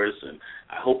task force, and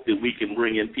I hope that we can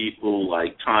bring in people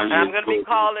like Tanya. I'm going to be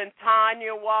calling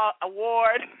Tanya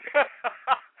Ward.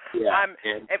 Yeah.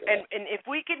 And if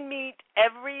we can meet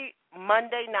every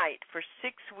Monday night for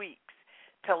 6 weeks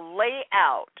to lay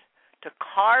out, to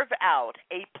carve out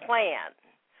a plan,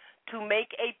 to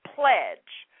make a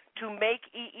pledge, to make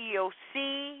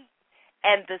EEOC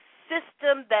and the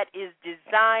system that is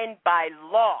designed by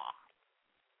law.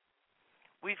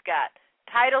 We've got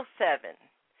Title VII.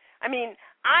 I mean,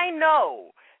 I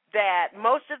know that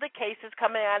most of the cases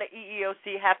coming out of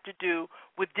EEOC have to do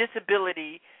with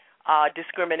disability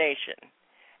discrimination.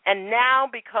 And now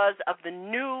because of the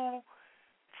new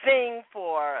thing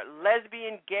for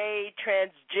lesbian, gay,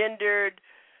 transgendered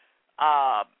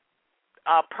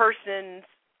persons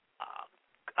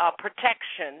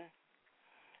protection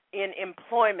in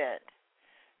employment,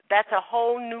 that's a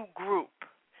whole new group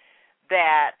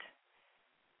that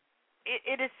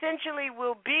it essentially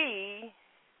will be,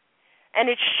 and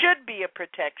it should be a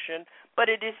protection, but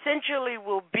it essentially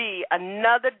will be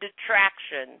another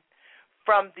detraction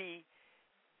from the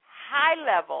high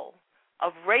level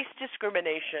of race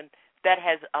discrimination that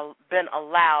has been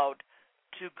allowed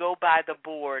to go by the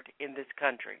board in this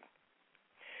country.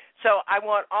 So I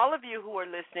want all of you who are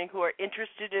listening, who are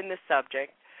interested in this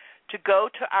subject, to go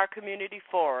to our community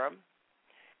forum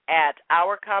at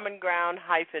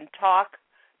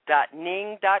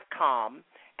ourcommonground-talk.ning.com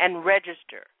and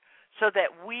register so that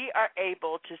we are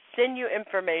able to send you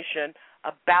information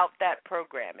about that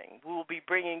programming. We will be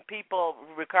bringing people,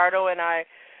 Ricardo and I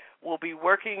will be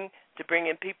working to bring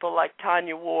in people like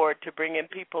Tanya Ward, to bring in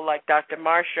people like Dr.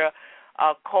 Marsha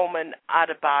Coleman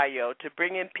Adebayo, to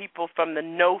bring in people from the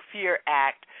No Fear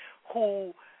Act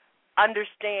who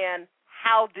understand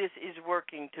how this is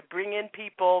working, to bring in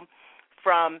people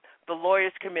from the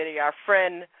Lawyers Committee, our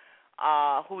friend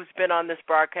who's been on this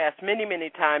broadcast many, many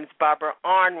times, Barbara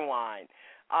Arnwine,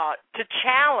 to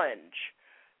challenge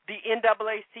the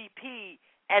NAACP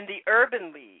and the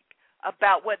Urban League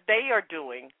about what they are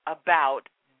doing about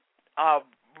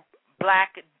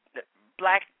black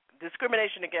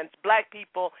discrimination against black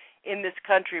people in this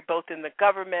country, both in the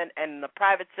government and in the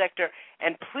private sector.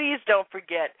 And please don't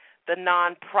forget the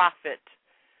nonprofit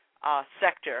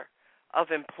sector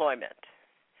of employment.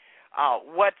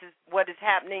 What is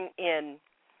happening in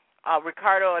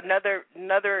Ricardo? Another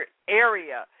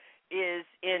area is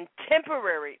in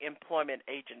temporary employment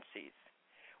agencies.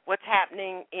 What's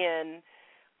happening in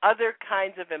other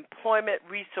kinds of employment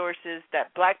resources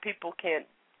that black people can't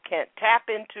tap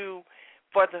into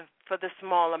for the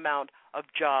small amount of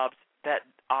jobs that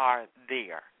are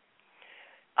there.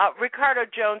 Ricardo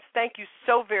Jones, thank you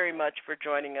so very much for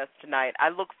joining us tonight. I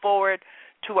look forward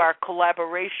to our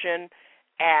collaboration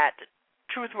at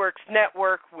TruthWorks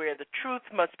Network, where the truth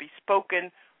must be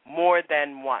spoken more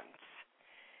than once.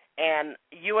 And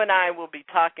you and I will be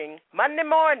talking Monday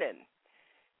morning.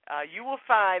 You will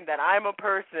find that I'm a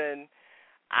person,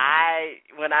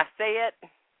 when I say it,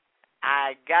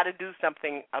 I got to do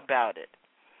something about it.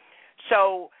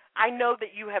 So I know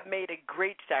that you have made a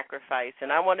great sacrifice,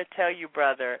 and I want to tell you,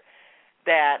 brother,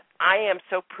 that I am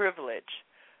so privileged.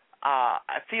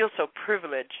 I feel so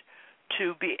privileged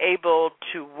to be able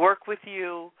to work with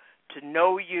you, to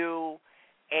know you,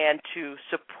 and to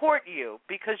support you,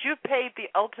 because you've paid the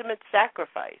ultimate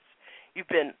sacrifice. You've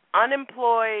been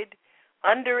unemployed,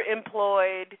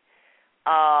 underemployed,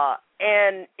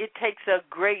 and it takes a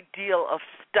great deal of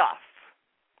stuff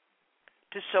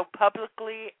to so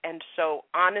publicly and so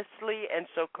honestly and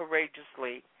so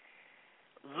courageously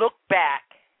look back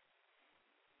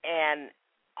and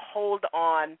hold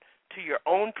on to your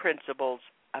own principles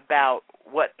about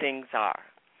what things are.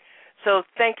 So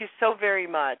thank you so very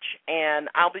much, and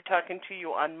I'll be talking to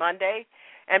you on Monday.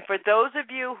 And for those of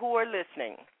you who are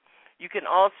listening, you can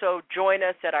also join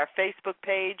us at our Facebook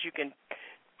page. You can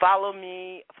follow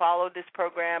this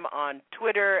program on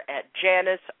Twitter at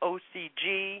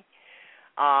JaniceOCG.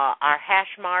 Our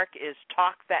hash mark is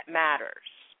Talk That Matters.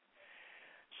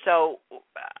 So,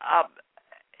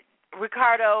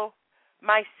 Ricardo,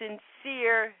 my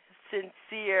sincere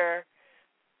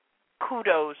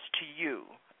kudos to you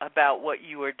about what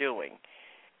you are doing.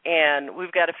 And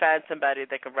we've got to find somebody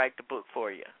that can write the book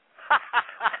for you.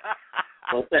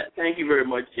 Well, thank you very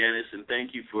much, Janice, and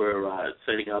thank you for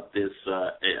setting up this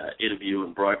interview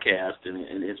and broadcast.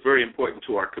 And it's very important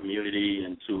to our community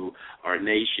and to our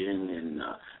nation, and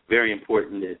very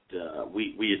important that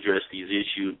we address these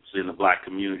issues in the black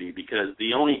community, because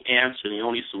the only answer, the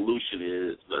only solution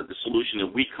is the solution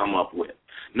that we come up with.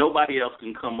 Nobody else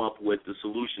can come up with the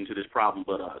solution to this problem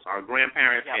but us. Our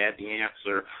grandparents had the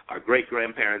answer, our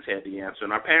great-grandparents had the answer,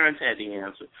 and our parents had the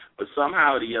answer. But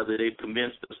somehow or the other, they've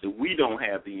convinced us that we don't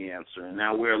have the answer, and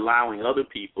now we're allowing other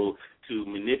people to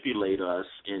manipulate us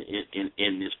in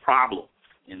this problem.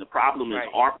 And the problem is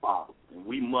our problem, and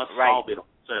we must solve it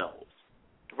ourselves.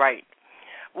 Right.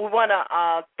 We want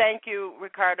to thank you,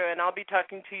 Ricardo, and I'll be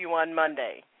talking to you on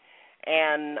Monday.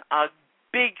 And a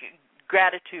big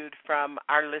gratitude from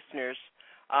our listeners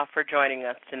for joining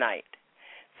us tonight.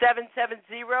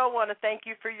 770, want to thank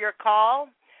you for your call.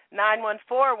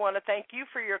 914, want to thank you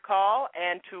for your call.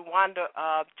 And to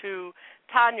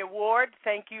Tanya Ward,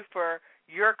 thank you for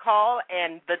your call.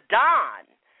 And the Don,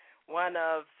 one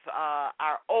of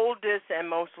our oldest and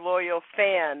most loyal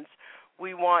fans,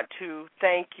 we want to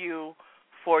thank you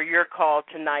for your call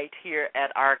tonight here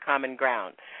at Our Common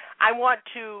Ground. I want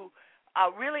to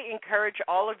really encourage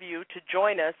all of you to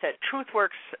join us at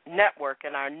TruthWorks Network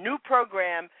and our new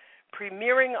program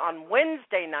premiering on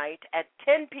Wednesday night at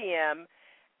 10 p.m.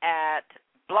 at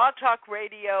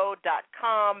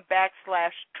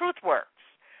blogtalkradio.com/TruthWorks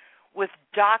with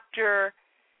Dr.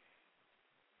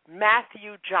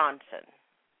 Matthew Johnson.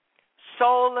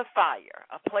 Soul of Fire,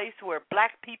 a place where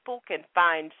black people can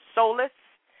find solace,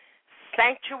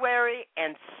 sanctuary,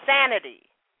 and sanity.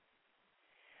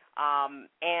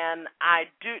 And I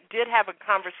did have a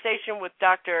conversation with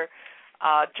Dr.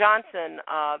 Johnson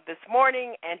this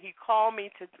morning, and he called me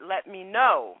to let me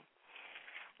know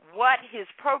what his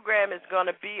program is going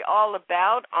to be all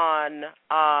about on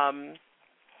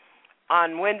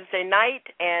Wednesday night.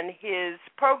 And his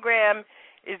program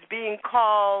is being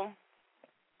called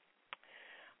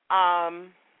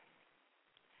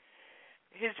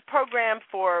his program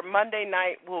for Monday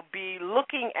night will be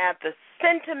looking at the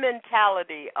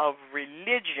sentimentality of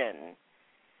religion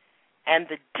and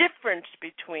the difference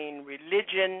between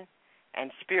religion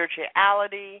and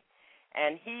spirituality.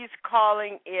 And he's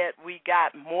calling it, We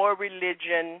Got More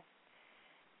Religion,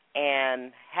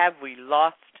 and Have We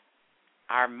Lost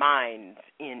Our Minds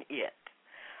in It?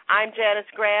 I'm Janice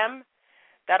Graham.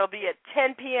 That'll be at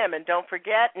 10 p.m. And don't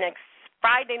forget, next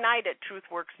Friday night at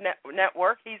TruthWorks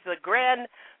Network, he's the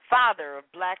grandfather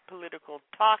of black political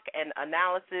talk and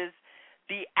analysis,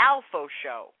 The Alpha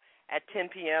Show, at 10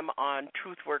 p.m. on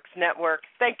TruthWorks Network.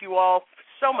 Thank you all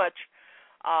so much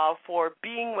for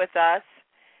being with us,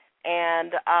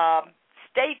 and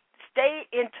stay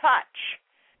in touch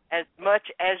as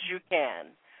much as you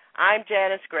can. I'm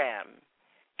Janice Graham,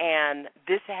 and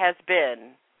this has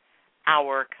been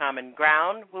Our Common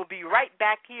Ground. We'll be right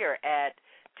back here at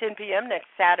 10 p.m. next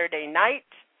Saturday night.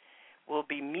 We'll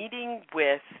be meeting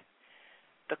with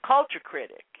the culture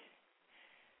critic,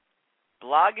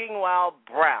 blogging while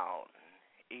brown,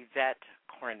 Yvette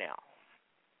Cornell.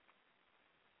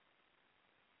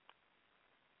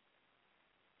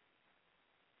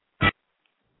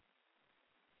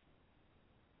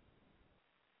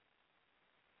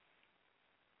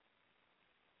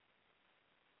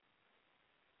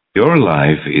 Your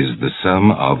life is the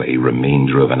sum of a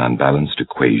remainder of an unbalanced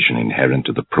equation inherent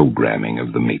to the programming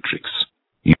of the matrix.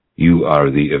 You are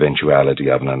the eventuality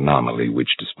of an anomaly which,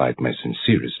 despite my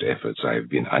sincerest efforts, I have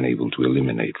been unable to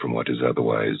eliminate from what is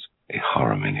otherwise a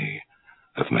harmony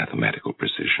of mathematical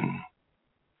precision,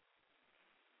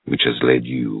 which has led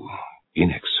you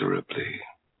inexorably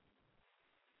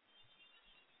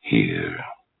here.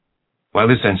 While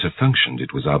this answer functioned,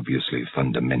 it was obviously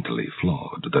fundamentally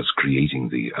flawed, thus creating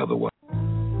the otherwise.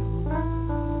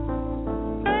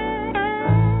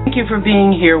 Thank you for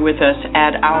being here with us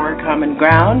at Our Common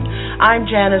Ground. I'm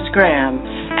Janice Graham,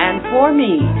 and for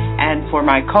me and for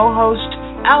my co-host,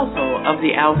 Alpha of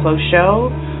the Alpha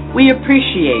Show, we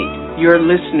appreciate your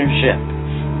listenership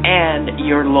and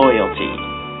your loyalty.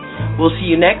 We'll see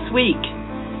you next week,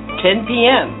 10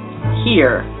 p.m.,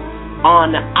 here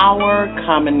on Our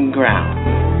Common Ground.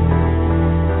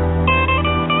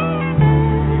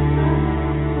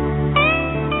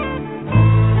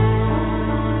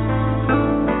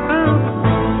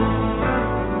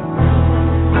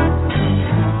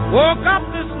 Woke up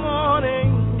this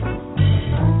morning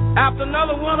after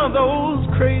another one of those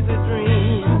crazy dreams.